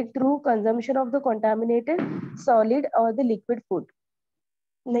spread through consumption of the contaminated solid or the liquid food.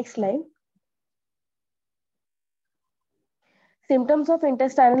 Next slide. Symptoms of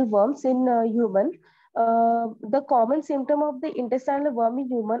intestinal worms in human. The common symptom of the intestinal worm in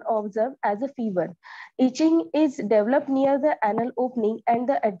human observed as a fever. Itching is developed near the anal opening and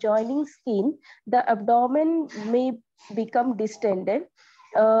the adjoining skin. The abdomen may become distended.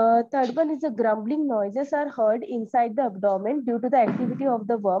 Third one is the grumbling noises are heard inside the abdomen due to the activity of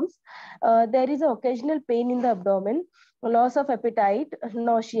the worms. There is an occasional pain in the abdomen. Loss of appetite,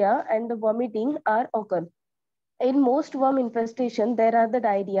 nausea, and the vomiting are occur. In most worm infestation, there are the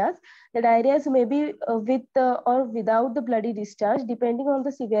diarrheas. The diarrheas may be with or without the bloody discharge, depending on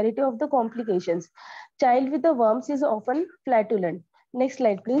the severity of the complications. Child with the worms is often flatulent. Next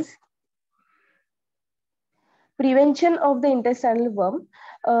slide, please. Prevention of the intestinal worm.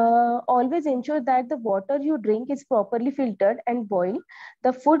 Always ensure that the water you drink is properly filtered and boiled.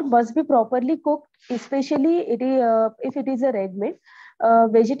 The food must be properly cooked, especially if it is a red meat.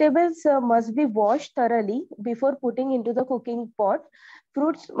 Vegetables must be washed thoroughly before putting into the cooking pot.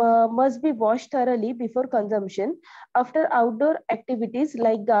 Fruits must be washed thoroughly before consumption. After outdoor activities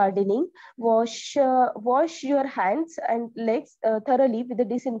like gardening, wash your hands and legs thoroughly with the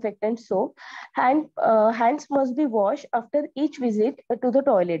disinfectant soap. Hands must be washed after each visit to the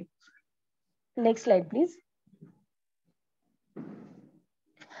toilet. Next slide, please.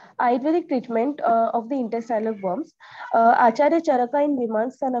 Ayurvedic treatment of the intestinal worms. Acharya Charaka in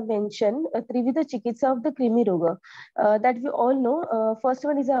Vimansana mentioned Trividha Chikitsa of the Krimi Roga that we all know. First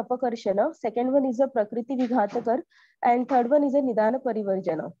one is a Apakarshana, second one is a Prakriti Vighatakar, and third one is a Nidana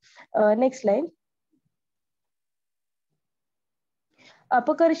Parivarjana. Next slide.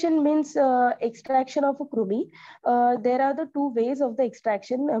 Apakarshan means extraction of a krumi. There are the two ways of the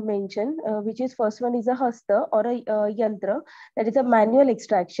extraction mentioned, which is first one is a hasta or a yantra, that is a manual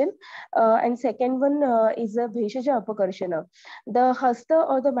extraction, and second one is a bheshaja apakarshana. The hasta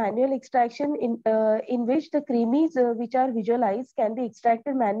or the manual extraction in which the cremies which are visualized can be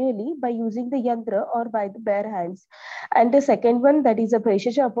extracted manually by using the yantra or by the bare hands. And the second one, that is a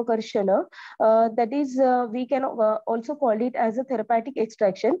bheshaja apakarshana, that is we can also call it as a therapeutic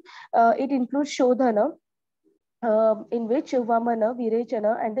extraction. It includes shodhana, in which Vamana,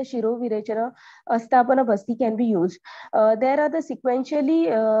 Virechana, and the Shiro Virechana Astapana Basti can be used. There are the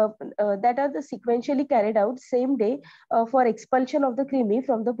sequentially carried out same day for expulsion of the krimi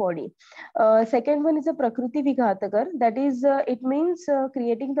from the body. Second one is a Prakriti Vighatakar, that is it means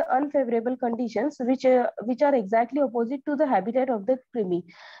creating the unfavorable conditions which are exactly opposite to the habitat of the krimi.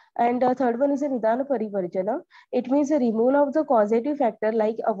 And third one is a Nidana Parivarjana. It means a removal of the causative factor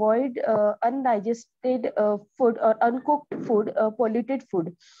like avoid undigested food or uncooked food, polluted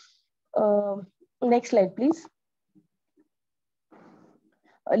food. Next slide, please.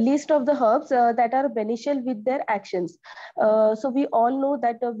 A list of the herbs that are beneficial with their actions. So we all know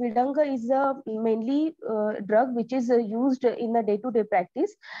that Vidanga is a mainly drug which is used in a day-to-day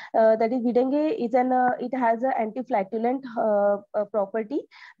practice. That is, Vidange is it has an anti-flatulent property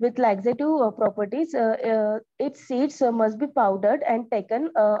with laxative properties. Its seeds must be powdered and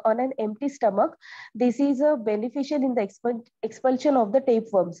taken on an empty stomach. This is beneficial in the expulsion of the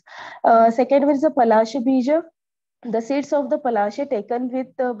tapeworms. Second one is the Palasha Bija. The seeds of the palashe taken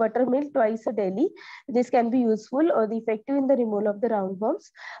with buttermilk twice a daily. This can be useful or effective in the removal of the roundworms.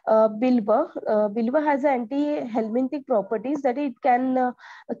 Bilba. Bilba has anti-helminthic properties that it can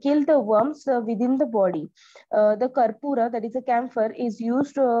kill the worms within the body. The karpura, that is a camphor, is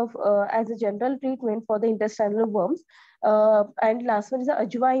used as a general treatment for the intestinal worms. And last one is the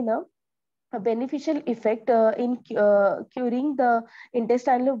ajwaina. A beneficial effect in curing the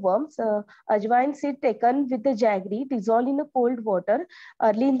intestinal worms. Ajwain seed taken with the jaggery, dissolved in a cold water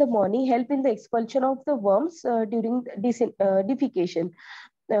early in the morning, help in the expulsion of the worms during defecation.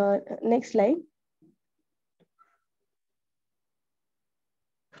 Next slide.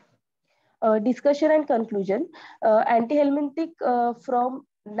 Discussion and conclusion. Anti-helminthic from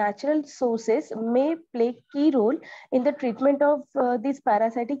natural sources may play key role in the treatment of these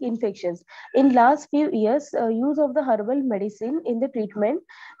parasitic infections. In last few years, use of the herbal medicine in the treatment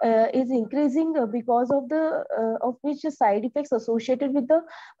is increasing because of which the side effects associated with the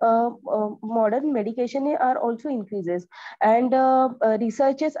modern medication are also increases. And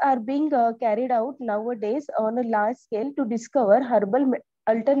researches are being carried out nowadays on a large scale to discover herbal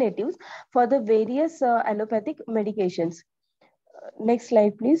alternatives for the various allopathic medications. Next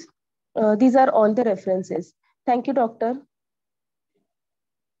slide, please. These are all the references. Thank you, doctor.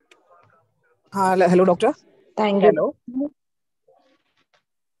 Hello, doctor. Thank you.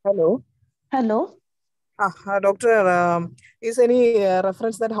 Hello. Hello. Doctor, is any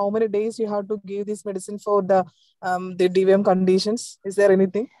reference that how many days you have to give this medicine for the DVM conditions? Is there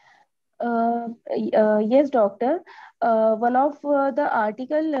anything? Yes, doctor. One of the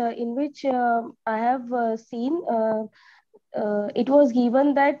article in which I have seen, it was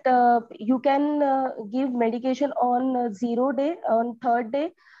given that you can give medication on 0 day, on third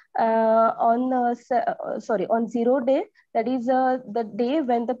day, on 0 day, that is the day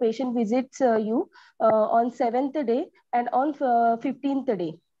when the patient visits you, on 7th day, and on 15th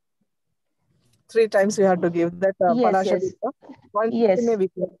day. 3 times we have to give that Yes. once in a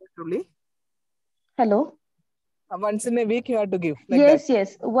week actually. Hello. Once in a week you have to give. Like yes,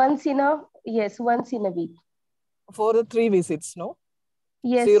 that. once in a week. For the 3 visits, no?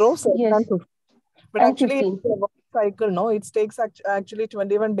 Yes. 0, 7, yes. and 15. But and actually, 15. Cycle, no, it takes actually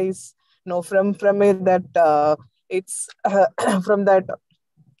 21 days, no, from that it's from that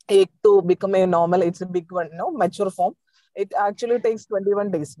egg to become a normal, it's a big one, no, mature form. It actually takes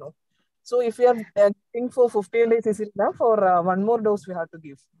 21 days, no. So if you are giving for 15 days, is it enough? For one more dose we have to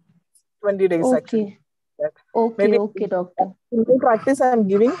give 20 days actually. Okay. Okay, Maybe okay, doctor. in practice I'm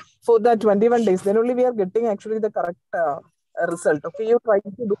giving for the 21 days, then only we are getting actually the correct result. Okay, you try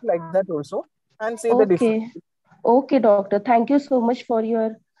to do like that also and see the difference. Okay. Okay, doctor. Thank you so much for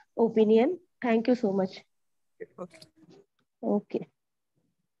your opinion. Thank you so much. Okay. Okay.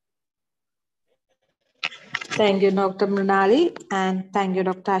 Thank you, Dr. Mrinali, and thank you,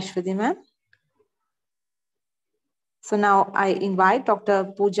 Dr. Ashwati, ma'am. So now I invite Dr.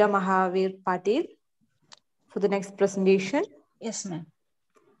 Pooja Mahavir Patil for the next presentation. Yes, ma'am.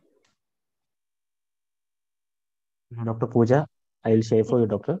 Dr. Pooja, I will share for you,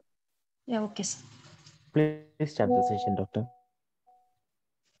 doctor. Yeah, okay, sir. Please start the session, doctor.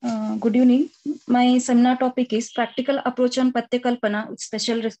 Good evening. My seminar topic is Practical Approach on Patya Kalpana with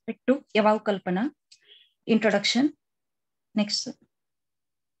special respect to Yavav Kalpana. Introduction. Next.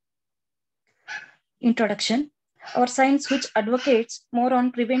 Introduction. Our science, which advocates more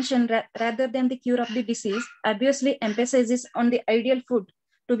on prevention rather than the cure of the disease, obviously emphasizes on the ideal food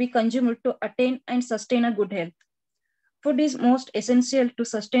to be consumed to attain and sustain a good health. Food is most essential to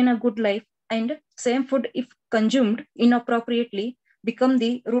sustain a good life, and same food, if consumed inappropriately, become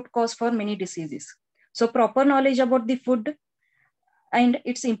the root cause for many diseases. So proper knowledge about the food and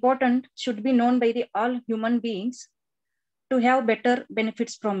its importance should be known by the all human beings to have better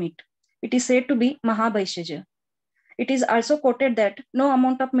benefits from it. It is said to be Mahabhaishaja. It is also quoted that no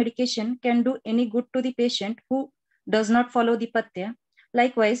amount of medication can do any good to the patient who does not follow the patya.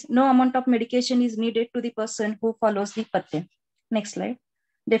 Likewise, no amount of medication is needed to the person who follows the patya. Next slide.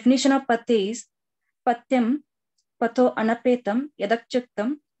 Definition of patya is patyam patho anapetam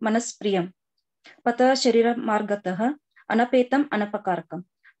yadakchaktam manaspriyam. Patha sharira margatah anapetam anapakarakam.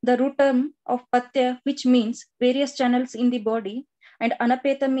 The root term of patya, which means various channels in the body, and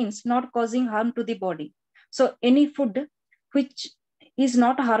anapeta means not causing harm to the body. So any food which is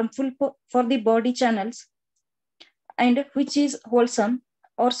not harmful for the body channels and which is wholesome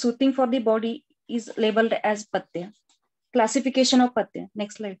or soothing for the body is labeled as patya. Classification of patya.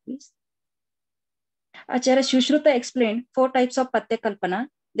 Next slide, please. Acharya Shushruta explained 4 types of patya kalpana.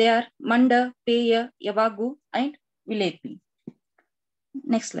 They are manda, peya, yavagu, and vilepi.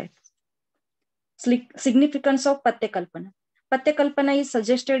 Next slide. Significance of patya kalpana. Patya kalpana is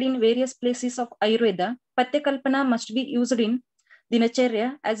suggested in various places of Ayurveda. Patya kalpana must be used in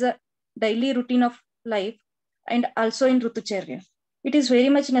dinacharya as a daily routine of life and also in rutucharya. It is very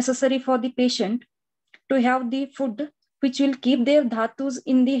much necessary for the patient to have the food which will keep their dhatus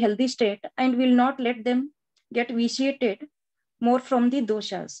in the healthy state and will not let them get vitiated more from the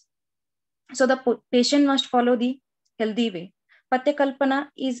doshas. So the patient must follow the healthy way. Patya kalpana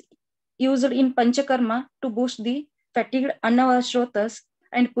is used in panchakarma to boost the fatigued annavashrotas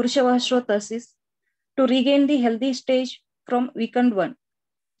and purushavaashrotas to regain the healthy stage from weakened one.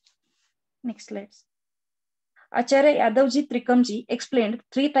 Next slide. Acharya Yadavji Trikamji explained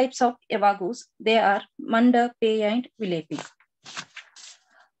 3 types of yavagus. They are manda, peya, and vilepi.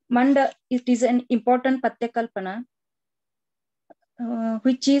 Manda, it is an important patya kalpana,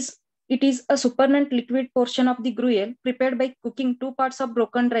 it is a supernatant liquid portion of the gruel prepared by cooking 2 parts of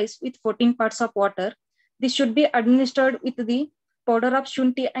broken rice with 14 parts of water. This should be administered with the powder of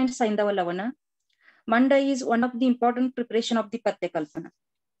shunti and saindava lavana. Manda is one of the important preparation of the patya kalpana.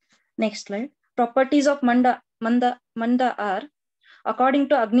 Next slide. Properties of manda are, according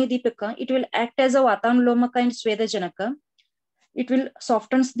to Agni Deepika, it will act as a Vatanulomaka and Swedajanaka. It will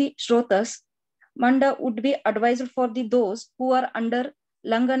soften the shrotas. Manda would be advised for those who are under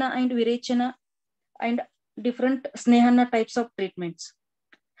Langana and Virechana and different Snehana types of treatments.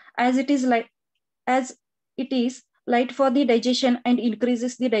 As it is light for the digestion and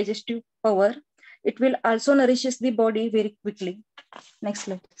increases the digestive power, it will also nourishes the body very quickly. Next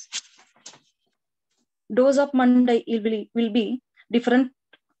slide. Dose of manda will be different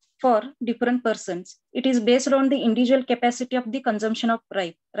for different persons. It is based on the individual capacity of the consumption of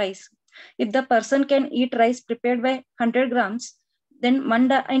rice. If the person can eat rice prepared by 100 grams, then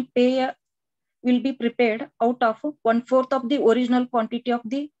manda and peya will be prepared out of 1/4 of the original quantity of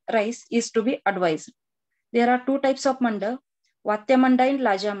the rice is to be advised. There are 2 types of manda, vatya manda and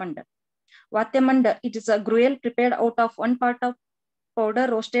laja manda. Vatya manda, it is a gruel prepared out of 1 part of powder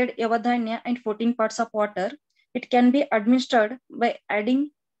roasted yavadhanya and 14 parts of water. It can be administered by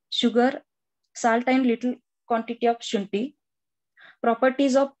adding sugar, salt, and little quantity of shunti.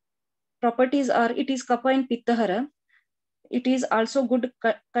 Properties are it is kapha and pittahara. It is also good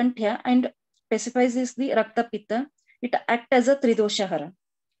kanthya and specifies is the raktapitta. It acts as a tridoshahara.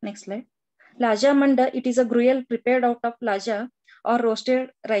 Next slide. Laja manda, it is a gruel prepared out of laja or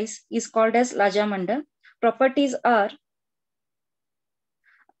roasted rice, is called as laja manda. Properties are,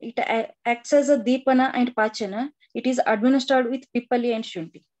 it acts as a dipana and pachana. It is administered with pipali and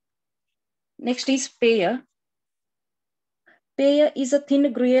shunti. Next is peya. Peya is a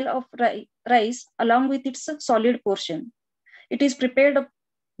thin gruel of rice along with its solid portion. It is prepared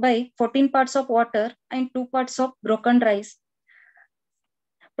by 14 parts of water and 2 parts of broken rice.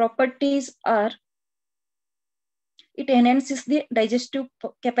 Properties are, it enhances the digestive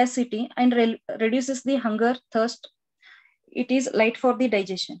capacity and reduces the hunger, thirst. It is light for the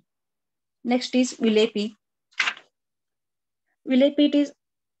digestion. Next is vilepi. Vilepi, it is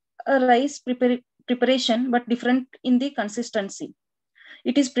a rice preparation but different in the consistency.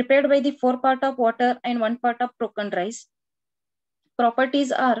 It is prepared by the 4 parts of water and 1 part of broken rice.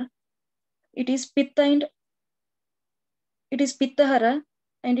 Properties are, it is pitta and it is pittahara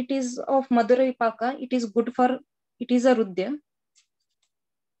and it is of Madura Vipaka. It is good for, it is a rudya.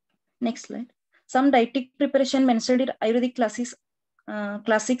 Next slide. Some dietetic preparation mentioned in Ayurvedic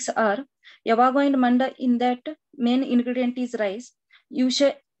classics are Yavago and Manda. In that main ingredient is rice.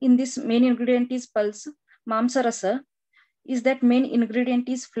 Yusha, in this main ingredient is pulse. Mamsarasa is that main ingredient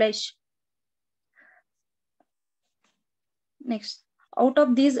is flesh. Next. Out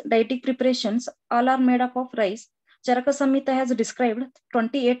of these dietetic preparations, all are made up of rice. Charaka Samhita has described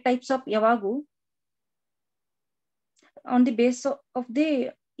 28 types of Yavagu on the basis of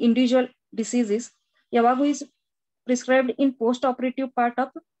the individual diseases. Yavagu is prescribed in post-operative part of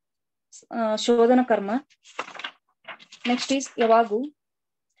Shodhana Karma. Next is Yavagu.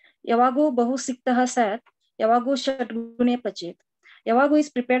 Yavagu Bahu Siktaha Sat. Yavagu Shatgune Pachet. Yavagu is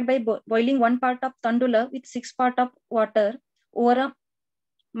prepared by boiling 1 part of tandula with 6 parts of water over a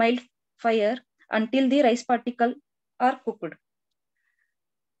mild fire until the rice particles are cooked.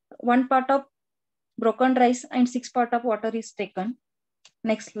 1 part of broken rice and 6 parts of water is taken.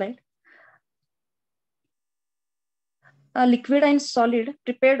 Next slide. A liquid and solid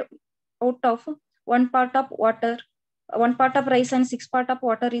prepared out of 1 part of water, 1 part of rice and 6 parts of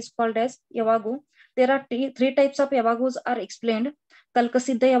water is called as Yavagu. There are 3 types of Yavagus are explained. Kalka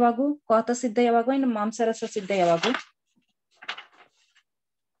Siddha Yavagu, Kwath Siddha Yavagu and Mamsarasa Siddha Yavagu.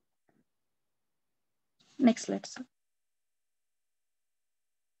 Next slide, sir.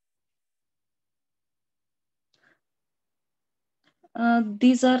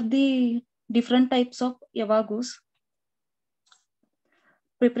 These are the different types of Yavagus.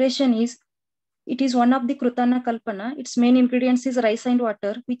 Preparation is, it is one of the Krutana Kalpana. Its main ingredients is rice and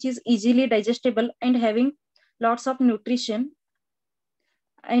water, which is easily digestible and having lots of nutrition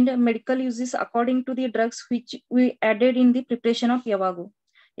and medical uses according to the drugs which we added in the preparation of Yavagu.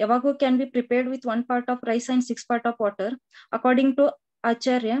 Yavagu can be prepared with 1 part of rice and 6 parts of water. According to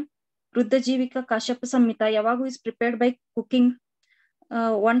Acharya Ruddhajivika Kashyapa Samhita, Yavagu is prepared by cooking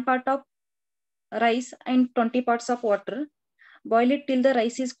 1 part of rice and 20 parts of water. Boil it till the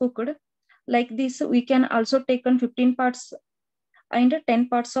rice is cooked. Like this, we can also take on 15 parts and 10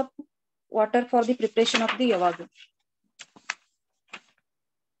 parts of water for the preparation of the Yavagu.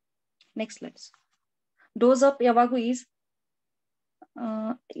 Next slide. Dose of Yavagu is,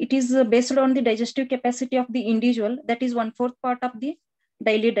 it is based on the digestive capacity of the individual, that is 1/4 part of the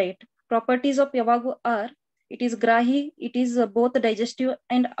daily diet. Properties of Yavagu are, it is grahi, it is both digestive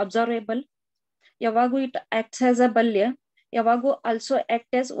and absorbable. Yavagu, it acts as a balya. Yavagu also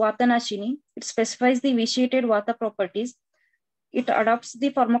acts as Vatanashini. It specifies the vitiated Vata properties. It adopts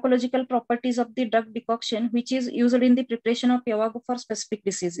the pharmacological properties of the drug decoction, which is used in the preparation of Yavagu for specific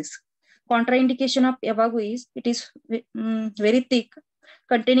diseases. Contraindication of Yavagu is, it is very thick,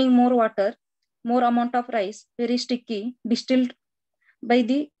 containing more water, more amount of rice, very sticky, distilled by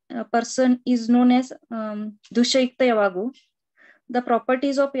the person is known as Dushayukta Yavagu. The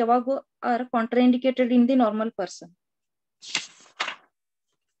properties of Yavagu are contraindicated in the normal person.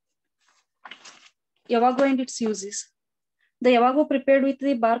 Yavagu and its uses. The Yavagu prepared with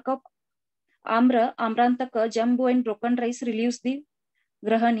the bark of Amra, Amrantaka, Jambu and broken rice relieves the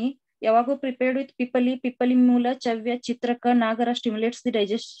Grahani. Yavagu prepared with Pipali, Pipalimula, Chavya, Chitraka, Nagara stimulates the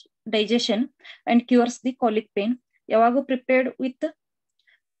digestion and cures the colic pain. Yavagu prepared with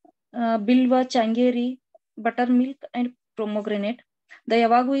Bilva, Changeri, buttermilk and pomegranate. The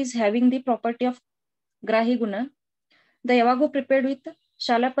Yavagu is having the property of Grahiguna. The Yavagu prepared with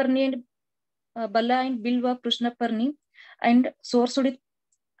Shalaparni and Bala and Bilva, Prishnaparni and sourced with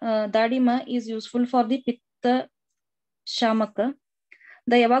Dadima is useful for the Pitta Shamaka.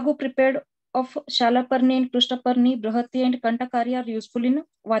 The Yavagu prepared of Shalaparni and Krishnaparni, Brahati and Kantakari are useful in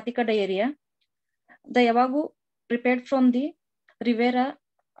Vatika diarrhea. The Yavagu prepared from the Rivera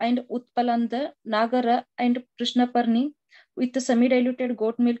and Utpalanda, Nagara and Krishnaparni with the semi-diluted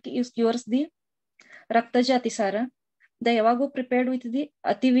goat milk cures the Raktajatisara. The Yavagu prepared with the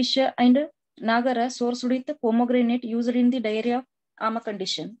Ativisha and Nagara sourced with pomegranate used in the diarrhea of Ama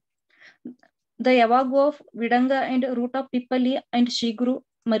condition. The Yavagu of Vidanga and root of Pipali and Shigru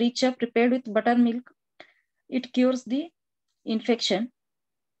Maricha prepared with buttermilk. It cures the infection.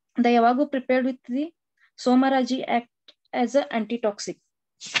 The Yavagu prepared with the Somaraji act as an antitoxic.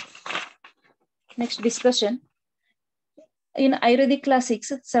 Next discussion. In Ayurvedic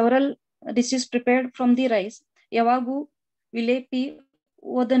classics, several dishes prepared from the rice, Yavagu, Vilepi,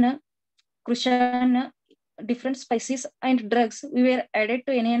 Vodana, Krushana, different spices and drugs were added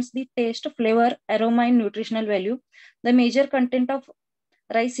to enhance the taste, flavor, aroma, and nutritional value. The major content of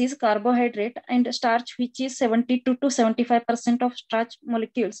rice is carbohydrate and starch, which is 72 to 75% of starch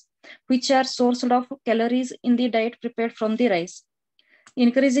molecules, which are sourced of calories in the diet prepared from the rice.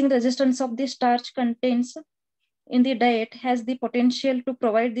 Increasing resistance of the starch contains in the diet has the potential to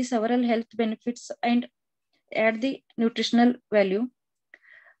provide the several health benefits and add the nutritional value.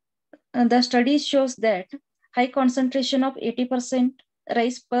 The study shows that high concentration of 80%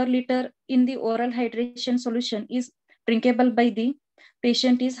 rice per liter in the oral hydration solution is drinkable by the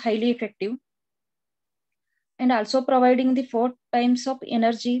patient is highly effective, and also providing the 4 times of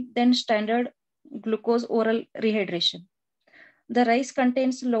energy than standard glucose oral rehydration. The rice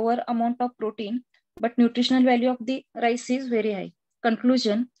contains lower amount of protein, but nutritional value of the rice is very high.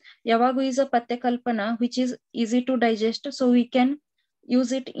 Conclusion, Yavagu is a patyakalpana which is easy to digest, so we can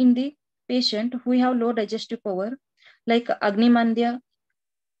use it in the patient who have low digestive power, like Agnimandya.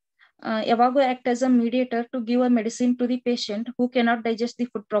 Yavagu act as a mediator to give a medicine to the patient who cannot digest the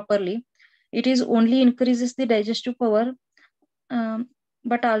food properly. It is only increases the digestive power,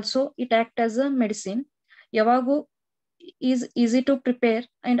 but also it acts as a medicine. Yavagu is easy to prepare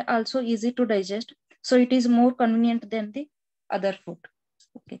and also easy to digest, so it is more convenient than the other food.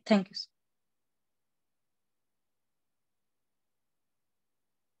 Okay, thank you.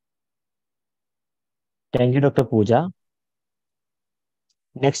 Thank you, Dr. Pooja.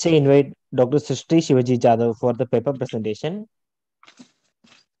 Next, I invite Dr. Srishti Shivaji Jadhav for the paper presentation.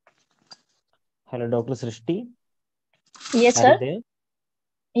 Hello, Dr. Srishti. Yes, Are sir. you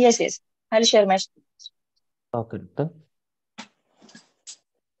there? Yes. I'll share my screen. Okay, doctor.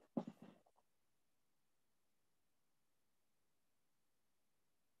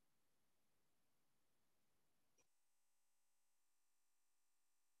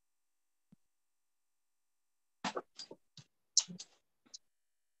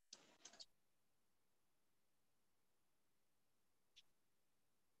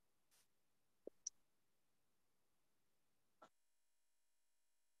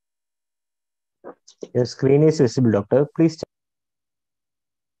 Your screen is visible, doctor. Please check.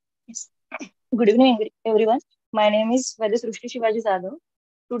 Yes. Good evening, everyone. My name is Srishti Shivaji Jadhav.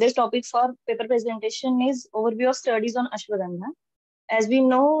 Today's topic for paper presentation is overview of studies on Ashwagandha. As we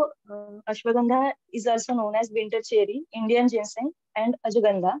know, Ashwagandha is also known as winter cherry, Indian ginseng, and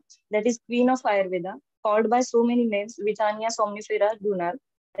Ajagandha, that is queen of Ayurveda, called by so many names, Vitania somnifera Dunal,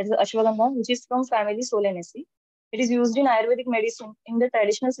 that is Ashwagandha, which is from family Solanaceae. It is used in Ayurvedic medicine in the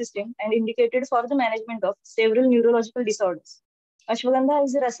traditional system and indicated for the management of several neurological disorders. Ashwagandha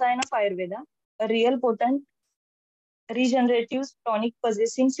is a rasayana of Ayurveda, a real potent regenerative tonic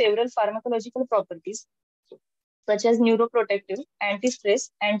possessing several pharmacological properties such as neuroprotective,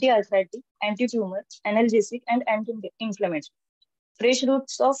 anti-stress, anti-arthritic, anti-tumor, analgesic, and anti-inflammatory. Fresh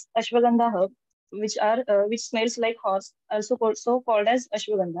roots of ashwagandha herb, which smells like horse, also called as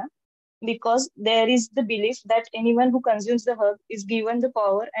ashwagandha, because there is the belief that anyone who consumes the herb is given the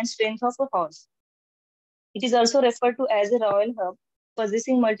power and strength of a horse. It is also referred to as a royal herb,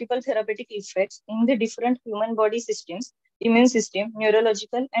 possessing multiple therapeutic effects in the different human body systems, immune system,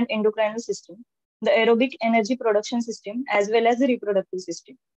 neurological and endocrinal system, the aerobic energy production system, as well as the reproductive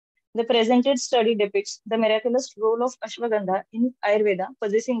system. The presented study depicts the miraculous role of ashwagandha in Ayurveda,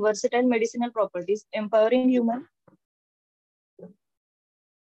 possessing versatile medicinal properties, empowering human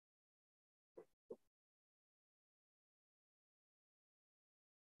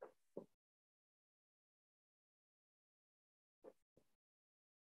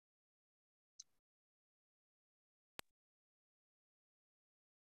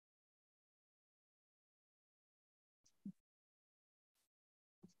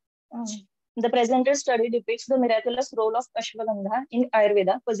The presented study depicts the miraculous role of ashwagandha in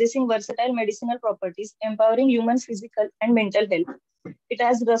Ayurveda, possessing versatile medicinal properties, empowering human physical and mental health. It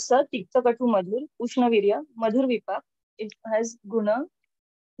has rasa, tikta, katu, madhur, ushna virya, madhur vipak. It has guna,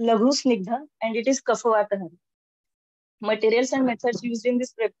 Laghu Snigdha, and it is Kaphavatahari. Materials and methods used in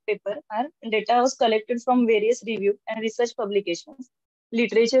this paper are data was collected from various review and research publications.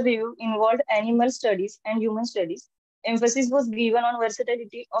 Literature review involved animal studies and human studies. Emphasis was given on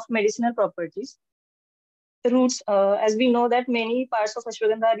versatility of medicinal properties. Roots, as we know that many parts of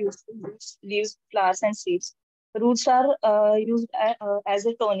ashwagandha are useful: roots, leaves, flowers, and seeds. Roots are used as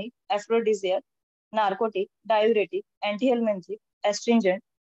a tonic, aphrodisiac, narcotic, diuretic, antihelminthic, astringent,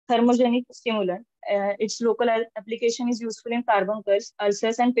 thermogenic stimulant. Its local application is useful in carbuncles,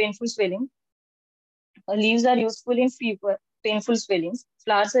 ulcers, and painful swelling. Leaves are useful in fever, painful swellings.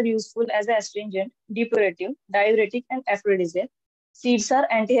 Flowers are useful as an astringent, depurative, diuretic, and aphrodisiac. Seeds are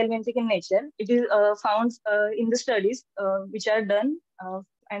antihelminthic in nature. It is found in the studies which are done,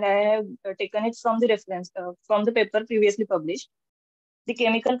 and I have taken it from the reference from the paper previously published. The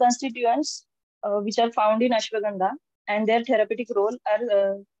chemical constituents which are found in ashwagandha and their therapeutic role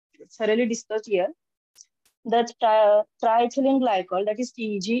are thoroughly discussed here. The triethylene glycol, that is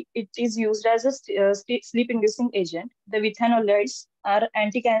TEG, it is used as a sleep-inducing agent. The withanolides are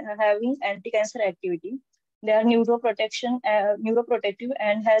having anti-cancer activity. They are neuroprotective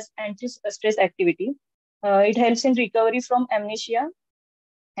and has anti-stress activity. It helps in recovery from amnesia,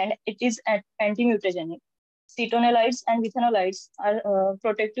 and it is anti-mutagenic. Cetonolides and withanolides are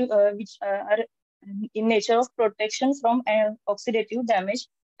protective, which are in nature of protection from oxidative damage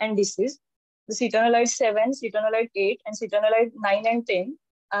and disease. The cetonolide 7, cetonolide 8, and cetonolide 9 and 10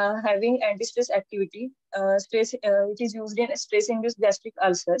 having anti-stress activity. It is used in stress-induced gastric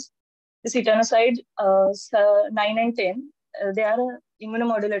ulcers. The cetonoside 9 and 10, they are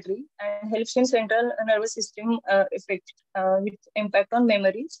immunomodulatory and helps in central nervous system effect with impact on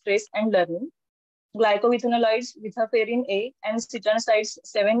memory, stress, and learning. Glycovithanolides, vithaferin A, and cetonosides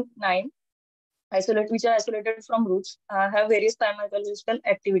 7, 9, which are isolated from roots, have various pharmacological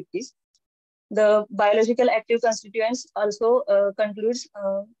activities. The biological active constituents also concludes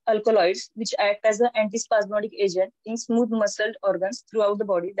alkaloids, which act as an antispasmodic agent in smooth muscled organs throughout the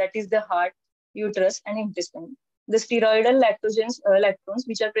body, that is the heart, uterus, and intestine. The steroidal lactones,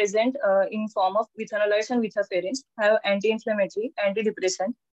 which are present in form of withanolides and vithaferins, have anti-inflammatory,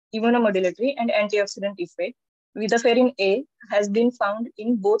 antidepressant, immunomodulatory, and antioxidant effect. Vithaferin A has been found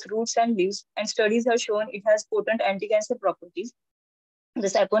in both roots and leaves, and studies have shown it has potent anti-cancer properties. The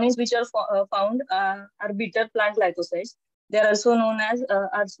saponins which are found are bitter plant glycosides. They are also known as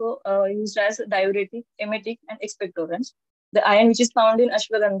used as diuretic, emetic, and expectorants. The iron which is found in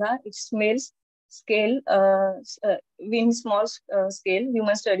ashwagandha, it smells scale, in small scale.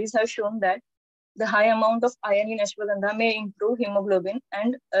 Human studies have shown that the high amount of iron in ashwagandha may improve hemoglobin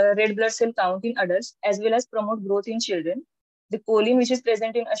and red blood cell count in adults, as well as promote growth in children. The choline which is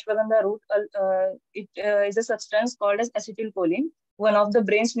present in ashwagandha root, it is a substance called as acetylcholine, one of the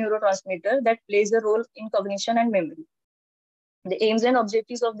brain's neurotransmitter that plays a role in cognition and memory. The aims and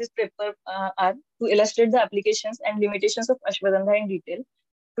objectives of this paper are to illustrate the applications and limitations of ashwagandha in detail,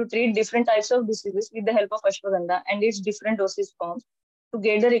 to treat different types of diseases with the help of ashwagandha and its different dosage forms, to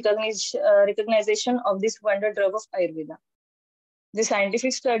get the recognition of this wonder drug of Ayurveda. The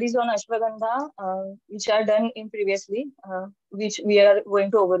scientific studies on ashwagandha, which are done in previously, which we are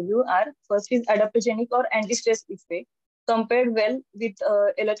going to overview, are first is adaptogenic or anti-stress effect, compared well with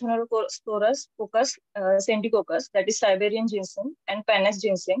Elephantosporus coccus, centicoccus, that is Siberian ginseng, and Panax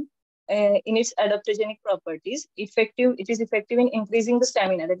ginseng in its adaptogenic properties. It is effective in increasing the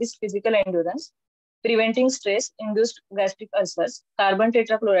stamina, that is physical endurance, preventing stress-induced gastric ulcers. Carbon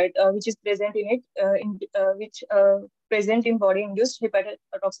tetrachloride, which is present in it, present in body-induced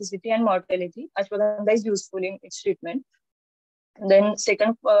hepatotoxicity and mortality. Ashwagandha is useful in its treatment. Then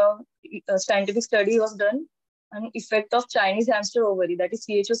second scientific study was done on effect of Chinese hamster ovary, that is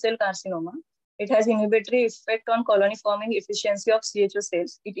CHO cell carcinoma. It has inhibitory effect on colony forming efficiency of CHO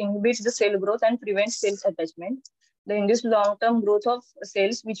cells. It inhibits the cell growth and prevents cell attachment. The induced long-term growth of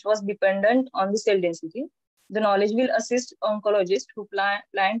cells which was dependent on the cell density. The knowledge will assist oncologists who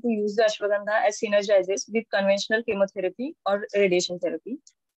plan to use the ashwagandha as synergizes with conventional chemotherapy or radiation therapy.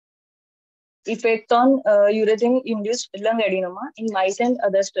 Effect on urethane-induced lung adenoma in mice and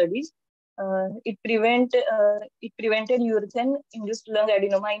other studies. It prevented urethane-induced lung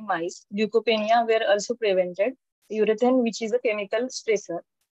adenoma in mice. Leukopenia were also prevented. Urethane, which is a chemical stressor.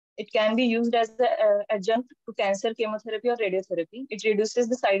 It can be used as an adjunct to cancer chemotherapy or radiotherapy. It reduces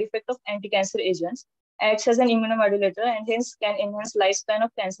the side effect of anti-cancer agents, acts as an immunomodulator, and hence can enhance lifespan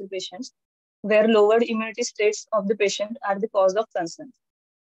of cancer patients, where lowered immunity states of the patient are the cause of concern.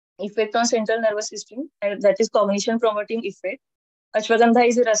 Effect on central nervous system, that is cognition promoting effect. Ashwagandha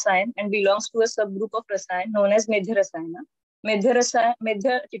is a rasayan and belongs to a subgroup of rasayan known as Medhya Rasayana.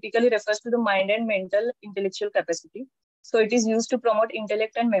 Medhya typically refers to the mind and mental intellectual capacity. So it is used to promote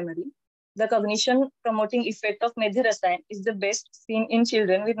intellect and memory. The cognition promoting effect of medhya rasayan is the best seen in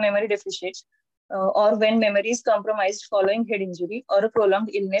children with memory deficits or when memory is compromised following head injury or a prolonged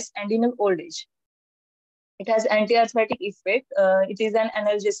illness and in old age. It has anti-arthritic effect. It is an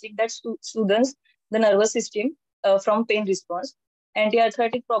analgesic that soothes the nervous system from pain response.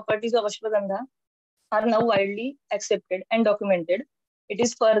 Anti-arthritic properties of ashwagandha are now widely accepted and documented. It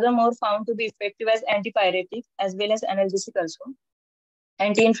is furthermore found to be effective as antipyretic as well as analgesic also.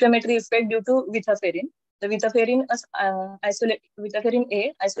 Anti-inflammatory effect due to vithaferin. The vithaferin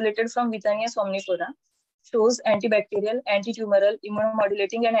A, isolated from Withania somnifera, shows antibacterial, anti-tumoral,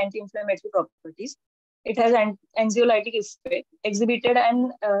 immunomodulating, and anti-inflammatory properties. It has an anxiolytic effect, exhibited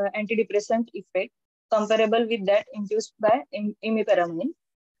an antidepressant effect comparable with that induced by imipramine.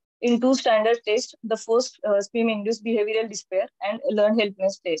 In two standard tests, the first SPIM-induced behavioral despair and learned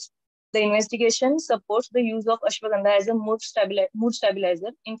helplessness test. The investigation supports the use of ashwagandha as a mood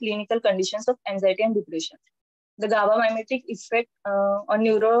stabilizer in clinical conditions of anxiety and depression. The GABA mimetic effect on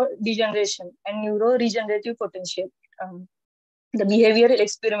neurodegeneration and neuroregenerative potential. The behavioral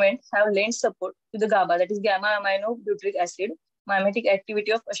experiments have lent support to the GABA, that is gamma amino butyric acid, mimetic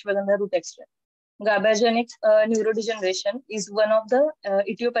activity of ashwagandha root extract. GABAergic neurodegeneration is one of the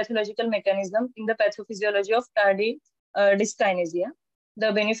etiopathological mechanisms in the pathophysiology of tardive dyskinesia.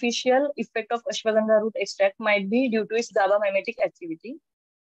 The beneficial effect of ashwagandha root extract might be due to its GABA mimetic activity.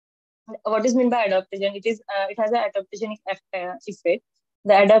 What is meant by adaptogen? It has an adaptogenic effect.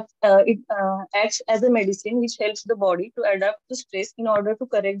 It acts as a medicine which helps the body to adapt to stress in order to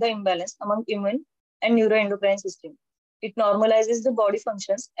correct the imbalance among immune and neuroendocrine system. It normalizes the body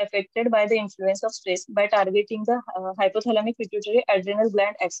functions affected by the influence of stress by targeting the hypothalamic pituitary adrenal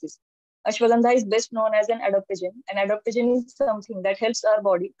gland axis. Ashwagandha is best known as an adaptogen. An adaptogen is something that helps our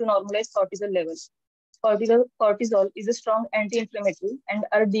body to normalize cortisol levels. Cortisol is a strong anti-inflammatory and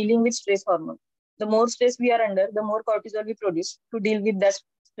are dealing with stress hormone. The more stress we are under, the more cortisol we produce to deal with that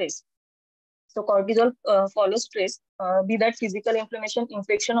stress. So cortisol follows stress, be that physical inflammation,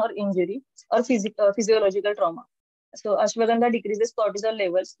 infection or injury or physiological trauma. So ashwagandha decreases cortisol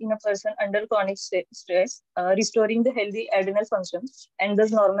levels in a person under chronic stress, restoring the healthy adrenal function and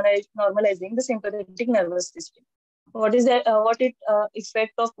thus normalizing the sympathetic nervous system. What is the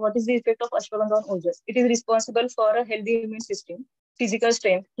effect of ashwagandha on ojas? It is responsible for a healthy immune system, physical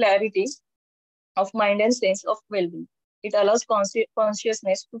strength, clarity of mind and sense of well-being. It allows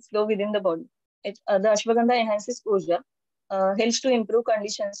consciousness to flow within the body. The ashwagandha enhances oja, helps to improve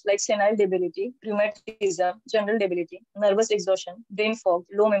conditions like senile debility, rheumatism, general debility, nervous exhaustion, brain fog,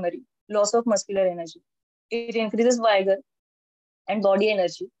 low memory, loss of muscular energy. It increases vigor and body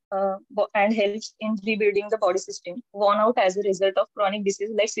energy and helps in rebuilding the body system worn out as a result of chronic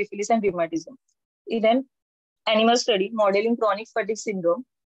disease like syphilis and rheumatism. In an animal study modeling chronic fatigue syndrome,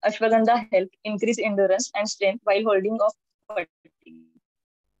 ashwagandha helped increase endurance and strength while holding off fatigue.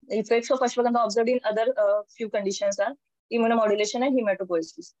 The effects of ashwagandha observed in other few conditions are immunomodulation and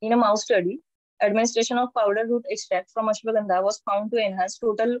hematopoiesis. In a mouse study, administration of powder root extract from ashwagandha was found to enhance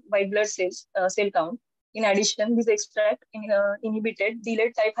total white blood cells cell count. In addition, this extract inhibited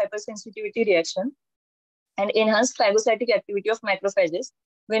delayed type hypersensitivity reaction and enhanced phagocytic activity of macrophages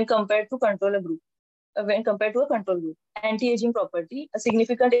when compared to a control group. Anti-aging property, a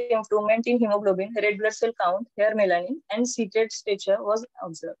significant improvement in hemoglobin, red blood cell count, hair melanin, and seated stature was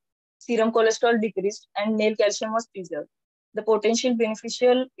observed. Serum cholesterol decreased and nail calcium was preserved. The potential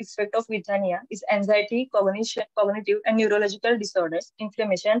beneficial effect of Withania is anxiety, cognitive and neurological disorders,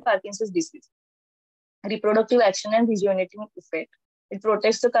 inflammation, and Parkinson's disease. Reproductive action and rejuvenating effect. It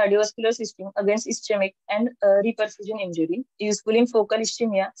protects the cardiovascular system against ischemic and reperfusion injury. Useful in focal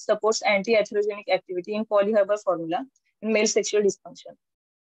ischemia, supports anti-atherogenic activity in polyhybrid formula in male sexual dysfunction.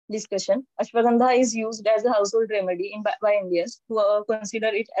 Discussion. Ashwagandha is used as a household remedy by Indians who consider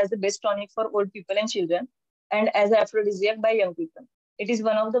it as the best tonic for old people and children and as an aphrodisiac by young people. It is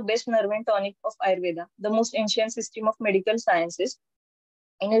one of the best nerve tonic of Ayurveda, the most ancient system of medical sciences.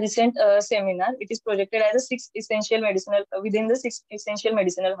 In a recent seminar, it is projected as within the six essential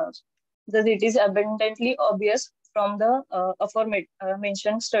medicinal herbs. Thus, it is abundantly obvious from the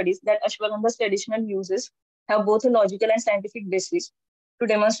aforementioned studies that ashwagandha's traditional uses have both a logical and scientific basis. To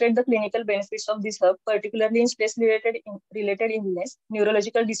demonstrate the clinical benefits of this herb, particularly in stress-related illness,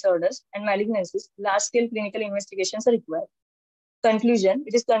 neurological disorders, and malignancies, large-scale clinical investigations are required. Conclusion,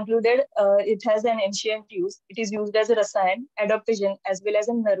 it is concluded it has an ancient use. It is used as a rasayan, adaptogen, as well as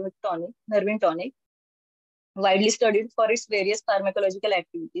a nerve tonic, widely studied for its various pharmacological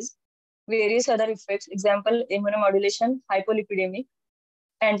activities. various other effects, example, immunomodulation, hypolipidemic,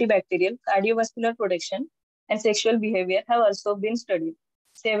 antibacterial, cardiovascular protection, and sexual behavior have also been studied.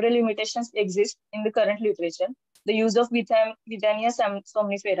 Several limitations exist in the current literature. The use of Withania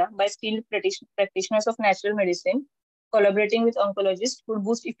somnifera by skilled practitioners of natural medicine collaborating with oncologists would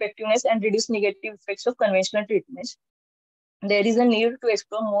boost effectiveness and reduce negative effects of conventional treatments. There is a need to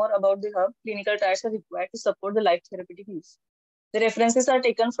explore more about the herb. Clinical trials are required to support the life therapeutic use. The references are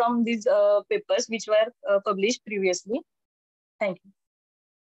taken from these papers which were published previously. Thank you.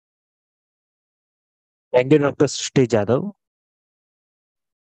 Thank you, Dr. Srishti Jadhav.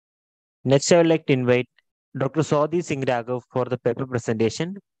 Next, I would like to invite Dr. Saudi Singh Raghav for the paper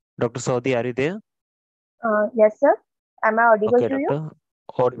presentation. Dr. Saudi, are you there? Yes, sir. Am I audible Okay, to you? Doctor.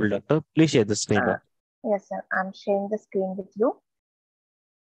 Audible, Doctor. Please share the screen. Yes, sir. I'm sharing the screen with you.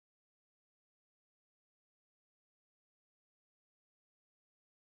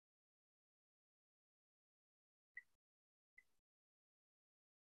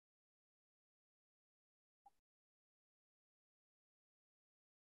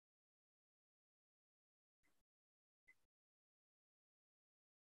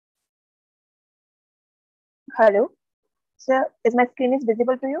 Hello, sir. Is my screen is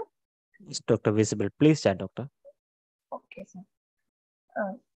visible to you? Yes, Doctor, visible. Please start, Doctor. Okay, sir.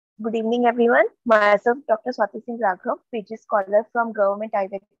 Good evening, everyone. Myself, Dr. Swati Singh Raghav, PG scholar from Government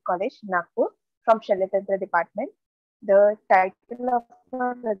Ayurvedic College, Nagpur, from Shalyatantra Department. The title of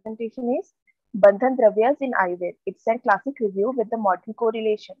our presentation is Bandhan Dravyas in Ayurveda. It's a classic review with the modern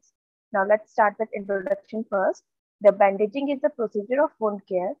correlations. Now let's start with introduction first. The bandaging is the procedure of wound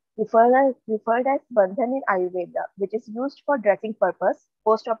care referred as bandhan in Ayurveda, which is used for dressing purpose,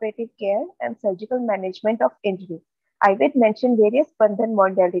 post-operative care, and surgical management of injury. Ayurveda mentioned various bandhan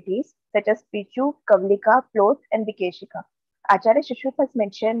modalities such as Pichu, Kavlika, Ploth, and Vikeshika. Acharya Shishrup has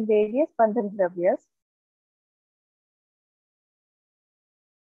mentioned various bandhan dravyas.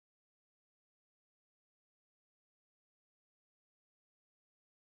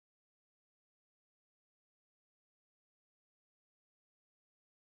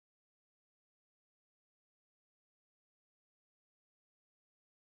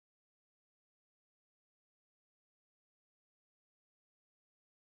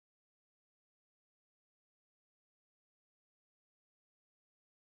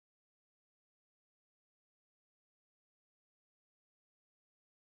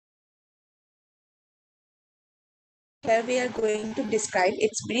 Here we are going to describe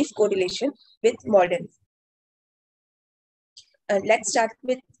its brief correlation with modern. Let's start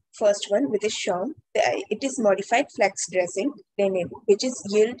with first one, which is shown. It is modified flax dressing, which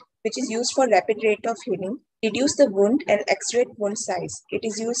is used for rapid rate of healing, reduce the wound and accelerate wound size. It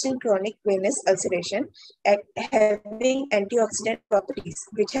is used in chronic venous ulceration, having antioxidant properties,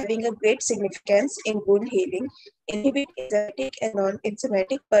 which having a great significance in wound healing, inhibit enzymatic and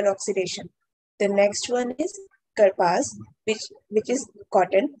non-enzymatic peroxidation. The next one is Karpas, which is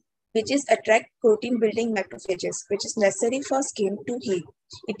cotton, which is attract protein building macrophages, which is necessary for skin to heal.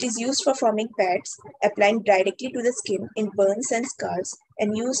 It is used for forming pads, applying directly to the skin in burns and scars,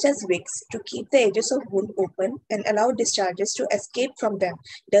 and used as wicks to keep the edges of wound open and allow discharges to escape from them,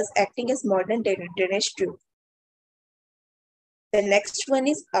 thus acting as modern drainage tube. The next one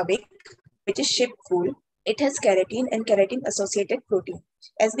is Avik, which is sheep wool. It has keratin and keratin associated protein.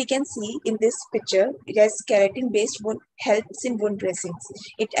 As we can see in this picture, it has keratin based wound, helps in wound dressings.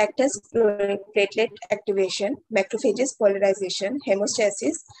 It acts as platelet activation, macrophages polarization,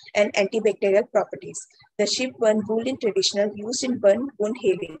 hemostasis, and antibacterial properties. The sheep burn wool in traditional used in burn wound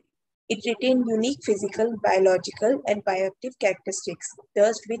healing. It retains unique physical, biological, and bioactive characteristics,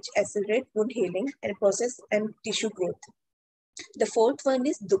 thus which accelerate wound healing and process and tissue growth. The fourth one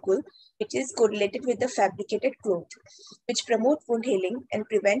is Dukul, which is correlated with the fabricated cloth, which promote wound healing and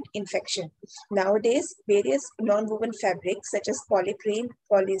prevent infection. Nowadays, various non-woven fabrics such as polyprene,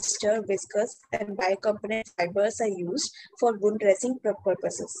 polyester, viscose, and biocomponent fibers are used for wound dressing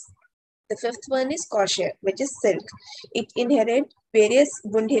purposes. The fifth one is Crochet, which is silk. It inherits various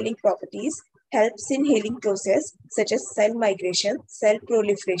wound healing properties, helps in healing process such as cell migration, cell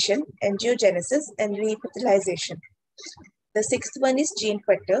proliferation, angiogenesis, and reepithelialization. The sixth one is jean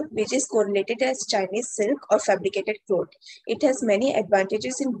putter, which is correlated as Chinese silk or fabricated cloth. It has many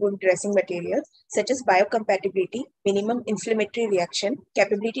advantages in wound dressing materials, such as biocompatibility, minimum inflammatory reaction,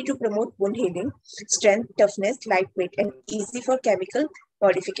 capability to promote wound healing, strength, toughness, lightweight, and easy for chemical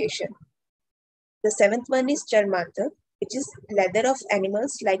modification. The seventh one is charmantha, which is leather of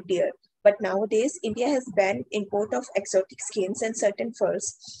animals like deer. But nowadays, India has banned import of exotic skins and certain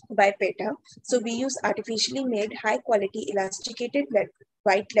furs by PETA. So we use artificially made high-quality elasticated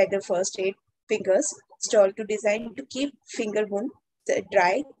white leather first aid fingers stall to design to keep finger wound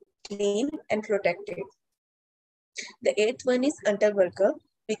dry, clean, and protected. The eighth one is Antarvarka,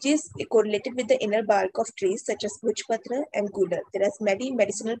 which is correlated with the inner bark of trees such as Bhojpatra and Gular. There are many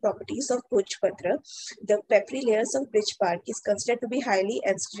medicinal properties of Bhojpatra. The peppery layers of birch bark is considered to be highly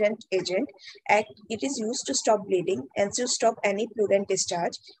astringent agent. It is used to stop bleeding and to stop any fluid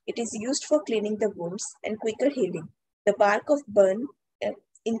discharge. It is used for cleaning the wounds and quicker healing. The bark of burn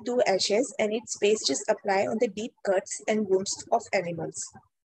into ashes and its paste is applied on the deep cuts and wounds of animals.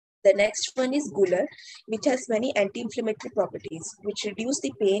 The next one is Gular, which has many anti-inflammatory properties, which reduce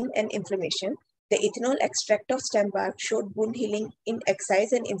the pain and inflammation. The ethanol extract of stem bark showed wound healing in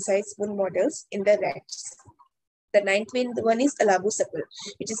excise and incise wound models in the rats. The ninth one is Alabusapal,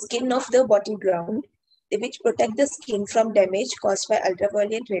 which is skin of the bottle ground, which protect the skin from damage caused by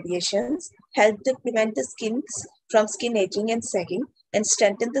ultraviolet radiations, help to prevent the skins from skin aging and sagging, and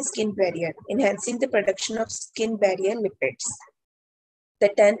strengthen the skin barrier, enhancing the production of skin barrier lipids. The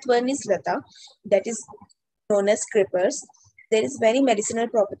 10th one is Lata, that is known as creepers. There is many medicinal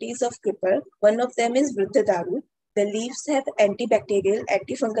properties of creeper. One of them is Vruddhadaru. The leaves have antibacterial,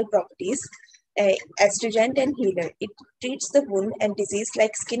 antifungal properties, astringent and healer. It treats the wound and disease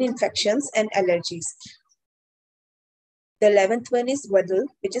like skin infections and allergies. The 11th one is Vadal,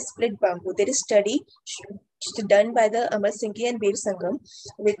 which is split bamboo. There is study done by the Amar Singhi and Veer Sangam,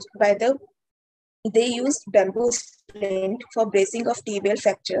 they used bamboo splint for bracing of tibial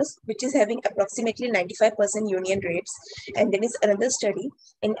fractures, which is having approximately 95% union rates. And there is another study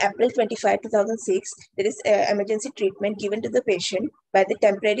in April 25, 2006. There is emergency treatment given to the patient by the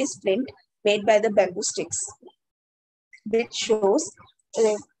temporary splint made by the bamboo sticks, which proves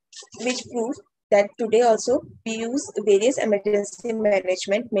that today also we use various emergency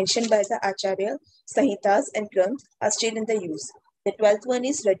management mentioned by the Acharya, Sahitas and Granth are still in the use. The 12th one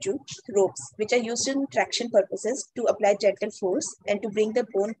is Raju, ropes, which are used in traction purposes to apply gentle force and to bring the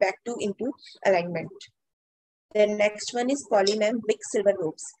bone back into alignment. The next one is Polymem wick silver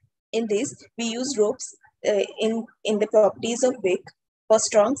ropes. In this, we use ropes in the properties of wick for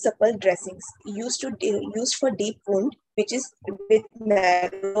strong supple dressings, used for deep wound, which is with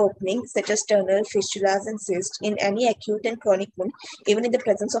narrow openings such as tunnel, fistulas, and cysts in any acute and chronic wound, even in the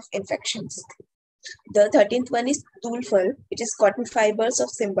presence of infections. The 13th one is Tulful, which is cotton fibers of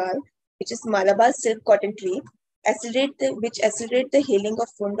Simbal, which is Malabar silk cotton tree, which accelerate the healing of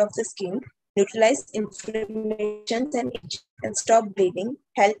wound of the skin, neutralize inflammations and stop bleeding,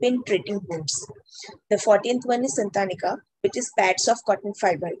 help in treating wounds. The 14th one is Santanika, which is pads of cotton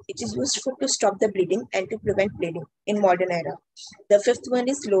fiber. It is used to stop the bleeding and to prevent bleeding in modern era. The 5th one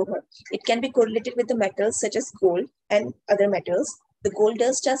is Loha. It can be correlated with the metals such as gold and other metals. The gold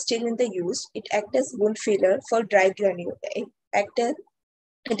dust are still in the use. It acts as wound filler for dry granules.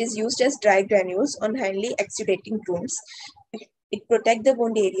 It is used as dry granules on highly exudating wounds. It protects the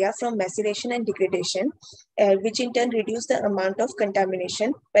wound area from maceration and degradation, which in turn reduce the amount of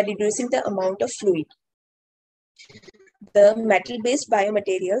contamination by reducing the amount of fluid. The metal-based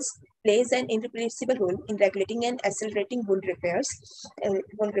biomaterials plays an irreplaceable role in regulating and accelerating wound repairs,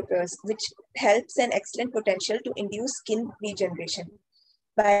 which helps an excellent potential to induce skin regeneration.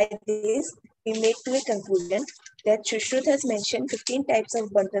 By this, we make to a conclusion that Sushruth has mentioned 15 types of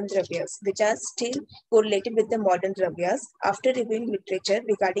Bandhan Dravyas, which are still correlated with the modern Dravyas. After reviewing literature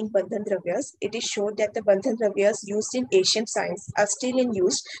regarding Bandhan Dravyas, it is shown that the Bandhan Dravyas used in ancient science are still in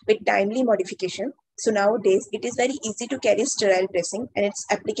use with timely modification. So nowadays, it is very easy to carry sterile dressing and its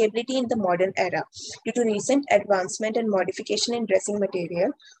applicability in the modern era. Due to recent advancement and modification in dressing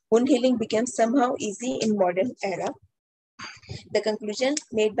material, wound healing became somehow easy in modern era. The conclusion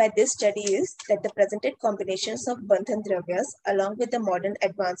made by this study is that the presented combinations of Bandhan Dravyas, along with the modern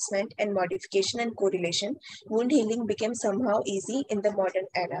advancement and modification and correlation, wound healing became somehow easy in the modern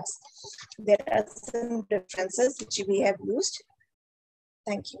eras. There are some references which we have used.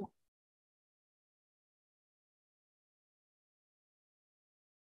 Thank you.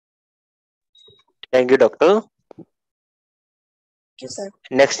 Thank you, Doctor. Thank you, sir.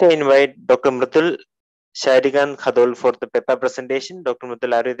 Next, I invite Dr. Mrutul Sharigan Khadol for the paper presentation. Dr.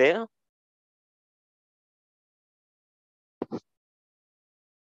 Mrutul, are you there?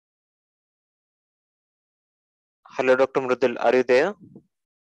 Hello, Dr. Mrutul, are you there?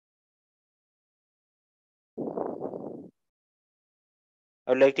 I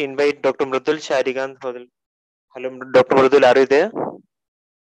would like to invite Dr. Mrutul Sharigan Khadol. Hello, Dr. Mrutul, are you there?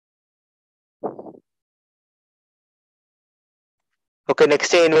 Okay,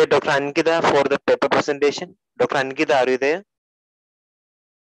 next I invite Dr. Ankita for the paper presentation. Dr. Ankita, are you there?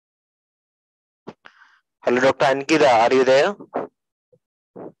 Hello, Dr. Ankita, are you there?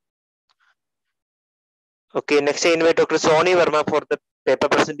 Okay, next I invite Dr. Soni Verma for the paper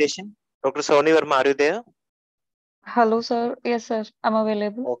presentation. Dr. Soni Verma, are you there? Hello, sir. Yes, sir. I'm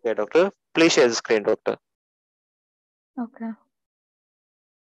available. Okay, doctor. Please share the screen, doctor. Okay.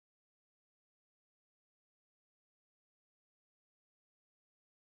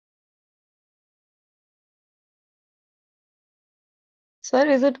 Sir,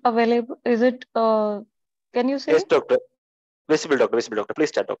 is it available? Is it, can you see? Yes, doctor. Visible, doctor. Visible, doctor. Please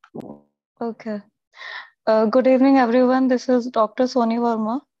start, doctor. Okay. Good evening, everyone. This is Dr. Soni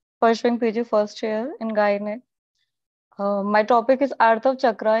Verma, pursuing PG first year in Gynec. My topic is Arthav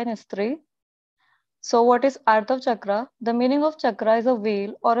Chakra in Istri. So what is Arthav Chakra? The meaning of chakra is a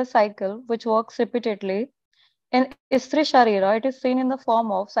wheel or a cycle which works repeatedly. In Istri Sharira, it is seen in the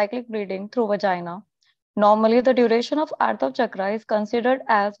form of cyclic bleeding through vagina. Normally, the duration of Arthav Chakra is considered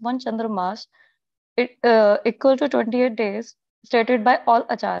as 1 Chandramas, equal to 28 days, stated by all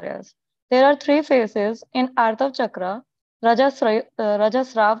acharyas. There are 3 phases in Arthav Chakra: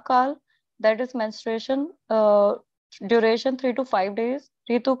 Rajasrav Kal, that is menstruation, duration 3 to 5 days;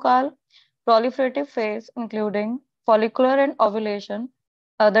 Ritu Kal, proliferative phase, including follicular and ovulation,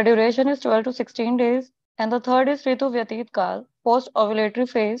 the duration is 12 to 16 days; and the third is Ritu Vyatit Kal, post-ovulatory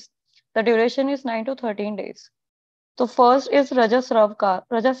phase, the duration is 9 to 13 days. So first is Rajasrav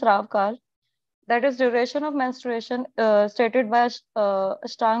Kal, that is duration of menstruation, stated by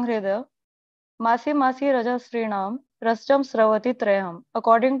Ashtanga-hridaya. Masi Rajasrinam Rastam Sravati Treham.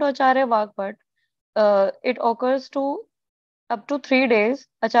 According to Acharya Vagpat, it occurs to up to 3 days.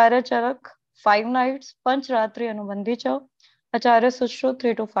 Acharya Charak 5 nights. Panch Ratri Anubandhicha. Acharya Sushruta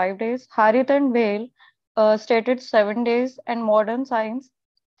 3 to 5 days. Harith and Bhel stated 7 days, and modern science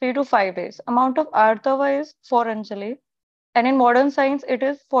 3 to 5 days. Amount of Arthava is 4 Anjali, and in modern science it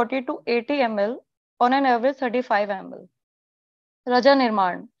is 40 to 80 ml, on an average 35 ml. Raja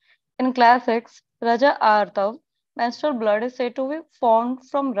Nirman. In classics, Raja Arthav, menstrual blood, is said to be formed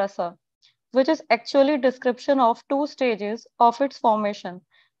from rasa, which is actually description of 2 stages of its formation.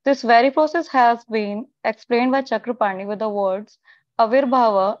 This very process has been explained by Chakrapani with the words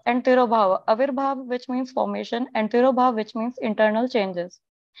Avirbhava and Tirobhava. Avirbhava, which means formation, and Tirobhava, which means internal changes.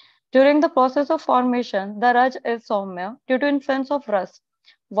 During the process of formation, the Raj is Soumya due to influence of Ras,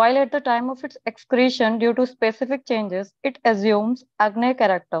 while at the time of its excretion, due to specific changes, it assumes Agnya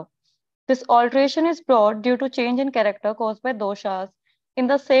character. This alteration is brought due to change in character caused by doshas. In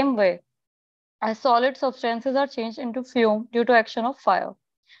the same way, as solid substances are changed into fume due to action of fire.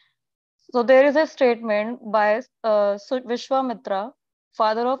 So there is a statement by Vishwamitra,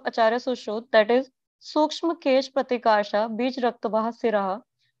 father of Acharya Sushruta, that is, Sukshma Kesh Pratikasha Bij Raktabaha Siraha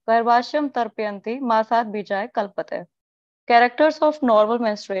Garbhashyam Tarpyanti Masat Bijay Kalpate. Characters of normal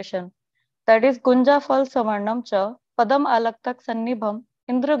menstruation, that is, Gunja Fal Savarnam Cha Padam Alaktak Sannibham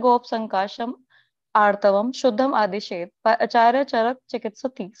Indra Gop Sankasham Artavam Shuddham Adishet by Acharya Charak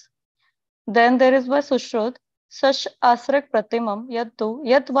Chikitsatis. Then there is by Sushrut, Sash Asrak Pratimam Yaddu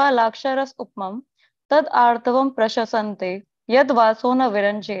Yadva Laksharas Upmam Tad Artavam Prashasante Yadvasona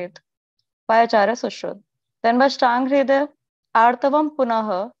Viranjet by Acharya Sushrut. Then by Ashtanga-hridaya, Artavam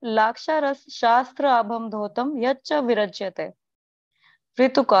Punaha Laksharas Shastra Abham Dhotam Yadcha Virajyate.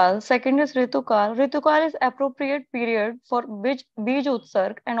 Ritukal, second is Ritukal. Ritukal is appropriate period for Bij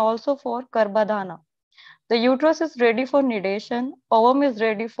Utsarg and also for Garbhadhana. The uterus is ready for nidation, ovum is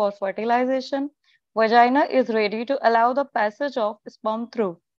ready for fertilization, vagina is ready to allow the passage of sperm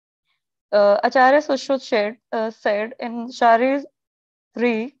through. Acharya Sushrut said in Shari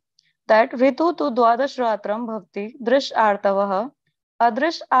 3 that Ritu tu dwadash ratram bhavti drish artavaha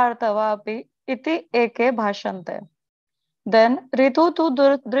adrish artava api iti eke bhashante. Then Ritu tu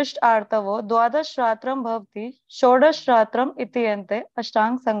drish artavo dwadash ratram bhavti shodash ratram iti ente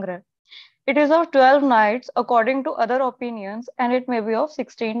ashtang sangrah. It is of 12 nights according to other opinions, and it may be of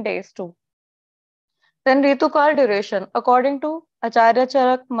 16 days too. Then Ritukal duration, according to Acharya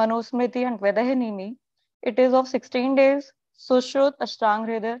Charak, Manusmriti and Vedahinimi, it is of 16 days. Sushrut,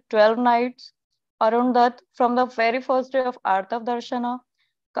 Ashtanga-hridaya, 12 nights. Arundat, from the very first day of Arthav Darshana.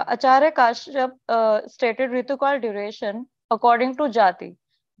 Acharya Kashyap stated Ritukal duration according to Jati.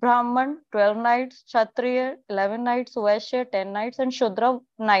 Brahman, 12 nights. Kshatriya, 11 nights. Vaishya, 10 nights. And Shudra,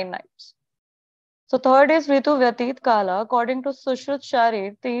 9 nights. So third is Ritu Vyatit Kala, according to Sushrut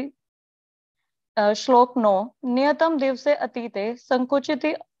Shari, the Shlok no, Niyatam Divse Atite,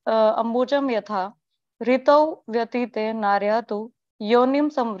 Sankuchiti Ambujam Yatha, Ritau Vyatite Naryatu,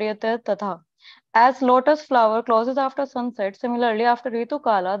 Yonim Samvriyate Tatha. As lotus flower closes after sunset, similarly after Ritu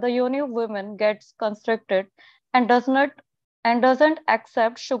Kala, the yoni of women gets constricted and doesn't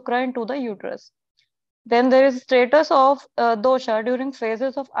accept Shukra into the uterus. Then there is status of dosha during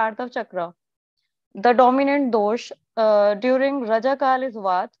phases of Ardhav Chakra. The dominant dosh during Rajakal is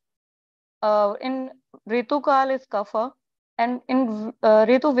Vat, in Ritukal is Kapha, and in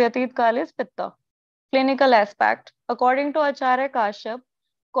Ritu Vyatit Kal is Pitta. Clinical aspect. According to Acharya Kashyap,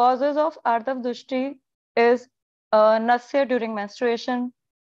 causes of Ardhav Dushti is nasya during menstruation,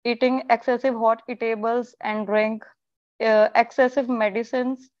 eating excessive hot eatables and drink, excessive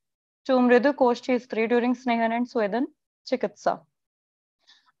medicines, to Mridu Koshti Stri during Snehan and Swedan Chikitsa.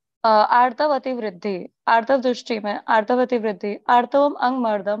 आर्तवती वृद्धि आर्तव दृष्टि में आर्तवती वृद्धि आर्तवम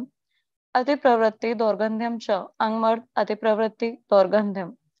अंगमर्दम अति प्रवृत्ति दौर्गंध्यम च अंगमर्द अति प्रवृत्ति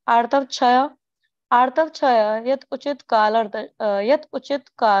दौर्गंध्यम आर्तव क्षय यत उचित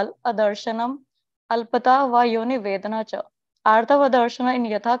काल अदर्शनम अल्पता व योनि वेदना च आर्तव अदर्शन इन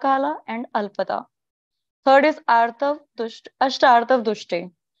यथा काला एंड अल्पता. थर्ड इज आर्तव दुष्ट अष्ट आर्तव दुष्टि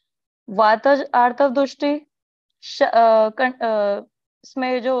वातज आर्तव दुष्टि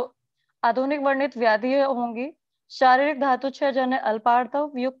इसमें जो आधुनिक वर्णित व्याधि होंगी शारीरिक धातुक्षय जन्य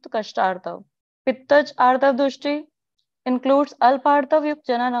अल्पार्तव युक्त कष्टार्तव. पित्तज आर्तव दुष्टि इंक्लूड्स अल्पार्तव युक्त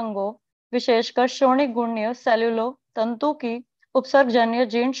जनन अंगों विशेषकर श्रोणिक गुण्य सेल्युलो तंतु की उपसर्गजन्य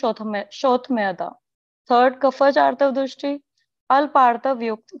जीर्ण शोथमयता. थर्ड कफज आर्तव दुष्टि अल्पार्तव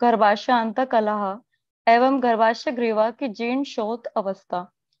युक्त गर्भाशय कलह एवं गर्भाशय ग्रीवा की जीर्ण शोथ अवस्था.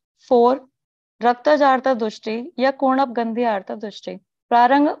 फोर रक्तज आर्तव दुष्टि या पूर्णप गंधी आर्तव दुष्टि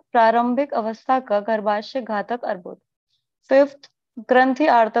प्रारंभिक अवस्था का गर्भाशय घातक अर्बुद. फिफ्थ ग्रंथि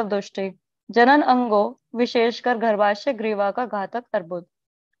आर्तव दुष्टि जनन अंगों विशेषकर गर्भाशय ग्रीवा का घातक अर्बुद.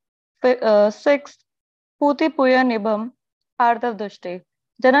 सिक्स पूति पुय निभम आर्तव दुष्टि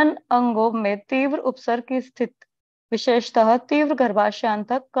जनन अंगों में तीव्र उपसर्ग की स्थिति विशेषतः तीव्र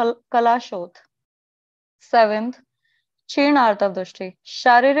गर्भाशयांतक कलाशोथ. सेवेंथ क्षीण आर्तव दुष्टि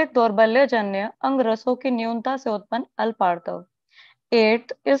शारीरिक दौर्बल्य जन्य अंग रसों की न्यूनता से उत्पन्न अल्पार्तव.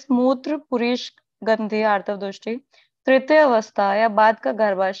 एट्थ इस मूत्र पुरीश गंधी आर्तव दुष्टि तृतीय अवस्था या बाद का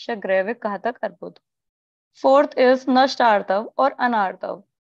गर्भाशय ग्रैविक घातक अर्बुद. फोर्थ इज नष्ट आर्तव और अनार्तव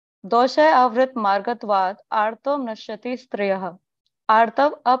दोषय आवृत मार्गत्वाद आर्तव नश्यति स्त्रियः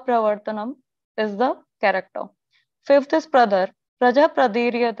आर्तव अप्रवर्तनम is the character. Fifth is प्रदर प्रजा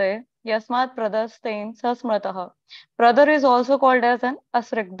प्रदीर्यते यस्मात् प्रदस्तेन सस्मृतः. Brother is also called as an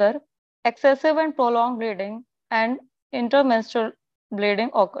asrigdar. Excessive and prolonged bleeding and intermenstrual bleeding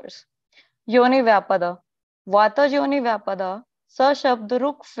occurs. Yoni Vyapada. Vataj Yoni Vyapada. Sa Shabd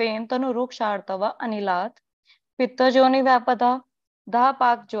Ruk Fen Tanu Ruk Shartava Anilat. Pittaj Yoni Vyapada. Dha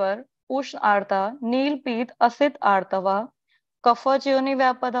Pak Jwar Ushn Arta Neel Peet Asit Artava. Kafaj Yoni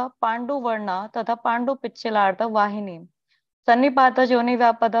Vyapada. Pandu Varna तथा पांडु पिच्छिलार्थ वाहिनी. सन्निपातज योनि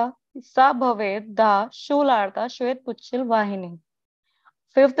व्यापदा सा भवेद दा शूलार्था श्वेत पुच्छिल वाहिनी.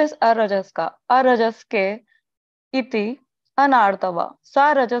 Fifth is अरजस का अरजस के इति अनार्तवा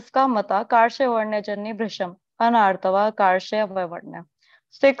सा रजस का मता कार्श्य वर्ण्यजन्य भृशम अनार्तवा कार्श्य वैवर्ण्य.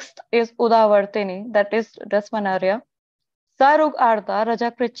 सिक्स्थ इज उदावर्तिनी दैट इज डस्मनारिया सा रुग आर्ता रजा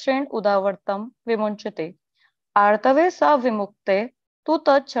कृच्छ्रेण उदावर्तम विमुंचते आर्तवे सा विमुक्ते तु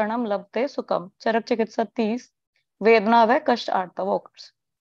तत्क्षणम लभते सुखम. चरक चिकित्सा 30 वेदना व कष्ट आर्तव occurs.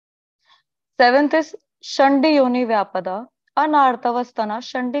 Seventh is Shandi Yoni Vyapada, Anartavastana,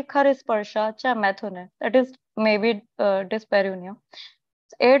 Shandi Khar Sparsha cha Mathune, that is maybe dyspareunia.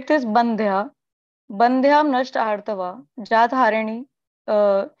 Eighth is Bandhya, Bandhyam Nasht Artava, Jatharini.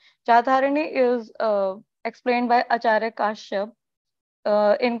 Jatharini is explained by Acharya Kashyap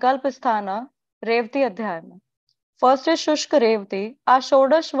in Kalpasthana, Revati Adhyaya में. First is Shushka Revati,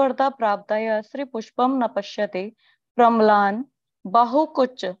 Ashodash Varta Praptaya Sri Pushpam Napashyati, Pramlan, Bahu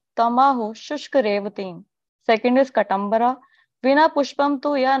Kuch, Tamahu, Shushka Revatim. Second is Katambara, Vina Pushpam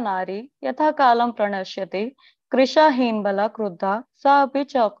Tu Ya Nari, Yatha Kalam Pranashyati, Krisha Hinbala Kruddha, Sa Api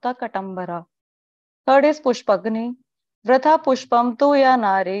Chaukta Katambara. Third is Pushpagni, Vratha Pushpam Tu Ya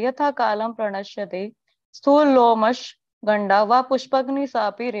Nari, Yatha Kalam Pranashyati, Sthul Lomash Ganda, Va Pushpagni Sa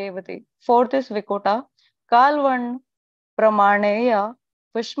Api Revati. Fourth is Vikota, Kalvan Pramaneya,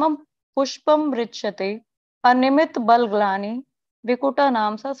 Vishmam Pushpam Richati, Animit Balglani, Vikuta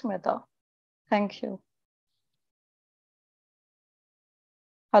Namsa Smrita. Thank you.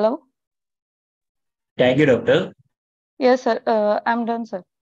 Hello? Thank you, doctor. Yes, sir. I'm done, sir.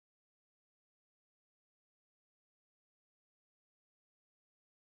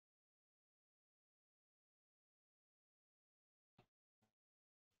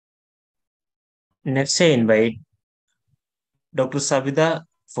 Next, I invite Dr. Savida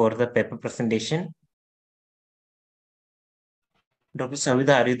for the paper presentation. Dr.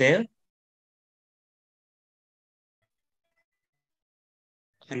 Savita, are you there?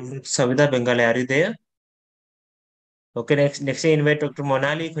 Savita Bengali, are you there? Okay, next I invite Dr.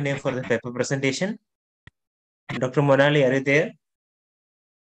 Monali Kune for the paper presentation. Dr. Monali, are you there?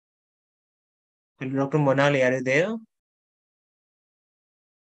 Hello, Dr. Monali, are you there?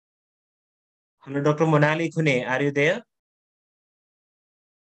 Hello, Dr. Monali Kune, are you there?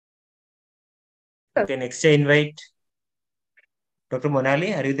 Okay, next I invite Dr.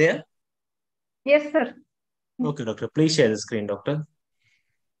 Monali, are you there? Yes, sir. Okay, doctor, please share the screen, doctor.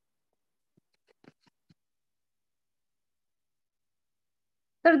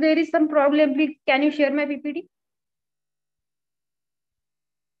 Sir, there is some problem. Please, can you share my PPT?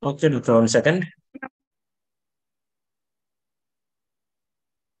 Okay, doctor, 1 second.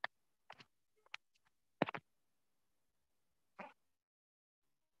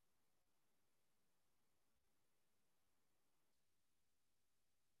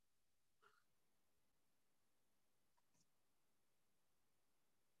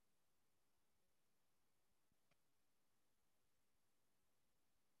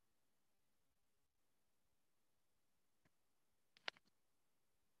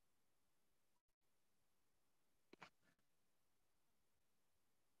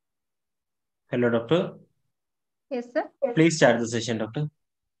 Hello, doctor. Yes, sir. Please start the session, doctor.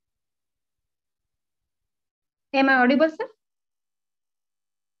 Am I audible, sir?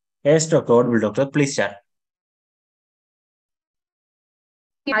 Yes, doctor, audible, doctor. Please start.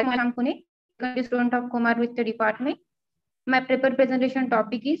 I'm Ankune, student of Kumar-Vitya department. My paper presentation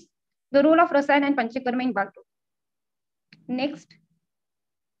topic is the role of Rasayan and Panchakarma in Balrog. Next.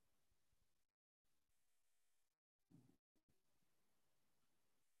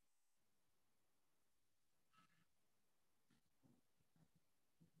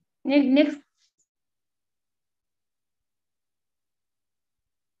 Next.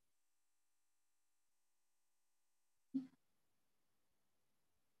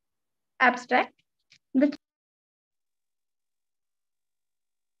 Abstract. The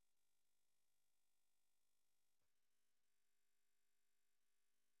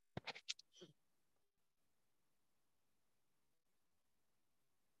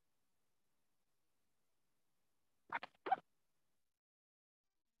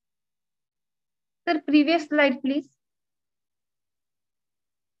Sir, previous slide, please.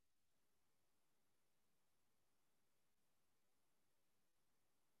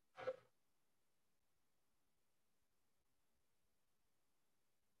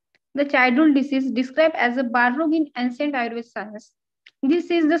 The childhood disease described as a Balrog in ancient Ayurvedic science.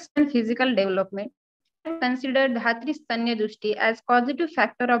 This is the physical development considered Dhatri Stanya Dushti as causative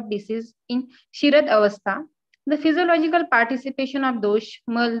factor of disease in Shirad Avastha. The physiological participation of dosh,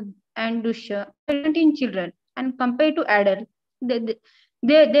 mal, and dusha present in children and compared to adults.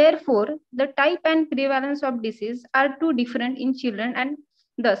 Therefore, the type and prevalence of disease are too different in children, and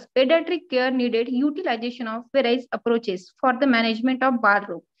thus pediatric care needed utilization of various approaches for the management of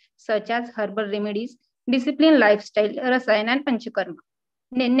Balrog, such as herbal remedies, discipline, lifestyle, rasayan, and panchakarma.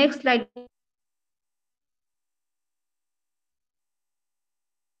 Next slide.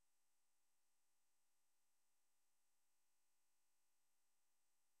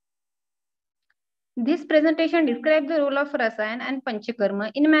 This presentation describes the role of Rasayan and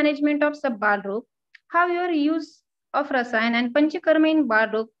Panchakarma in management of sub-Balrog. However, use of Rasayan and Panchakarma in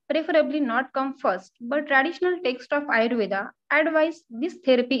Balrog preferably not come first, but traditional text of Ayurveda advise this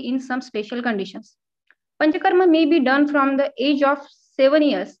therapy in some special conditions. Panchakarma may be done from the age of 7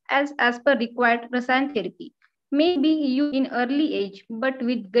 years as per required Rasayan therapy. May be used in early age, but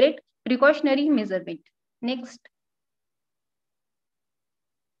with great precautionary measurement. Next.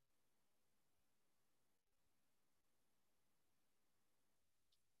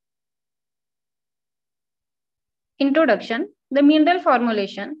 Introduction. The mineral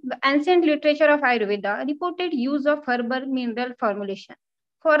formulation. The ancient literature of Ayurveda reported use of herbal mineral formulation.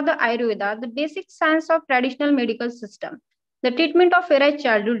 For the Ayurveda, the basic science of traditional medical system, the treatment of various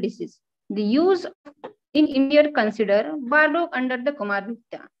childhood disease, the use in India consider Balrog under the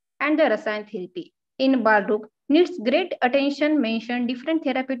Kumar-Vitya and the Rasayan therapy. In Balrog, needs great attention mention different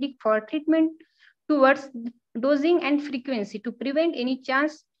therapeutic for treatment towards dosing and frequency to prevent any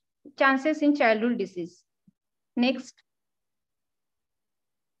chances in childhood disease. Next.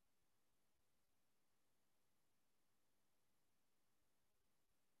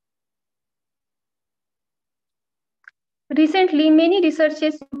 Recently, many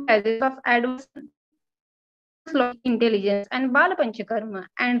researchers of advanced intelligence and Bala Panchakarma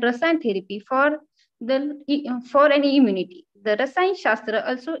and Rasayan therapy for for any immunity. The Rasayan Shastra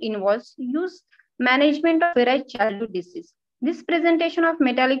also involves use management of various childhood disease. This presentation of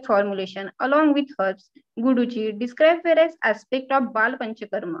metallic formulation along with herbs, Guduchi, describe various aspects of Bal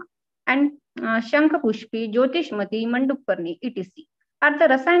Panchakarma and Shankapushpi, Jyotishmati, Mandupkarni, etc. are the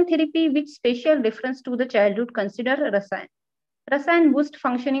Rasayan therapy with special reference to the childhood consider Rasayan. Rasayan boost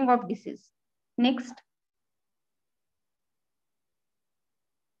functioning of disease. Next.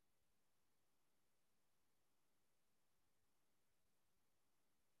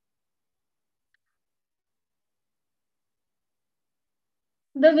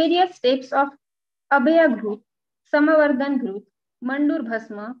 The various steps of Abhaya group, Samavardhan group, Mandur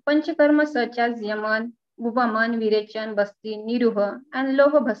Bhasma, Panchakarma such as Yaman, Upaman, Virechan, Basti, Niruha, and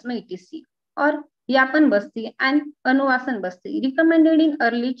Loha Bhasma etc. or Yapan Basti and Anuvasan Basti recommended in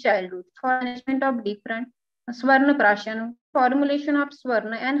early childhood for management of different Swarna Prashan, formulation of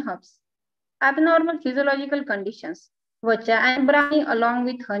Swarna and herbs. Abnormal physiological conditions. Vacha and brahmi along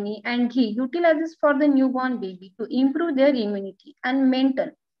with honey and ghee utilizes for the newborn baby to improve their immunity and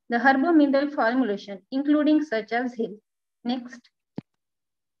maintain the herbo-mineral formulation, including such as health. Next.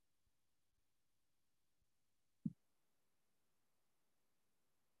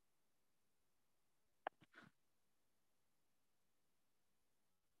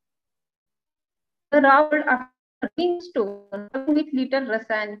 The rolled after being stone along with little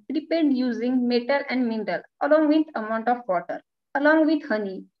rasayan prepared using metal and mineral along with amount of water, along with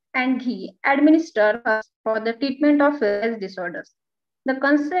honey and ghee administered for the treatment of various disorders. The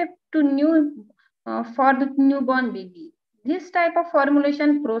concept to new for the newborn baby. This type of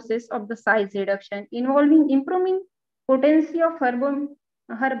formulation process of the size reduction involving improving potency of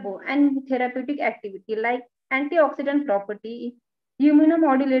herbo and therapeutic activity like antioxidant property,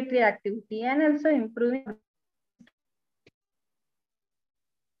 immunomodulatory activity, and also improving.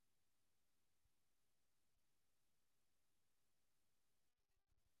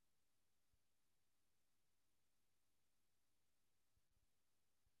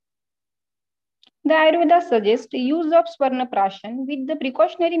 The Ayurveda suggests use of Swarnaprashan with the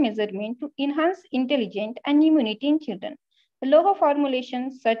precautionary measurement to enhance intelligence and immunity in children. The Loha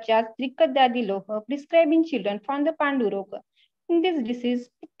formulations such as Trikadadi Loha prescribed in children from the Panduroga. In this disease,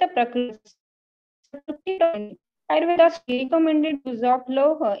 Pitta Prakriti, Ayurveda recommended use of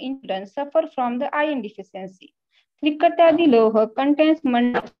Loha in children suffer from the iron deficiency. Trikadadi Loha contains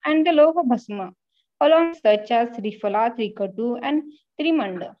Manda and the Loha Bhasma, along such as Triphala, Trikadu, and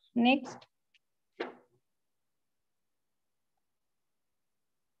Trimanda. Next.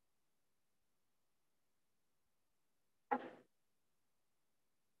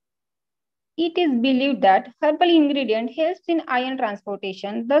 It is believed that herbal ingredient helps in iron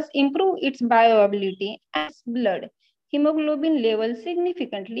transportation, thus improve its bioavailability and its blood hemoglobin level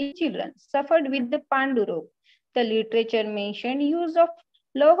significantly in children suffered with the Pandurog. The literature mentioned use of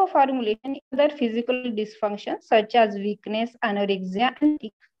Loha formulation in other physical dysfunctions such as weakness, anorexia, and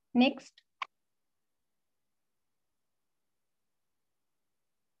tic. Next.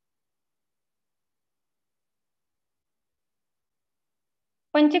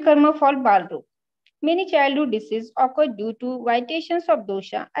 Panchakarma for Balrog. Many childhood diseases occur due to vitiations of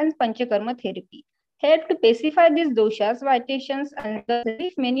dosha and Panchakarma therapy. Help to pacify these doshas, vitiations, and thus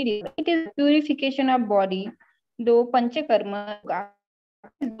relieve many disorders. It is purification of body, though Panchakarma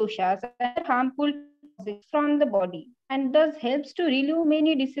doshas and harmful from the body, and thus helps to relieve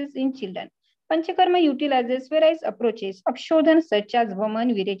many diseases in children. Panchakarma utilizes various approaches of Shodhan such as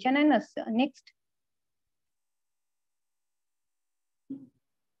Vaman, Virechan, and Asya. Next.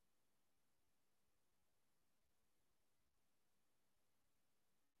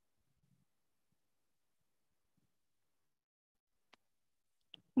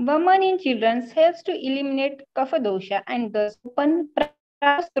 Vaman in children helps to eliminate kapha dosha and thus open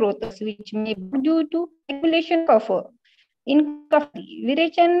prasthrotas which may be due to accumulation kapha. In kapha,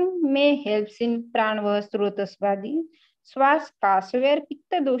 Virechan may help in pranava srotasvadi, swas where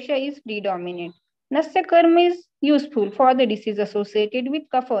pitta dosha is predominant. Nasya karma is useful for the disease associated with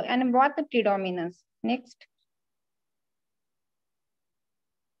kapha and vata predominance. Next.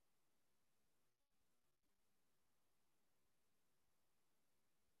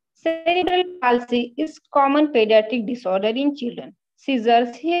 Cerebral palsy is common pediatric disorder in children. Seizures,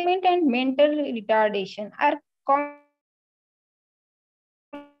 impairment, and mental retardation are common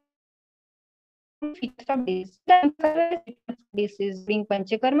features of disease. Disease being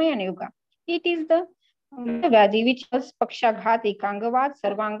Panchakarma and Yoga. It is the Vyadhi which was Pakshaghat, Ekangavad,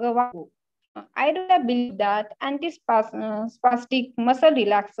 Sarvangavad. Ayurveda believes that antispastic, muscle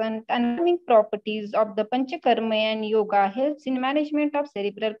relaxant, and calming properties of the Panchakarma and Yoga helps in management of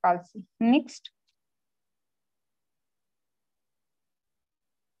cerebral palsy. Next.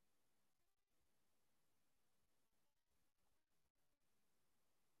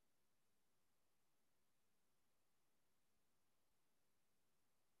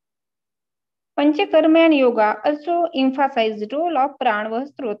 Panchakarma and yoga also emphasize the role of Pranava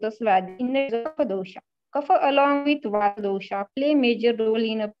Srotasvadi in the Kapha dosha. Kapha along with Vata dosha play major role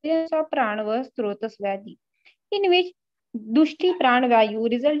in appearance of Pranava Srotasvadi, in which Dushti Pranavayu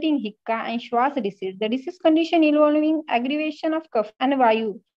result in Hikka and Shwas disease. The disease condition involving aggravation of Kapha and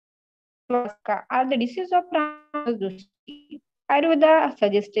Vayu Shwaska are the disease of Pranava Dushti. Ayurveda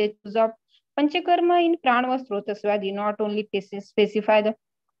suggested use of Panchakarma in Pranava Srotasvadi not only specify the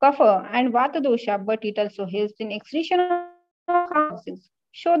Kapha and Vata dosha, but it also helps in excretion of toxins.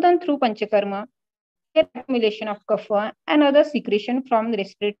 Shodhan through Panchakarma, accumulation of Kapha and other secretion from the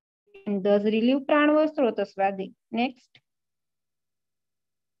respiratory and thus relieve Pranava Srotasvadi. Next.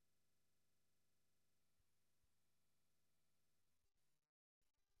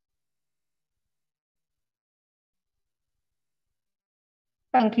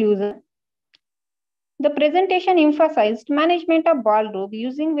 Conclusion. The presentation emphasized management of ballroom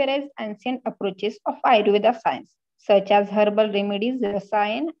using various ancient approaches of Ayurveda science, such as herbal remedies,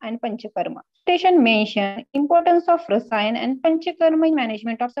 Rasayan, and Panchakarma. The presentation mentioned importance of Rasayan and Panchakarma in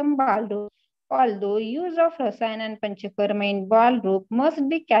management of some ballroom. Although use of Rasayan and Panchakarma in ballroom must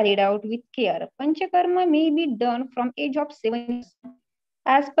be carried out with care, Panchakarma may be done from age of 7 years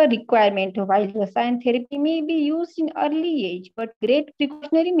as per requirement, while Rasayan therapy may be used in early age, but great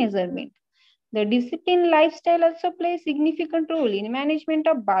precautionary measurement. The disciplined lifestyle also plays a significant role in management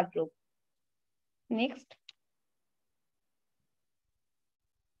of ballroom. Next.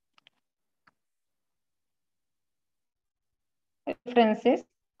 References.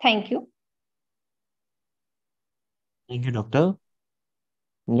 Thank you. Thank you, Doctor.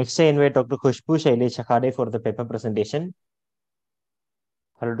 Next, I invite Dr. Khushbu Shailesh Akhade for the paper presentation.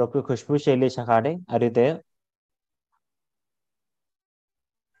 Hello, Dr. Khushbu Shailesh Akhade. Are you there?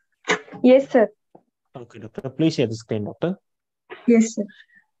 Yes, sir. Okay, Doctor. Please share the screen, Doctor. Yes, sir.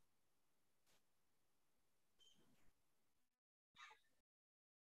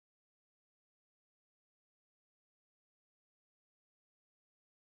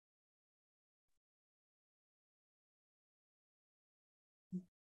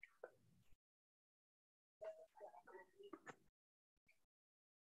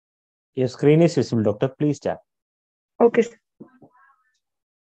 Your screen is visible, Doctor. Please tap. Okay, sir.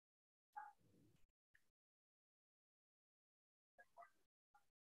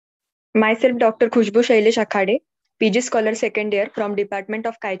 Myself, Dr. Khushbu Shailesh Akhade, PG Scholar Second Year from Department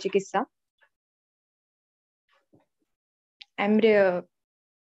of Kai Chikitsa.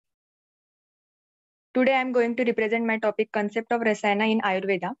 Today I am going to represent my topic concept of Rasayana in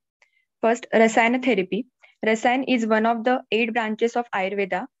Ayurveda. First, Rasayana therapy. Rasayan is one of the 8 branches of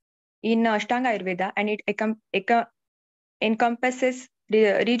Ayurveda in Ashtanga Ayurveda, and it encompasses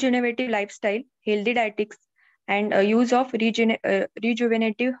regenerative lifestyle, healthy dietetics, and use of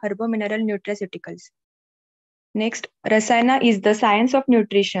rejuvenative herbo-mineral nutraceuticals. Next, Rasayana is the science of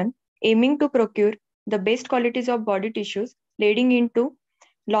nutrition, aiming to procure the best qualities of body tissues, leading into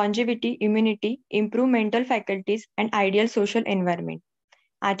longevity, immunity, improve mental faculties, and ideal social environment.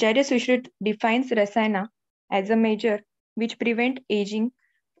 Acharya Sushruta defines Rasayana as a measure which prevents aging,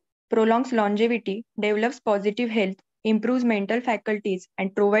 prolongs longevity, develops positive health, improves mental faculties,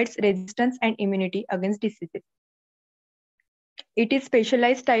 and provides resistance and immunity against diseases. It is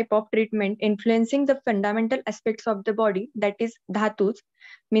specialized type of treatment influencing the fundamental aspects of the body, that is dhatus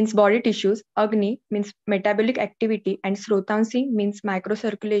means body tissues, agni means metabolic activity, and srotansi means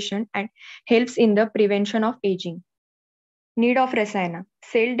microcirculation, and helps in the prevention of aging. Need of Rasayana.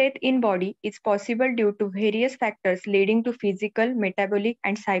 Cell death in body is possible due to various factors leading to physical, metabolic,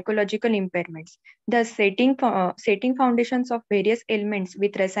 and psychological impairments. Thus, setting foundations of various ailments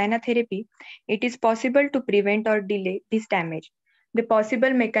with Rasayana therapy, it is possible to prevent or delay this damage. The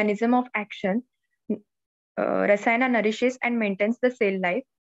possible mechanism of action, Rasayana nourishes and maintains the cell life,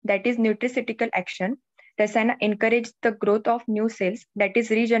 that is nutraceutical action. Rasayana encourages the growth of new cells, that is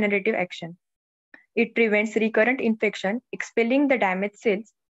regenerative action. It prevents recurrent infection, expelling the damaged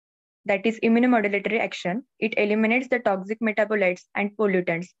cells, that is immunomodulatory action. It eliminates the toxic metabolites and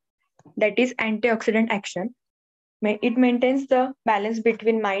pollutants, that is antioxidant action. It maintains the balance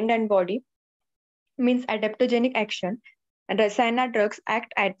between mind and body, means adaptogenic action. And Rasayana drugs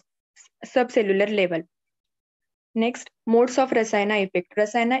act at subcellular level. Next, modes of Rasayana effect.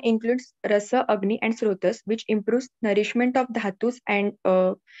 Rasayana includes Rasa, Agni, and Srotas, which improves nourishment of dhatus and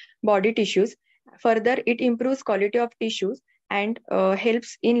body tissues. Further, it improves quality of tissues and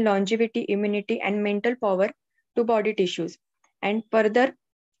helps in longevity, immunity, and mental power to body tissues. And further,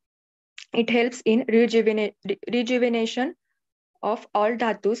 it helps in rejuvenation of all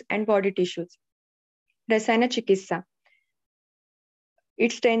dhatus and body tissues. Rasayana Chikitsa.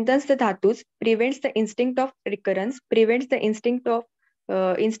 It strengthens the dhatus, prevents the instinct of recurrence, prevents the instinct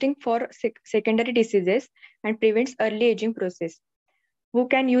for secondary diseases, and prevents early aging process. Who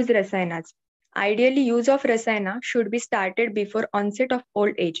can use rasayanas? Ideally, use of rasayana should be started before onset of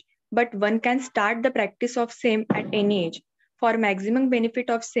old age, but one can start the practice of same at any age. For maximum benefit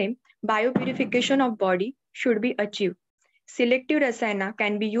of same, biopurification of body should be achieved. Selective rasayana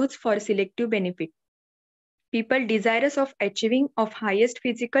can be used for selective benefit. People desirous of achieving of highest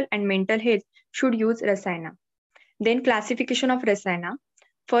physical and mental health should use rasayana. Then classification of rasayana.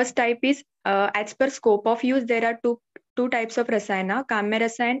 First type is as per scope of use, there are two types of rasayana, kamya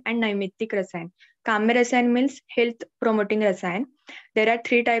rasayan and naimittik rasayan. Kamya rasayan means health promoting rasayan. There are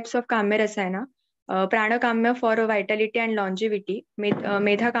three types of kamya rasayana. Prana kamya for vitality and longevity,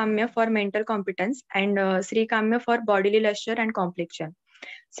 medha kamya for mental competence, and sri kamya for bodily luster and complexion.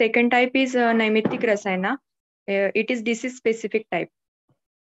 Second type is naimittik rasayana. It is disease specific type.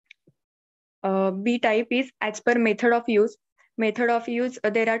 B type is as per method of use. Method of use,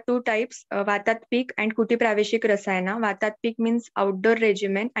 there are two types, vatatpik and kuti-praveshik rasayana. Vatatpik means outdoor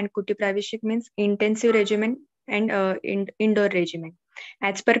regimen and kuti-praveshik means intensive regimen and indoor regimen.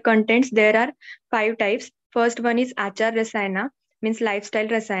 As per contents, there are 5 types. First one is achar rasayana, means lifestyle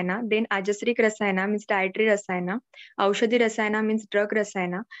rasayana. Then ajasrik rasayana means dietary rasayana. Aushadhi rasayana means drug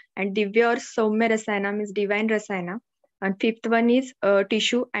rasayana. And divya or soumya rasayana means divine rasayana. And fifth one is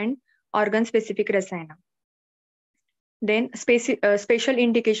tissue and organ specific rasayana. Then special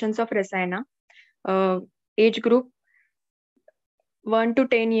indications of rasayana. Age group 1 to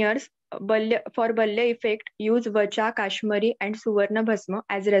 10 years. For balya effect, use vacha, kashmiri and suvarna bhasma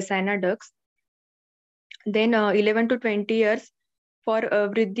as rasayana drugs. Then 11 to 20 years. For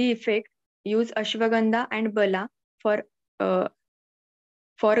vriddhi effect, use ashwagandha and bala for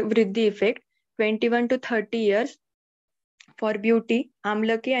vriddhi effect. 21 to 30 years. For beauty,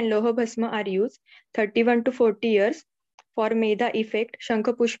 amlaki and loha bhasma are used. 31 to 40 years. For medha effect,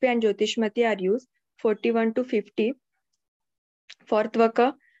 shankapushpi and jyotishmati are used. 41 to 50. For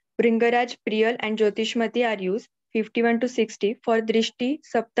tvaka, bringaraj, priyal and jyotishmati are used. 51 to 60. For drishti,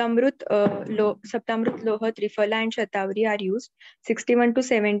 saptamrut loha, triphala and shatavari are used. 61 to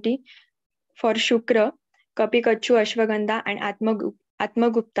 70. For shukra, kapikachu, ashwagandha and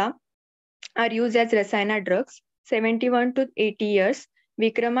atmagupta are used as rasayana drugs. 71 to 80 years.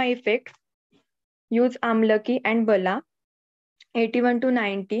 Vikrama effect, use amlaki and bala. 81 to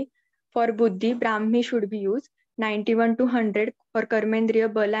 90. For buddhi, brahmi should be used. 91 to 100. For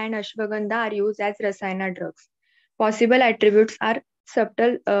karmendriya, bala and ashwagandha are used as rasayana drugs. Possible attributes are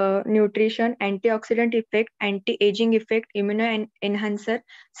subtle nutrition, antioxidant effect, anti-aging effect, immuno enhancer,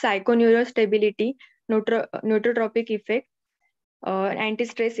 psychoneurostability, neurotropic effect,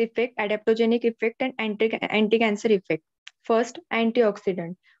 anti-stress effect, adaptogenic effect, and anti-cancer effect. First,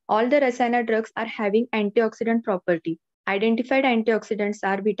 antioxidant. All the rasayana drugs are having antioxidant property. Identified antioxidants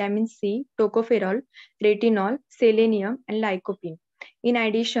are vitamin C, tocopherol, retinol, selenium, and lycopene. In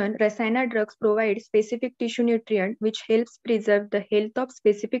addition, rasayana drugs provide specific tissue nutrient which helps preserve the health of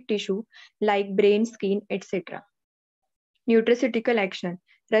specific tissue like brain, skin, etc. Nutraceutical action.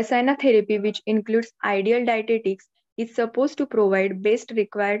 Rasayana therapy, which includes ideal dietetics, is supposed to provide best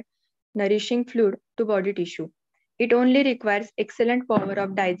required nourishing fluid to body tissue. It only requires excellent power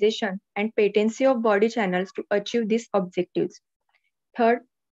of digestion and patency of body channels to achieve these objectives. Third,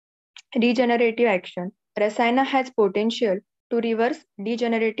 regenerative action. Rasayana has potential to reverse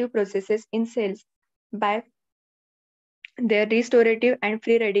degenerative processes in cells by their restorative and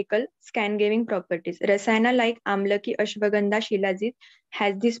free radical scan-giving properties. Rasayana like amlaki, ashwagandha, shilajit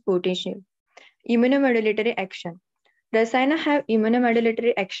has this potential. Immunomodulatory action. Rasayana have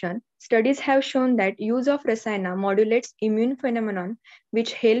immunomodulatory action. Studies have shown that use of rasayana modulates immune phenomenon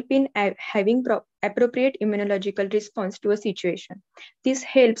which help in having appropriate immunological response to a situation. This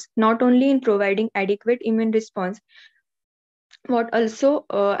helps not only in providing adequate immune response, but also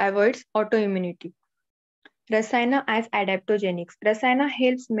avoids autoimmunity. Rasayana as adaptogenics. Rasayana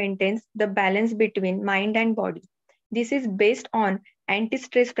helps maintain the balance between mind and body. This is based on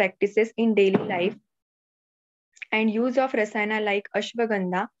anti-stress practices in daily life and use of rasayana like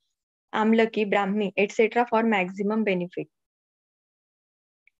ashwagandha, amlaki, brahmi, etc. for maximum benefit.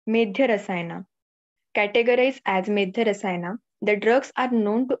 Medhya rasayana. Categorized as medhya rasayana, the drugs are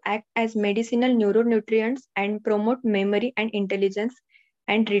known to act as medicinal neuronutrients and promote memory and intelligence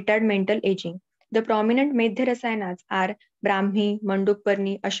and retard mental aging. The prominent medhya rasayanas are brahmi,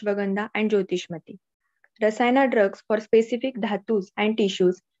 mandukparni, ashwagandha, and jyotishmati. Rasayana drugs for specific dhatus and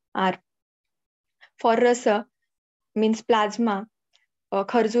tissues are for rasa, means plasma,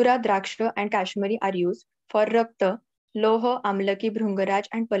 kharjura, draksha, and kashmiri are used. For rakta, Loha, Amlaki, Bhrungaraj,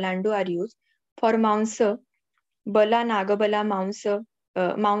 and Palandu are used. For Mounsa, Bala, Nagabala,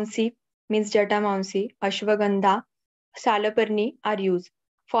 Mounsi means Jata Mounsi, Ashwagandha, Salaparni are used.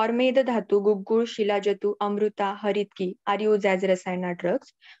 For Medha Dhatu, Guggur, Shilajatu, Amruta, Haritki are used as Rasayana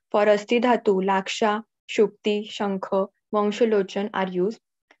drugs. For Asti Dhatu, Laksha, Shukti, Shankha, Vangshalochan are used.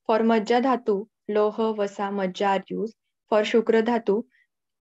 For Majja Dhatu, Loha, Vasa, Majja are used. For Shukra Dhatu,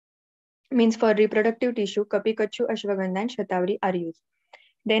 means for reproductive tissue, Kapikachu, Ashwagandha, and Shatavari are used.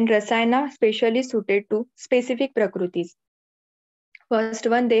 Then Rasayana specially suited to specific prakrutis. First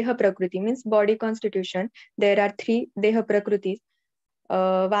one, Deha Prakriti means body constitution. There are three Deha Prakrutis,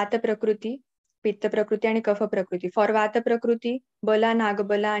 Vata Prakriti, Pitta Prakriti, and Kapha Prakriti. For Vata Prakriti, Bala,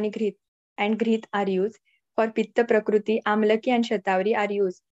 Nagabala, and Grhit are used. For Pitta Prakriti, Amlaki and Shatavari are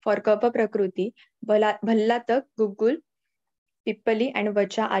used. For Kapha Prakriti, Bhallatak, Gugul, Pippali, and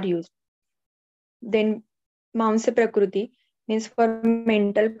Vacha are used. Then Mamsa Prakriti means for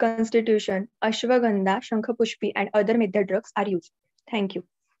mental constitution, Ashwagandha, Shankhapushpi, and other method drugs are used. Thank you.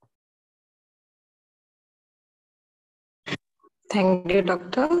 Thank you,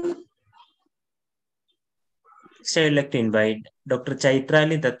 doctor. So I would like to invite Dr.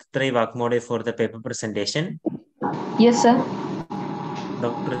 Chaitrali Dattatray Vakmode for the paper presentation. Yes, sir.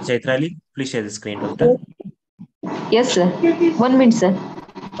 Dr. Chaitrali, please share the screen, doctor. Yes, sir. 1 minute, sir.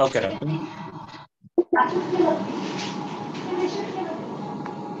 Okay, doctor.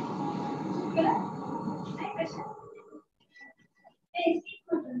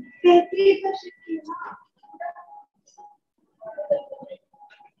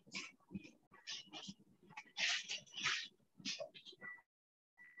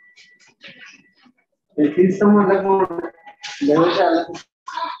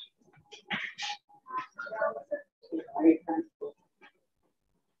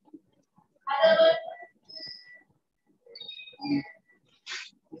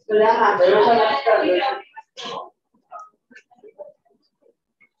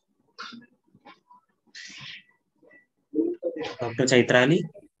 Dr. Chaitrali?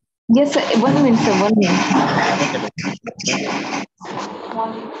 Yes, sir. 1 minute, sir. 1 minute.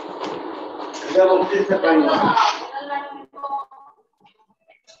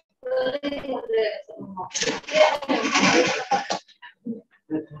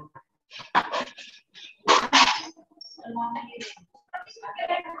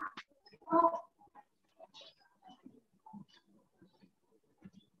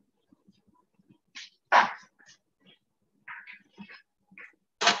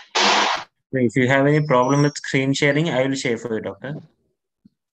 If you have any problem with screen sharing, I will share for you, doctor.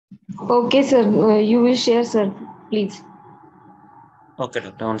 Okay, sir. You will share, sir. Please. Okay,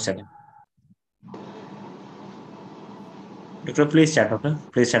 doctor. 1 second. Doctor, please chat, doctor.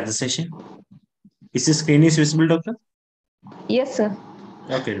 Please start the session. Is the screen is visible, doctor? Yes, sir.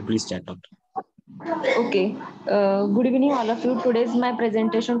 Okay, please chat, doctor. Okay. Good evening, all of you. Today's my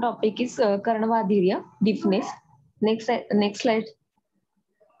presentation topic is Karnavadhirya, deafness. Next slide.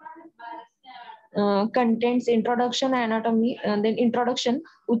 Contents introduction, anatomy, then introduction.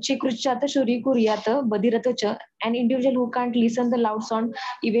 Uchikruchyata Shuri Kuryata Badiratacha. An individual who can't listen the loud sound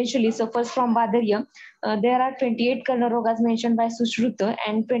eventually suffers from Badharya. There are 28 Karnarogas mentioned by Sushruta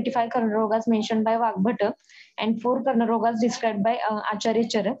and 25 Karnarogas mentioned by Vagbhata and 4 Karnarogas described by Acharya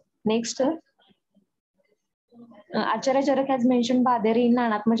Charak. Next. Acharya Charak has mentioned Badhari in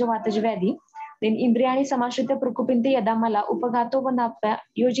Nanatmaja Vataja Vyadhi. Then Indriyani Samashrita Prukupinti Yadamala Upagato Vandapya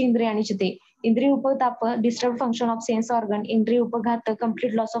Yoji Indriyani Chite. Indri Upatapa, disturbed function of sense organ. Indri Upagata,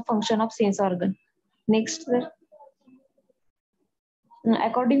 complete loss of function of sense organ. Next, sir.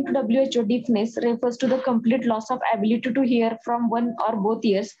 According to WHO, deafness refers to the complete loss of ability to hear from one or both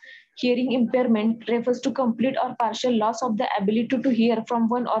ears. Hearing impairment refers to complete or partial loss of the ability to hear from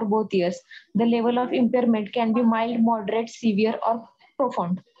one or both ears. The level of impairment can be mild, moderate, severe, or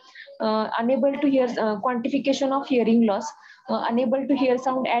profound. Unable to hear, quantification of hearing loss. Unable to hear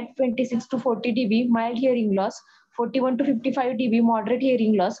sound at 26 to 40 dB, mild hearing loss. 41 to 55 dB, moderate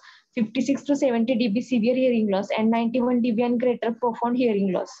hearing loss. 56 to 70 dB, severe hearing loss. And 91 dB and greater, profound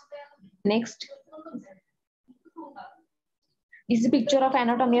hearing loss. Next. This is a picture of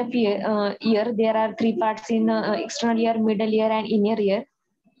anatomy of ear. There are 3 parts in external ear, middle ear, and inner ear.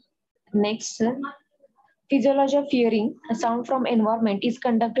 Next. Physiology of hearing. A sound from environment is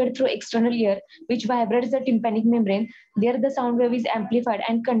conducted through external ear, which vibrates the tympanic membrane. There the sound wave is amplified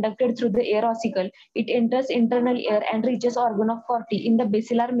and conducted through the ear ossicle. It enters internal ear and reaches organ of corti in the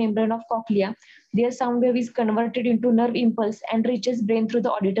basilar membrane of cochlea. Their sound wave is converted into nerve impulse and reaches brain through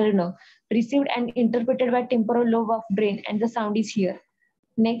the auditory nerve. Received and interpreted by temporal lobe of brain, and the sound is here.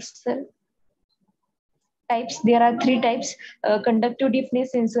 Next, sir. Types, there are 3 types: conductive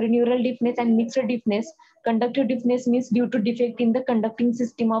deafness, sensorineural deafness, and mixed deafness. Conductive deafness means due to defect in the conducting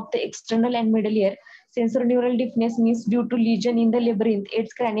system of the external and middle ear. Sensorineural deafness means due to lesion in the labyrinth,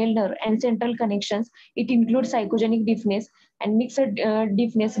 its cranial nerve and central connections. It includes psychogenic deafness and mixed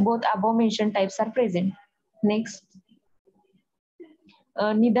deafness. Both above mentioned types are present. Next.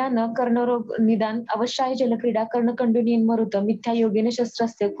 निदान कर्णरोग निदान अवश्य जलक्रीडा कर्णकंडुनी मरुत मिथ्या योगेन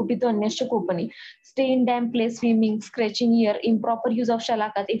शस्त्रस्ते कुपितो अन्यश्च कोपनी. Stay in damp place, swimming, scratching ear, improper use of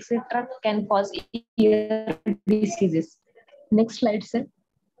shalakas, etc. can cause ear diseases. Next slide, sir.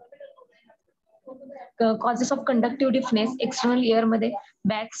 Causes of conductive deafness, external ear मध्ये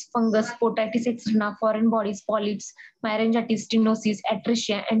bags, fungus, otitis externa, foreign bodies, polyps, laryngitis, stenosis,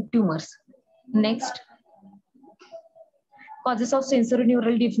 atresia, and tumors. Next. Causes of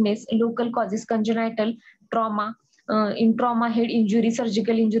sensorineural deafness, local causes, congenital trauma, in trauma, head injury,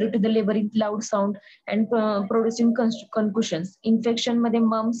 surgical injury to the labyrinth, loud sound, and producing concussions. Infection मध्ये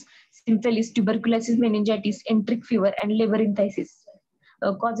mumps, syphilis, tuberculosis, meningitis, enteric fever, and labyrinthitis.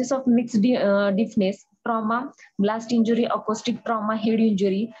 Causes of mixed deafness, trauma, blast injury, acoustic trauma, head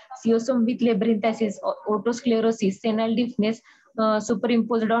injury, COSOM with labyrinthitis, otosclerosis, senile deafness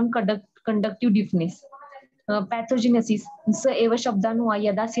superimposed on conductive deafness. Pathogenesis, स एव शब्दानुवा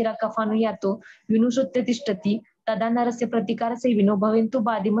यदा सिरा कफानु यातो विनुश्रुत्य तिष्ठति तदा नरस्य प्रतिकारसे विनो भवेन्तु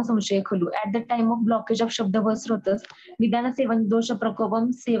बादिम संशय खलु. At the time of blockage of शब्दवह स्रोतस निदान सेवन दोष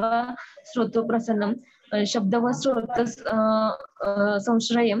प्रकोपम सेवा स्रोतो प्रसन्नम शब्दवह स्रोतस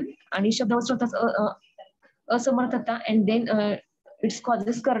संश्रयम आणि शब्दवह स्रोतस असमर्थता and then its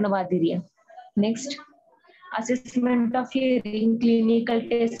causes कर्णवादिर्य. Next. Assessment of hearing, clinical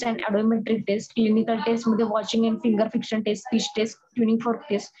test and audiometric test. Clinical test मध्ये watching and finger fiction test, speech test, tuning fork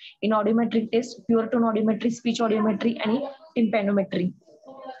test. In audiometric test, pure tone audiometry, speech audiometry, and tympanometry.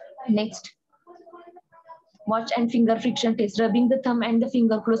 Next. Watch and finger friction test. Rubbing the thumb and the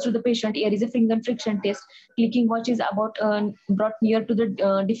finger close to the patient ear is a finger friction test. Clicking watch is brought near to the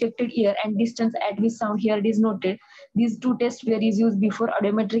defected ear and distance at which sound heard is noted. These 2 tests were used before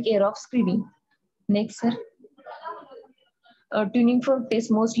audiometric ear of screening. Next, sir. Tuning fork test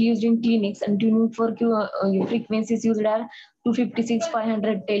mostly used in clinics, and tuning fork frequencies used are 256,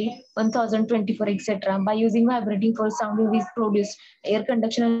 500 tel, 1024, etc. By using vibrating force, sound is produced. Air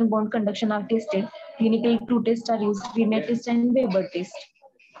conduction and bone conduction are tested. Clinical 2 tests are used: Rene test and Weber test.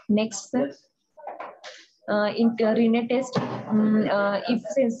 Next, sir. In Rene test, if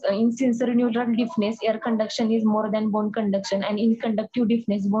in sensorineural deafness, air conduction is more than bone conduction, and in conductive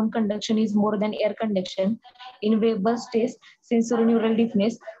deafness, bone conduction is more than air conduction. In Weber's test, sensorineural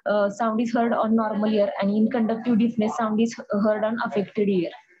deafness, sound is heard on normal ear, and in conductive deafness, sound is heard on affected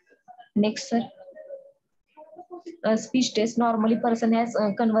ear. Next, sir. Speech test, normally person has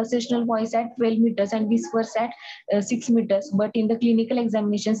conversational voice at 12 meters and whispers at 6 meters, but in the clinical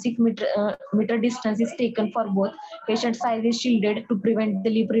examination 6 meter distance is taken for both. Patient's eyes is shielded to prevent the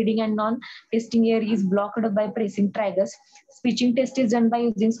lip reading, and non-testing ear is blocked by pressing tragus. Speeching test is done by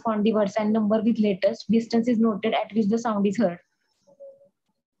using spondy words and number with letters. Distance is noted at which the sound is heard.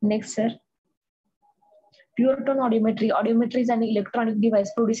 Next, sir. Pure tone audiometry. Audiometry is an electronic device,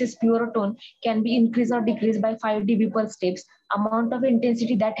 produces pure tone, can be increased or decreased by 5 dB per steps. Amount of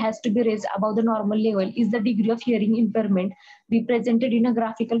intensity that has to be raised above the normal level is the degree of hearing impairment, represented in a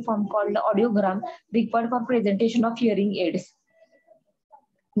graphical form called audiogram, required for presentation of hearing aids.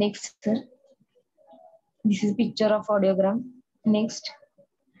 Next, sir. This is picture of audiogram. Next.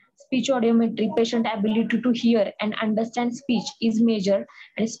 Speech audiometry, patient ability to hear and understand speech is measured,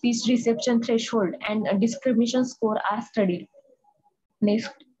 and speech reception threshold and discrimination score are studied.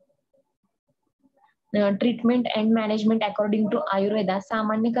 Next. Treatment and management according to Ayurveda.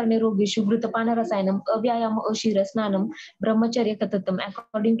 सामान्य करणे रोगीषु घृतपान रसायनम, अव्यायाम अशीर स्नानम, brahmacharya katatam.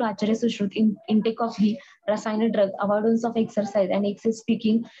 According to Acharya Sushruta, intake of the rasayana drug, avoidance of exercise, and excess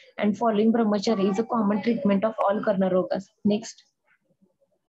speaking and following brahmacharya is a common treatment of all karna rogas. Next.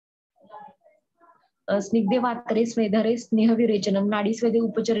 स्निग्धे वातरे स्वेदरे स्नेह विरेचनम, नाडी स्वेदे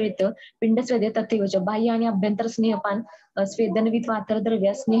उपचरित, पिंड स्वेदे तथैवच. बाह्य आणि अभ्यंतर स्नेहपान स्वेदन with वातर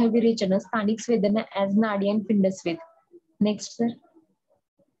द्रव्य, स्नेह विरेचन, स्थानिक स्वेदन as नाडी and पिंड स्वेद. Next, sir.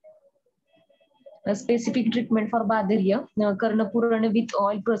 Specific treatment for Badirya, Karnapurana with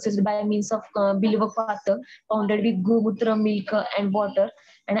oil processed by means of bilva kwath, pounded with gomutra, milk and water.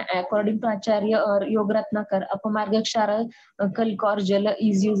 And according to Acharya or Yogaratnakar, Apamargakshara kalkor jala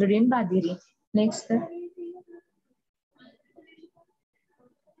is used in Badirya. Next, sir.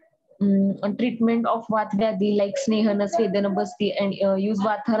 Treatment of Vath Vyadhi like Snehana, Svedana, Basti, and use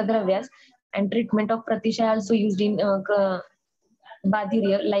Vathar Dravyas, and treatment of Pratisha also used in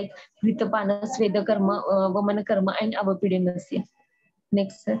Badhirya like Ritapana, Svedakarma, Vamanakarma, and Avapidenasya.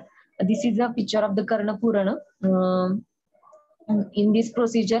 Next, sir. This is a picture of the Karna Purana. In this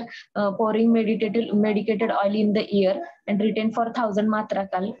procedure, pouring medicated oil in the ear and retain for 1000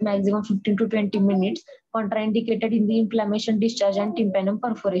 matrakal, maximum 15 to 20 minutes, contraindicated in the inflammation, discharge, and tympanum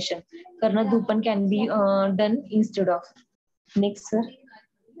perforation. Karna Dupan can be done instead of. Next, sir.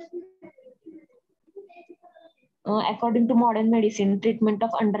 According to modern medicine, treatment of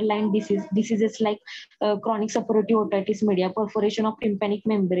underlying diseases like chronic suppurative otitis media, perforation of tympanic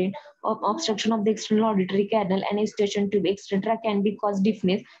membrane, obstruction of the external auditory canal, and eustachian tube, etc., can be cause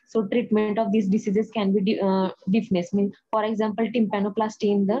deafness. So, treatment of these diseases can be deafness. Means, for example,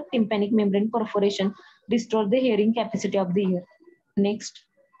 tympanoplasty in the tympanic membrane perforation restore the hearing capacity of the ear. Next.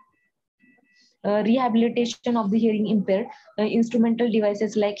 Rehabilitation of the hearing impaired, instrumental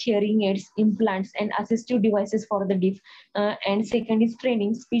devices like hearing aids, implants, and assistive devices for the deaf. And second is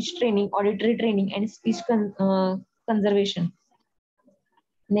training, speech training, auditory training, and speech conservation.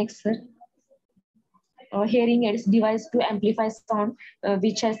 Next, sir. Hearing aids device to amplify sound,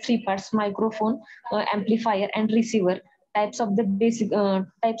 which has 3 parts: microphone, amplifier, and receiver. Types on the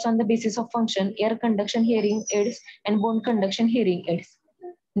basis of function: air conduction hearing aids and bone conduction hearing aids.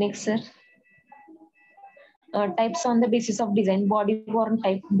 Next, sir. Types on the basis of design: body-worn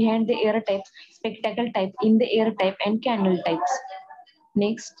type, behind the ear type, spectacle type, in the ear type, and canal types.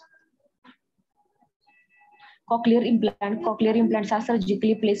 Next. Cochlear implant. Cochlear implants are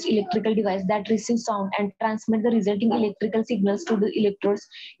surgically placed electrical device that receive sound and transmit the resulting electrical signals to the electrodes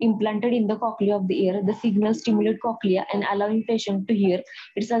implanted in the cochlea of the ear. The signals stimulate cochlea and allowing patient to hear.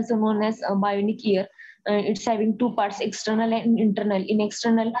 It's also known as a bionic ear. It's having 2 parts, external and internal. In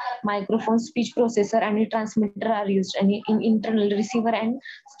external, microphone, speech processor, and a transmitter are used. And in internal, receiver and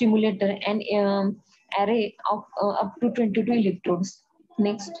stimulator, and array of up to 22 electrodes.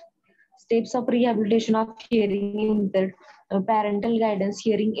 Next. Steps of rehabilitation of hearing impaired: parental guidance,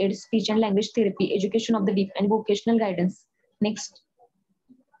 hearing aids, speech and language therapy, education of the deaf, and vocational guidance. Next.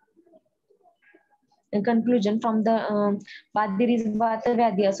 In conclusion, from the there is Vata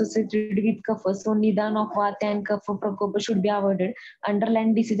Vyadhi associated with kapha, so Nidan of Vata and kapha prakopa should be avoided.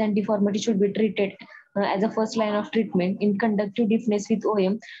 Underlying disease and deformity should be treated as a first line of treatment. In conductive deafness with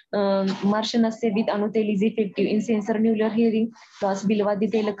OM, Marshanasya with Anutel is effective. In sensorineural hearing loss,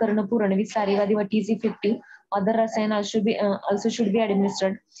 Bilvadi Tela Karna Purana with Sarivadi what is effective. Other rasayana also should be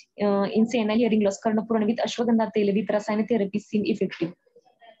administered. In senile hearing loss, Karna Purana with Ashwagandha Tela with rasayana therapy is effective.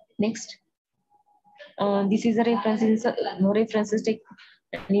 Next. This is a reference. References take.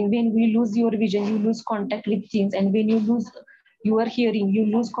 When we lose your vision, you lose contact with things, and when you lose your hearing, you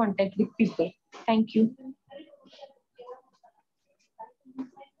lose contact with people. Thank you.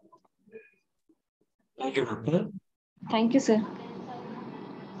 Thank you, Doctor. Thank you, sir.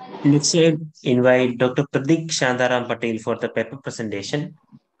 Let's invite Dr. Pradik Shantaram Patil for the paper presentation.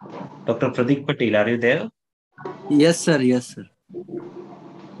 Dr. Pradik Patil, are you there? Yes, sir. Yes, sir.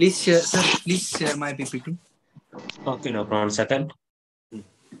 Please share, sir. Please share my PPT. Okay, no problem. Second.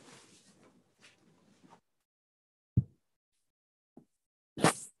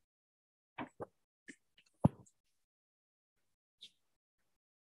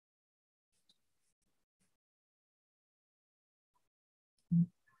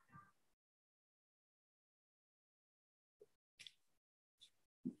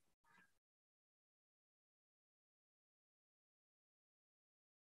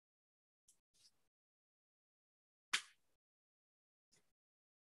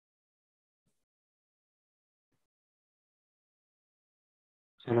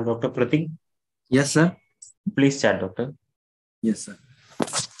 Hello, Dr. Pratik. Yes, sir. Please chat, Doctor. Yes, sir.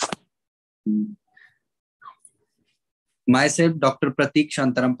 Myself, Dr. Pratik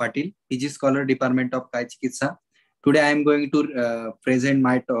Shantaram Patil, PG Scholar, Department of Kai Chikitsa. Today, I am going to present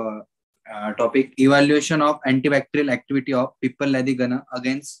my topic: evaluation of antibacterial activity of Pippalladhi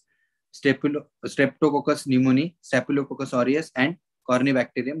against Streptococcus pneumoniae, Staphylococcus aureus, and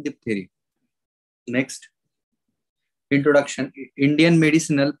Corynebacterium diphtheria. Next. Introduction. Indian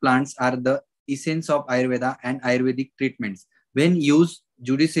medicinal plants are the essence of Ayurveda and Ayurvedic treatments. When used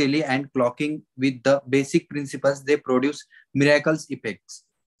judiciously and clocking with the basic principles, they produce miraculous effects.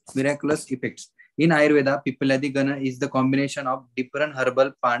 In Ayurveda, Pippalladhi Gana is the combination of different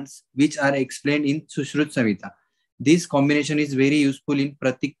herbal plants which are explained in Sushrut Samhita. This combination is very useful in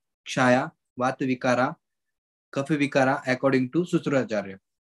Pratikshaya, Vata Vikara, Kapha Vikara according to Sutracharya.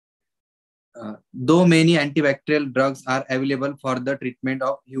 Though many antibacterial drugs are available for the treatment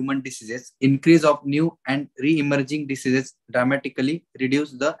of human diseases, increase of new and re-emerging diseases dramatically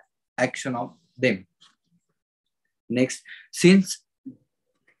reduce the action of them. Next, since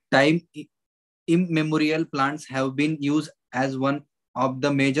time immemorial, plants have been used as one of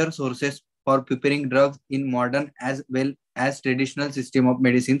the major sources for preparing drugs in modern as well as traditional system of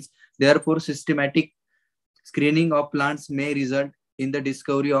medicines. Therefore, systematic screening of plants may result in the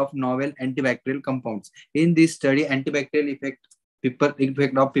discovery of novel antibacterial compounds. In this study, antibacterial effect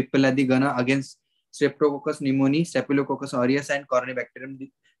of Pippaladi against Streptococcus pneumoniae, Staphylococcus aureus, and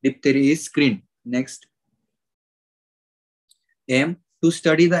Corynebacterium diphtheria is screened. Next. Aim to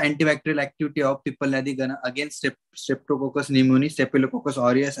study the antibacterial activity of Pippaladi against Streptococcus pneumoniae, Staphylococcus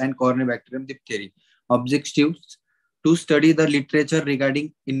aureus, and Corynebacterium diphtheria. Objectives: to study the literature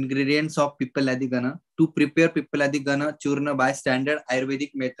regarding ingredients of Pippaladi to prepare Pippaladi churna by standard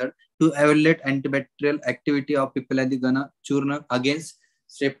Ayurvedic method, to evaluate antibacterial activity of Pippaladi churna against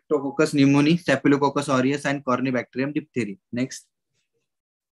Streptococcus pneumoniae, Staphylococcus aureus, and Corynebacterium diphtheria. Next.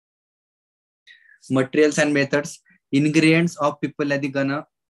 Materials and methods. Ingredients of Pippaladi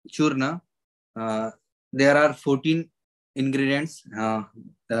churna. There are 14 ingredients.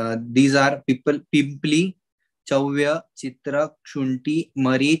 These are pimpli, Chavya, Chitrak, Shunti,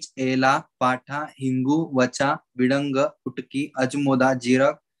 Marich, Ela, Patha, Hingu, Vacha, Vidanga, Utki, Ajmoda,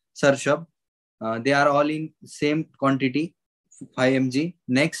 Jeera, Sarshab. They are all in same quantity, 5 mg.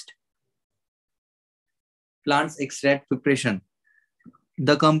 Next, plants extract preparation.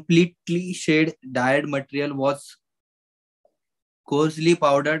 The completely shed dyed material was coarsely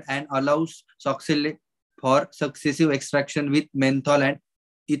powdered and allows succinylate for successive extraction with menthol and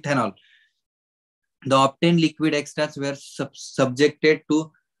ethanol. The obtained liquid extracts were subjected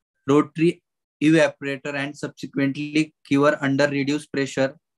to rotary evaporator and subsequently cure under reduced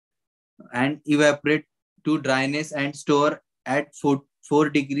pressure and evaporate to dryness and store at 4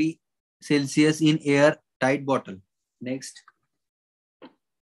 degrees Celsius in air-tight bottle. Next.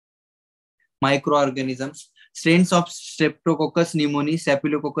 Microorganisms. Strains of Streptococcus pneumoniae,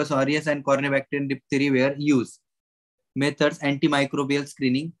 Staphylococcus aureus, and Corynebacterium diphtheria were used. Methods: antimicrobial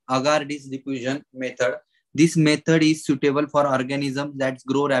screening, agar diffusion method. This method is suitable for organisms that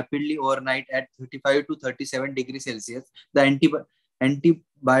grow rapidly overnight at 35 to 37 degrees Celsius. The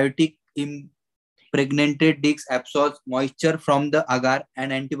antibiotic impregnated discs absorbs moisture from the agar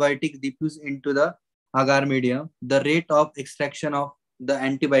and antibiotics diffuse into the agar medium. The rate of extraction of the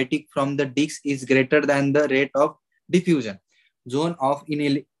antibiotic from the disc is greater than the rate of diffusion. Zone of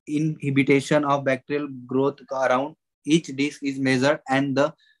inhibition of bacterial growth around each disc is measured and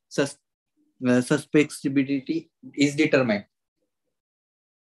the susceptibility is determined.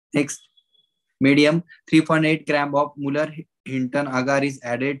 Next, medium: 3.8 gram of Muller-Hinton agar is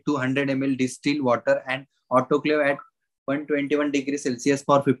added to 100 ml distilled water and autoclave at 121 degrees Celsius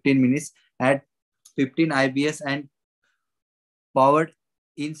for 15 minutes at 15 IBS and powered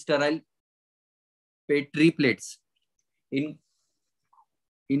in sterile Petri plates. In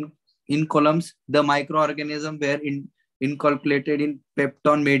columns, the microorganisms were inculcated in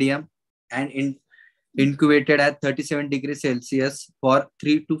peptone medium and incubated at 37 degrees Celsius for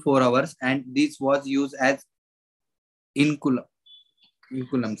 3 to 4 hours, and this was used as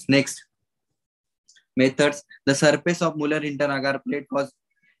inoculums. Next, methods: the surface of Muller-Hinton agar plate was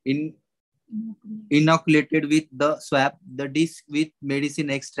inoculated with the swab, the disc with medicine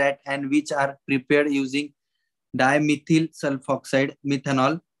extract, and which are prepared using dimethyl sulfoxide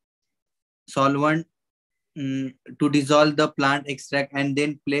methanol solvent to dissolve the plant extract and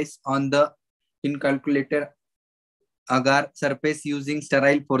then place on the inculcated agar surface using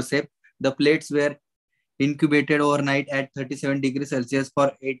sterile forceps. The plates were incubated overnight at 37 degrees Celsius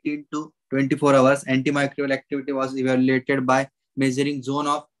for 18 to 24 hours. Antimicrobial activity was evaluated by measuring zone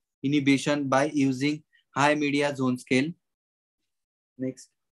of inhibition by using high media zone scale. Next,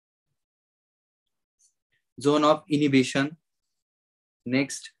 zone of inhibition.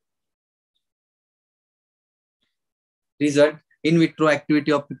 Next, result: in vitro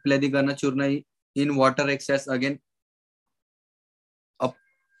activity of Pippaladi churna in water extracts against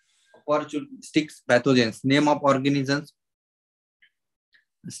opportunistic pathogens. Name of organisms: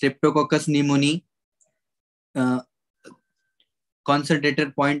 Streptococcus pneumoniae,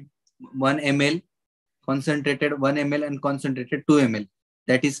 concentrated 0.1 ml, concentrated 1 ml, and concentrated 2 ml.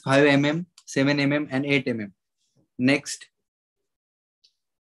 That is 5 mm, 7 mm, and 8 mm. Next,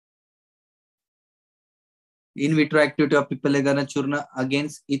 in vitro activity of Pippaladi churna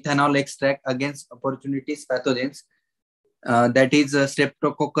against ethanol extract against opportunistic pathogens. That is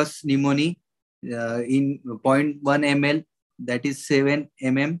Streptococcus pneumoniae in 0.1 ml, that is 7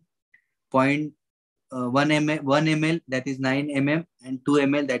 mm, 0.1 ml, that is 9 mm, and 2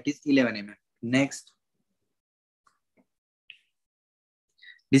 ml, that is 11 mm. Next,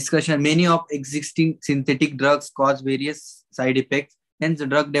 discussion: many of existing synthetic drugs cause various side effects. Hence,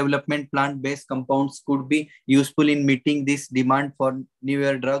 drug development plant-based compounds could be useful in meeting this demand for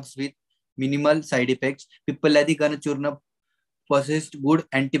newer drugs with minimal side effects. Pipaladi Ganachurna possessed good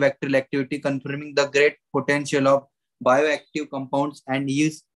antibacterial activity, confirming the great potential of bioactive compounds and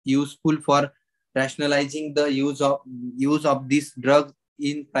is useful for rationalizing the use of this drug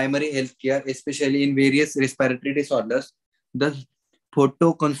in primary healthcare, especially in various respiratory disorders. The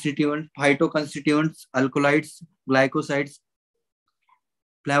phytoconstituents, alkaloids, glycosides,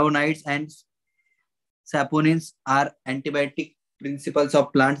 flavonoids, and saponins are antibiotic principles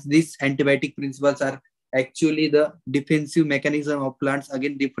of plants. These antibiotic principles are actually the defensive mechanism of plants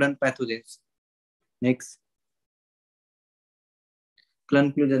against different pathogens. Next.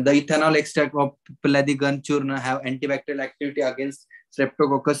 Conclusion. The ethanol extract of Palladigan churna have antibacterial activity against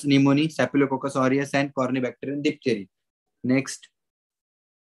Streptococcus pneumoniae, Staphylococcus aureus, and Corynebacterium diphtheria. Next.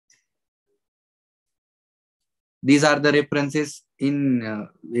 These are the references in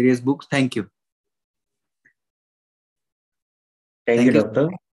various books. Thank you. Thank you, Doctor.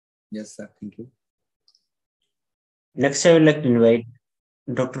 Yes, sir. Thank you. Next, I would like to invite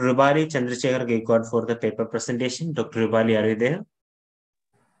Dr. Rubali Chandrasekhar Gaikwad for the paper presentation. Dr. Rubali, are you there?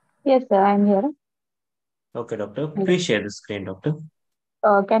 Yes, sir, I'm here. Okay, Doctor. Please share the screen, Doctor.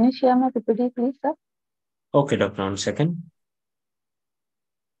 Can you share my PPT, please, sir? Okay, Doctor. 1 second.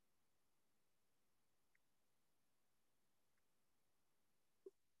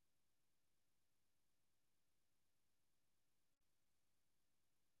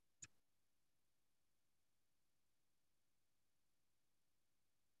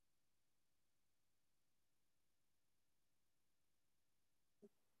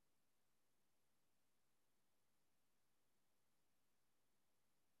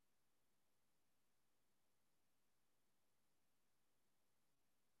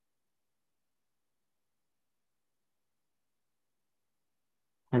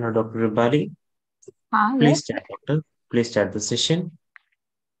 Hello, Dr. Rubali. Please Yes. chat, Doctor. Please start the session.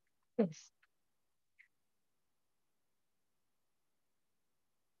 Yes.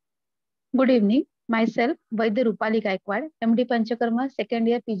 Good evening. Myself, Vaidya Rupali Gaikwad, MD Panchakarma, second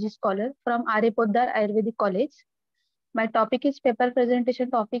year PG scholar from Poddar Ayurvedic College. My topic is paper presentation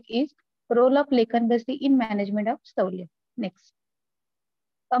topic is role of Lekhan-Basi in management of Staulia. Next.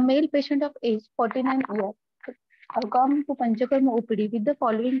 A male patient of age 49 years come to Panchakarma OPD with the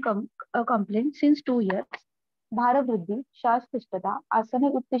following complaint since 2 years. Bharavruddhi, Shaspishtata,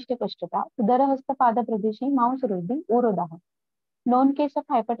 Asana Uttishta Kashtata, Udarahasta Pada Pradeshi, Mausruddhi, Urodaha. Known case of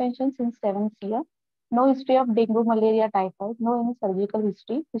hypertension since 7th year. No history of dengue, malaria, typhoid. No any surgical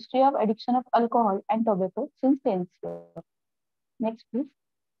history. History of addiction of alcohol and tobacco since 10th year. Next, please.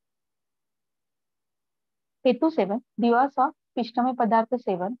 हेतु seven दिवस of पिष्टमय पदार्थ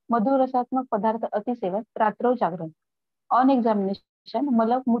seven मधुर रसात्मक पदार्थ अति seven रात्रो Jagran on examination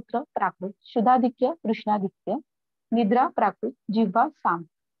मल मूत्र प्राकृत शुद्धाधिक्य कृष्णाधिक्य निद्रा प्राकृत जिह्वा साम.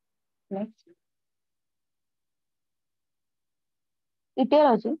 Next.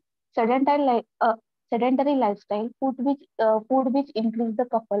 Etiology: sedentary lifestyle, food which increase the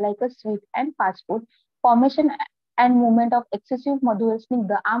kapha like a sweet and fast food, formation and movement of excessive madhura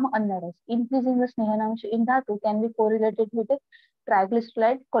snigdha am annaras, increase in the snehanamsha in dhatu can be correlated with a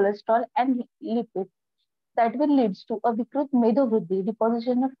triglyceride, cholesterol and lipid. That will leads to a vikrut medovruddhi,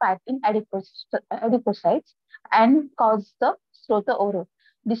 deposition of fat in adipocytes and cause the srota oro.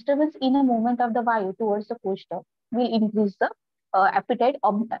 Disturbance in a movement of the vayu towards the koshta will increase the appetite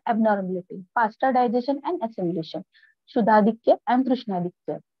abnormality, faster digestion and assimilation. Shuddhadikya and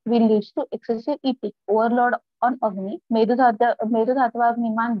Krishnadikya will lead to excessive eating, overload on Agni, Medodhatva Agni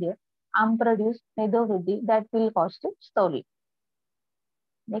Mandya, produce Medovruddhi that will cause the Stoli.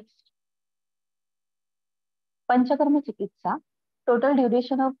 Next. Panchakarma Chikitsa. Total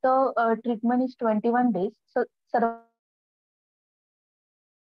duration of the treatment is 21 days. So,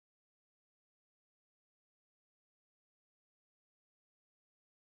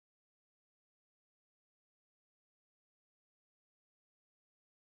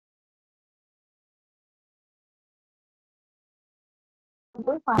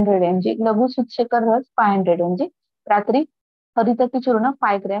 Gul 500 mg, Lagu Sudshekar Ras 500 mg, Ratri Haridradi Churna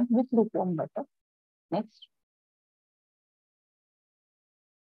 5 gram with lukewarm butter. Next.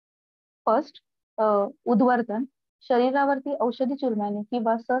 First, उद्वर्तन शरीरावरती औषधी चूर्णाने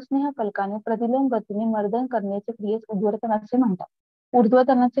किंवा सस्नेह फलकाने प्रतिलोम गतीने मर्दन करण्याचे क्रियेस उद्वर्तन असे म्हणतात.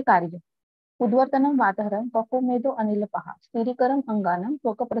 उद्वर्तनाचे कार्य: उद्वर्तनम वातहरण कफोमेदो अनिलपहा स्थिरीकरण अंगानं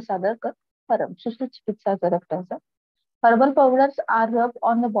त्वकप्रसादकरम शस्त्रचिकित्साचा रक्ताचा. Herbal powders are rubbed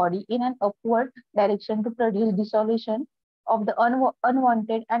on the body in an upward direction to produce dissolution of the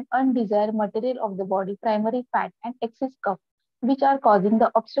unwanted and undesired material of the body, primary fat and excess cough. which are causing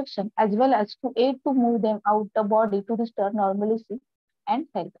the obstruction, as well as to aid to move them out the body to restore normalcy and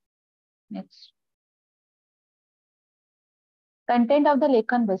health. Next. Content of the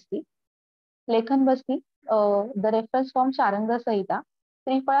Lekhan Basti. Lekhan Basti, the reference from Sharanga Sahita,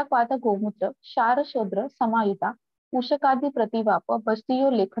 Triphala Kwatha Gomutra, Shara Shodra Samayuta, Ushakadi Prativapa,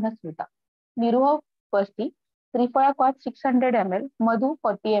 Bastiyo Lekhana Smita. Niruha Basti, Triphala Kwat 600 ml, Madhu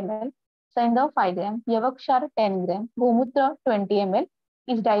 40 ml, Saindav 5 gram, Yavakshar 10 gram, Gomutra 20 ml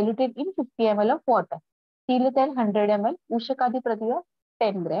is diluted in 50 ml of water. Tilatel 100 ml, Ushakadi Prativa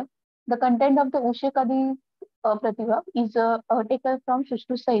 10 gram. The content of the Ushakadi Prativa is taken from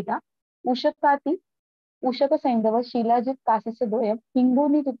Shushtu Sahita. उशकाती उशक सैंधव shilajit कासिसद्वयम्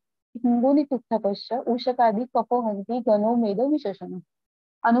Hingoni तुक्थपश्च उशकादि कपोहन्ति गनो मेदो विशेषण.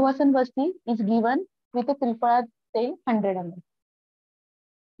 Anuvasan Basti is given with a triphala tail 100 ml.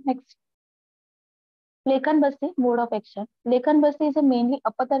 Next. Lekhan Basti, mode of action. Lekhan Basti is a mainly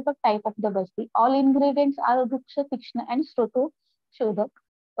apatarpak type of the Basti. All ingredients are Ruksha, Tikshna and Stroto Shodhak.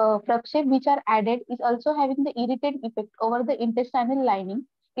 Prakshev which are added is also having the irritant effect over the intestinal lining.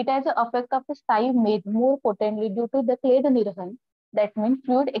 It has the effect of the sty made more potently due to the Kled Nirhan, that means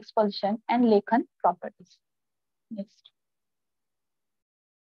fluid expulsion and Lekhan properties. Next.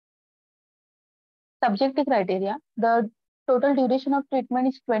 Subjective criteria. The total duration of treatment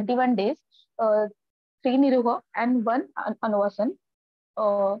is 21 days, 3 Niruha and 1 Anuvasan.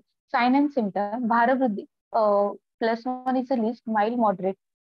 Sign and symptom. Bharavruddhi, +1 is the least, mild, moderate.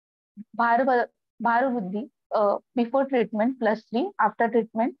 Bharavruddhi, before treatment +3, after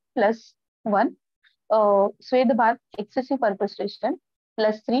treatment +1. Svedabhav, excessive perpetration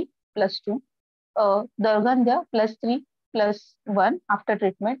 +3, +2. Dargandhya +3, +1 after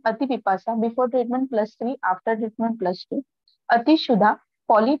treatment. Ati Pipasa, before treatment +3, after treatment +2. Ati Shuddha,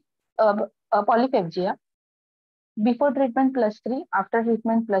 polyphagia, before treatment +3, after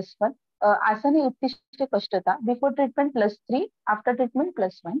treatment +1. Asani Uttishta Kashtata, before treatment +3, after treatment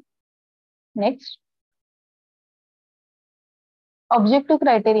 +1. Next. Objective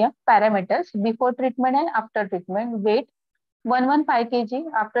criteria, parameters, before treatment and after treatment. Weight 115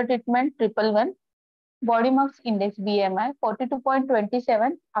 kg, after treatment 111. Body mass index BMI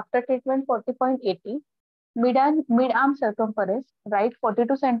 42.27, after treatment 40.80. Mid-arm circumference, right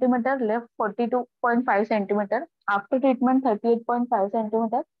 42 cm, left 42.5 cm, after treatment 38.5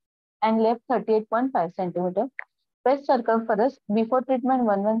 cm and left 38.5 cm. Breast circumference, before treatment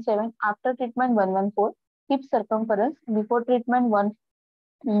 117, after treatment 114. Hip circumference, before treatment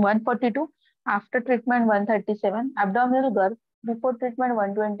 142, after treatment 137. Abdominal girth, before treatment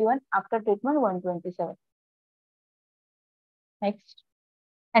 121, after treatment 127. Next.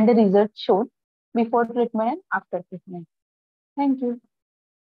 And the result shown before treatment and after treatment. Thank you.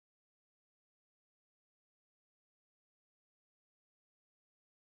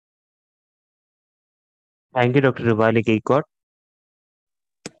 Thank you, Dr. Rubali Kaikot.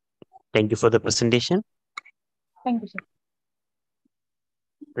 Thank you for the presentation. Thank you, sir.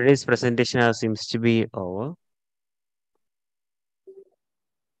 Today's presentation seems to be over.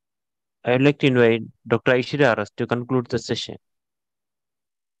 I would like to invite Dr. Aishwarya Aras to conclude the session.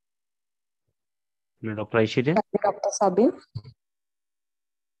 Dr. Aishwarya. Dr. Sabin.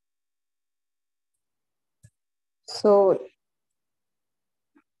 So,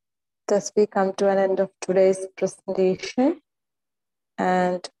 thus we come to an end of today's presentation.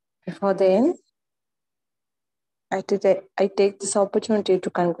 And before the end, I take this opportunity to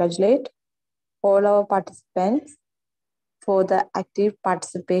congratulate all our participants for the active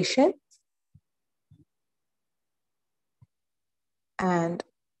participation. And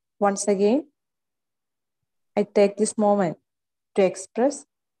once again, I take this moment to express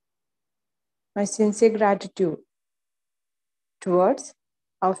my sincere gratitude towards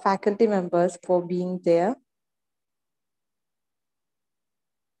our faculty members for being there.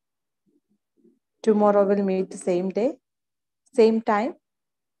 Tomorrow we'll meet the same day, same time.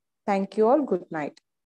 Thank you all. Good night.